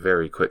a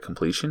very quick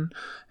completion,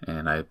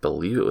 and I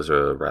believe it was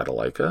a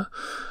Ratalaika.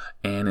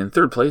 And in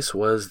third place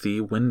was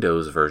the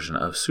Windows version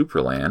of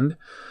Superland,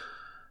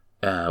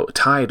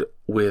 tied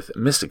with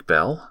Mystic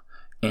Bell,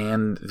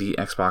 and the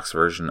Xbox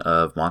version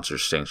of Monster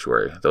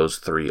Sanctuary. Those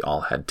 3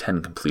 all had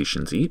 10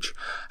 completions each.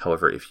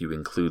 However, if you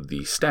include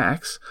the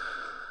stacks,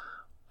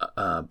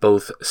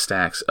 both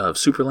stacks of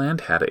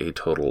Superland had a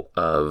total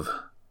of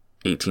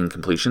 18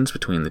 completions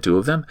between the 2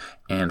 of them,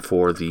 and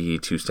for the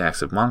 2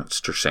 stacks of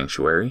Monster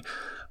Sanctuary,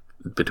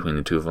 between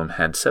the 2 of them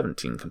had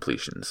 17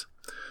 completions.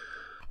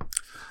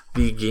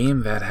 The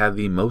game that had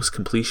the most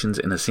completions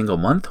in a single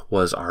month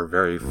was our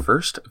very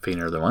first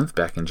Vayner of the month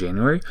back in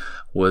January,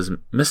 was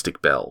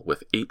Mystic Bell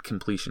with 8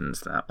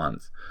 completions that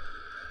month.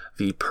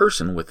 The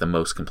person with the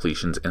most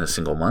completions in a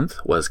single month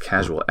was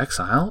Casual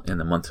Exile in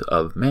the month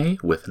of May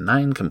with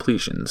 9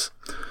 completions.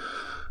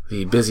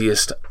 The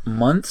busiest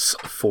months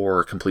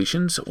for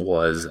completions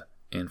was,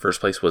 in first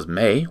place was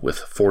May with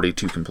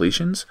 42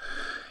 completions.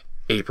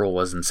 April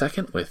was in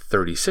second with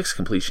 36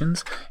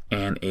 completions,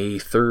 and a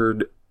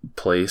third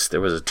place,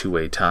 there was a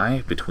 2-way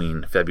tie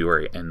between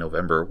February and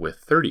November with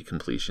 30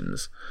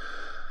 completions.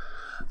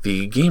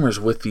 The gamers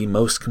with the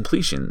most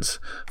completions.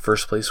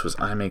 First place was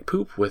I Make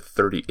Poop with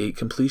 38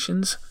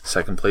 completions.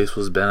 Second place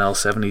was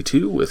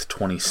BenL72 with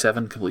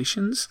 27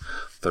 completions.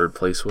 Third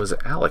place was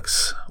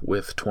Alex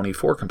with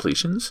 24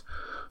 completions.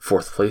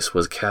 Fourth place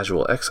was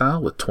Casual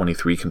Exile with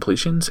 23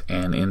 completions.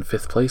 And in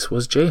fifth place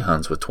was Jay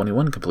Huns with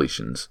 21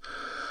 completions.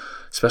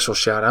 Special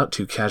shout out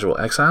to Casual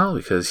Exile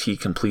because he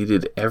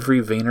completed every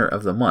Vayner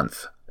of the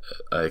month,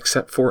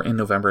 except for in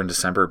November and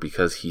December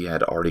because he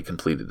had already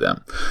completed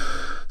them.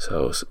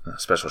 So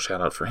special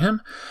shout out for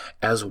him,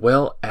 as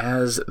well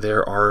as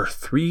there are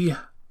 3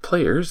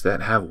 players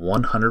that have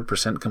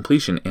 100%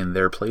 completion in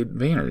their played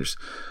Vayners.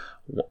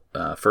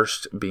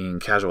 First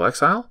being Casual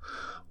Exile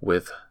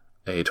with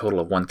a total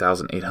of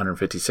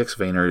 1,856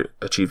 Vayner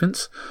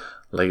achievements.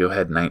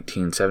 Legohead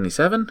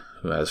 1977,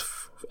 who has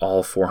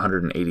all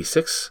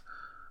 486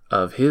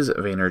 of his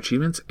Vayner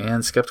achievements,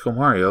 and Skeptical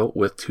Mario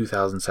with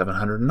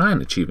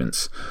 2,709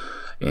 achievements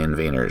in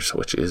Vayners,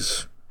 which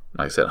is,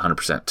 like I said,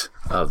 100%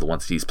 of the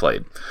ones he's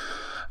played.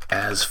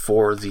 As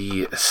for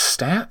the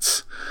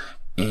stats,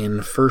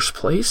 in first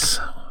place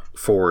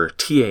for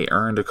TA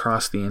earned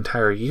across the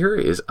entire year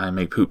is I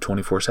Make Poop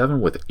 24/7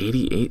 with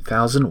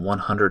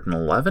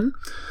 88,111.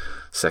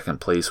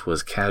 Second place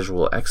was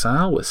Casual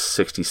Exile with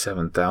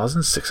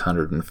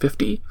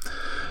 67,650.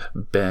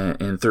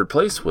 In third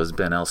place was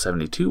Ben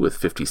L72 with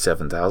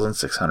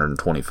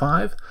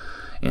 57,625.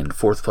 In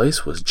fourth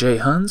place was Jay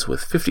Huns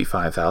with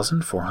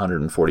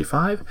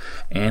 55,445.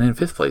 And in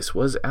fifth place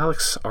was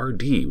Alex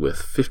RD with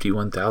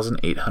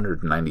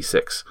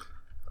 51,896.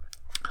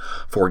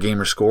 For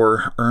gamer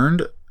score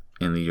earned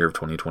in the year of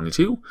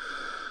 2022,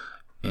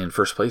 in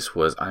first place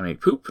was I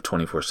Make Poop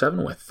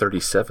 24/7 with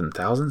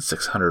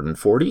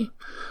 37,640.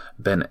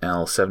 Ben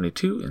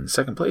L72 in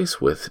second place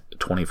with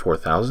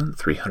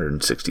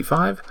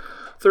 24,365.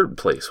 Third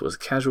place was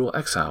Casual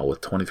Exile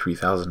with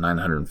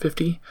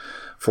 23,950.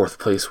 Fourth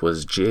place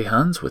was Jay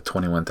Huns with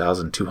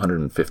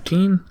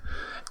 21,215.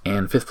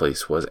 And fifth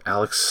place was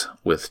Alex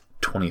with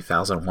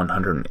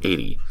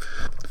 20,180.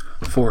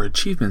 For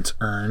achievements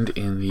earned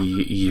in the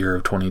year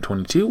of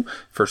 2022,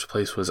 first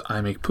place was I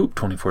Make Poop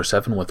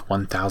 24/7 with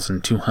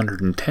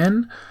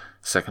 1,210.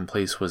 Second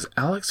place was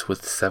Alex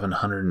with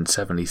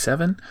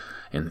 777.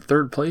 In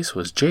third place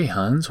was Jay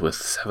Huns with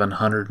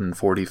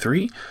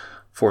 743.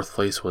 Fourth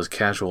place was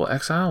Casual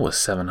Exile with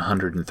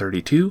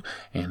 732.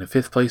 And in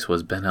fifth place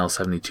was Ben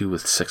L72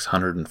 with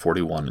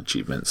 641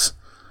 achievements.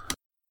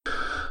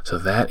 So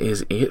that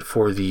is it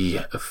for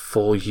the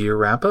full year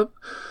wrap up.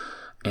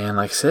 And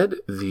like I said,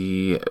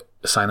 the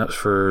sign-ups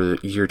for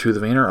year 2 of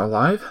the Vayner are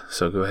live,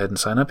 so go ahead and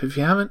sign up if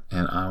you haven't,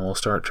 and I will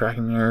start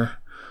tracking your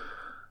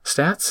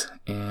stats,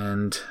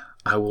 and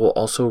I will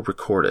also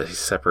record a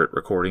separate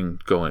recording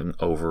going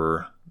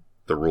over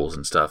the rules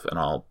and stuff, and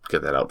I'll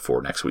get that out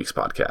for next week's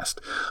podcast.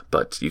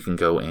 But you can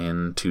go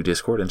into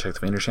Discord and check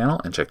the Vayner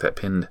channel and check that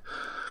pinned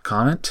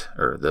comment,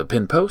 or the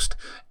pinned post,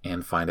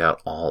 and find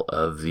out all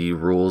of the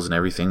rules and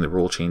everything, the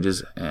rule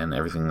changes and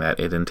everything that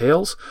it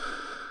entails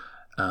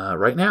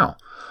right now.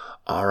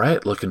 All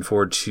right, looking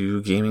forward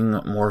to gaming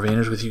more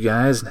Vayners with you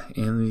guys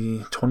in the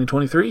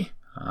 2023.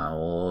 I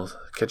will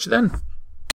catch you then.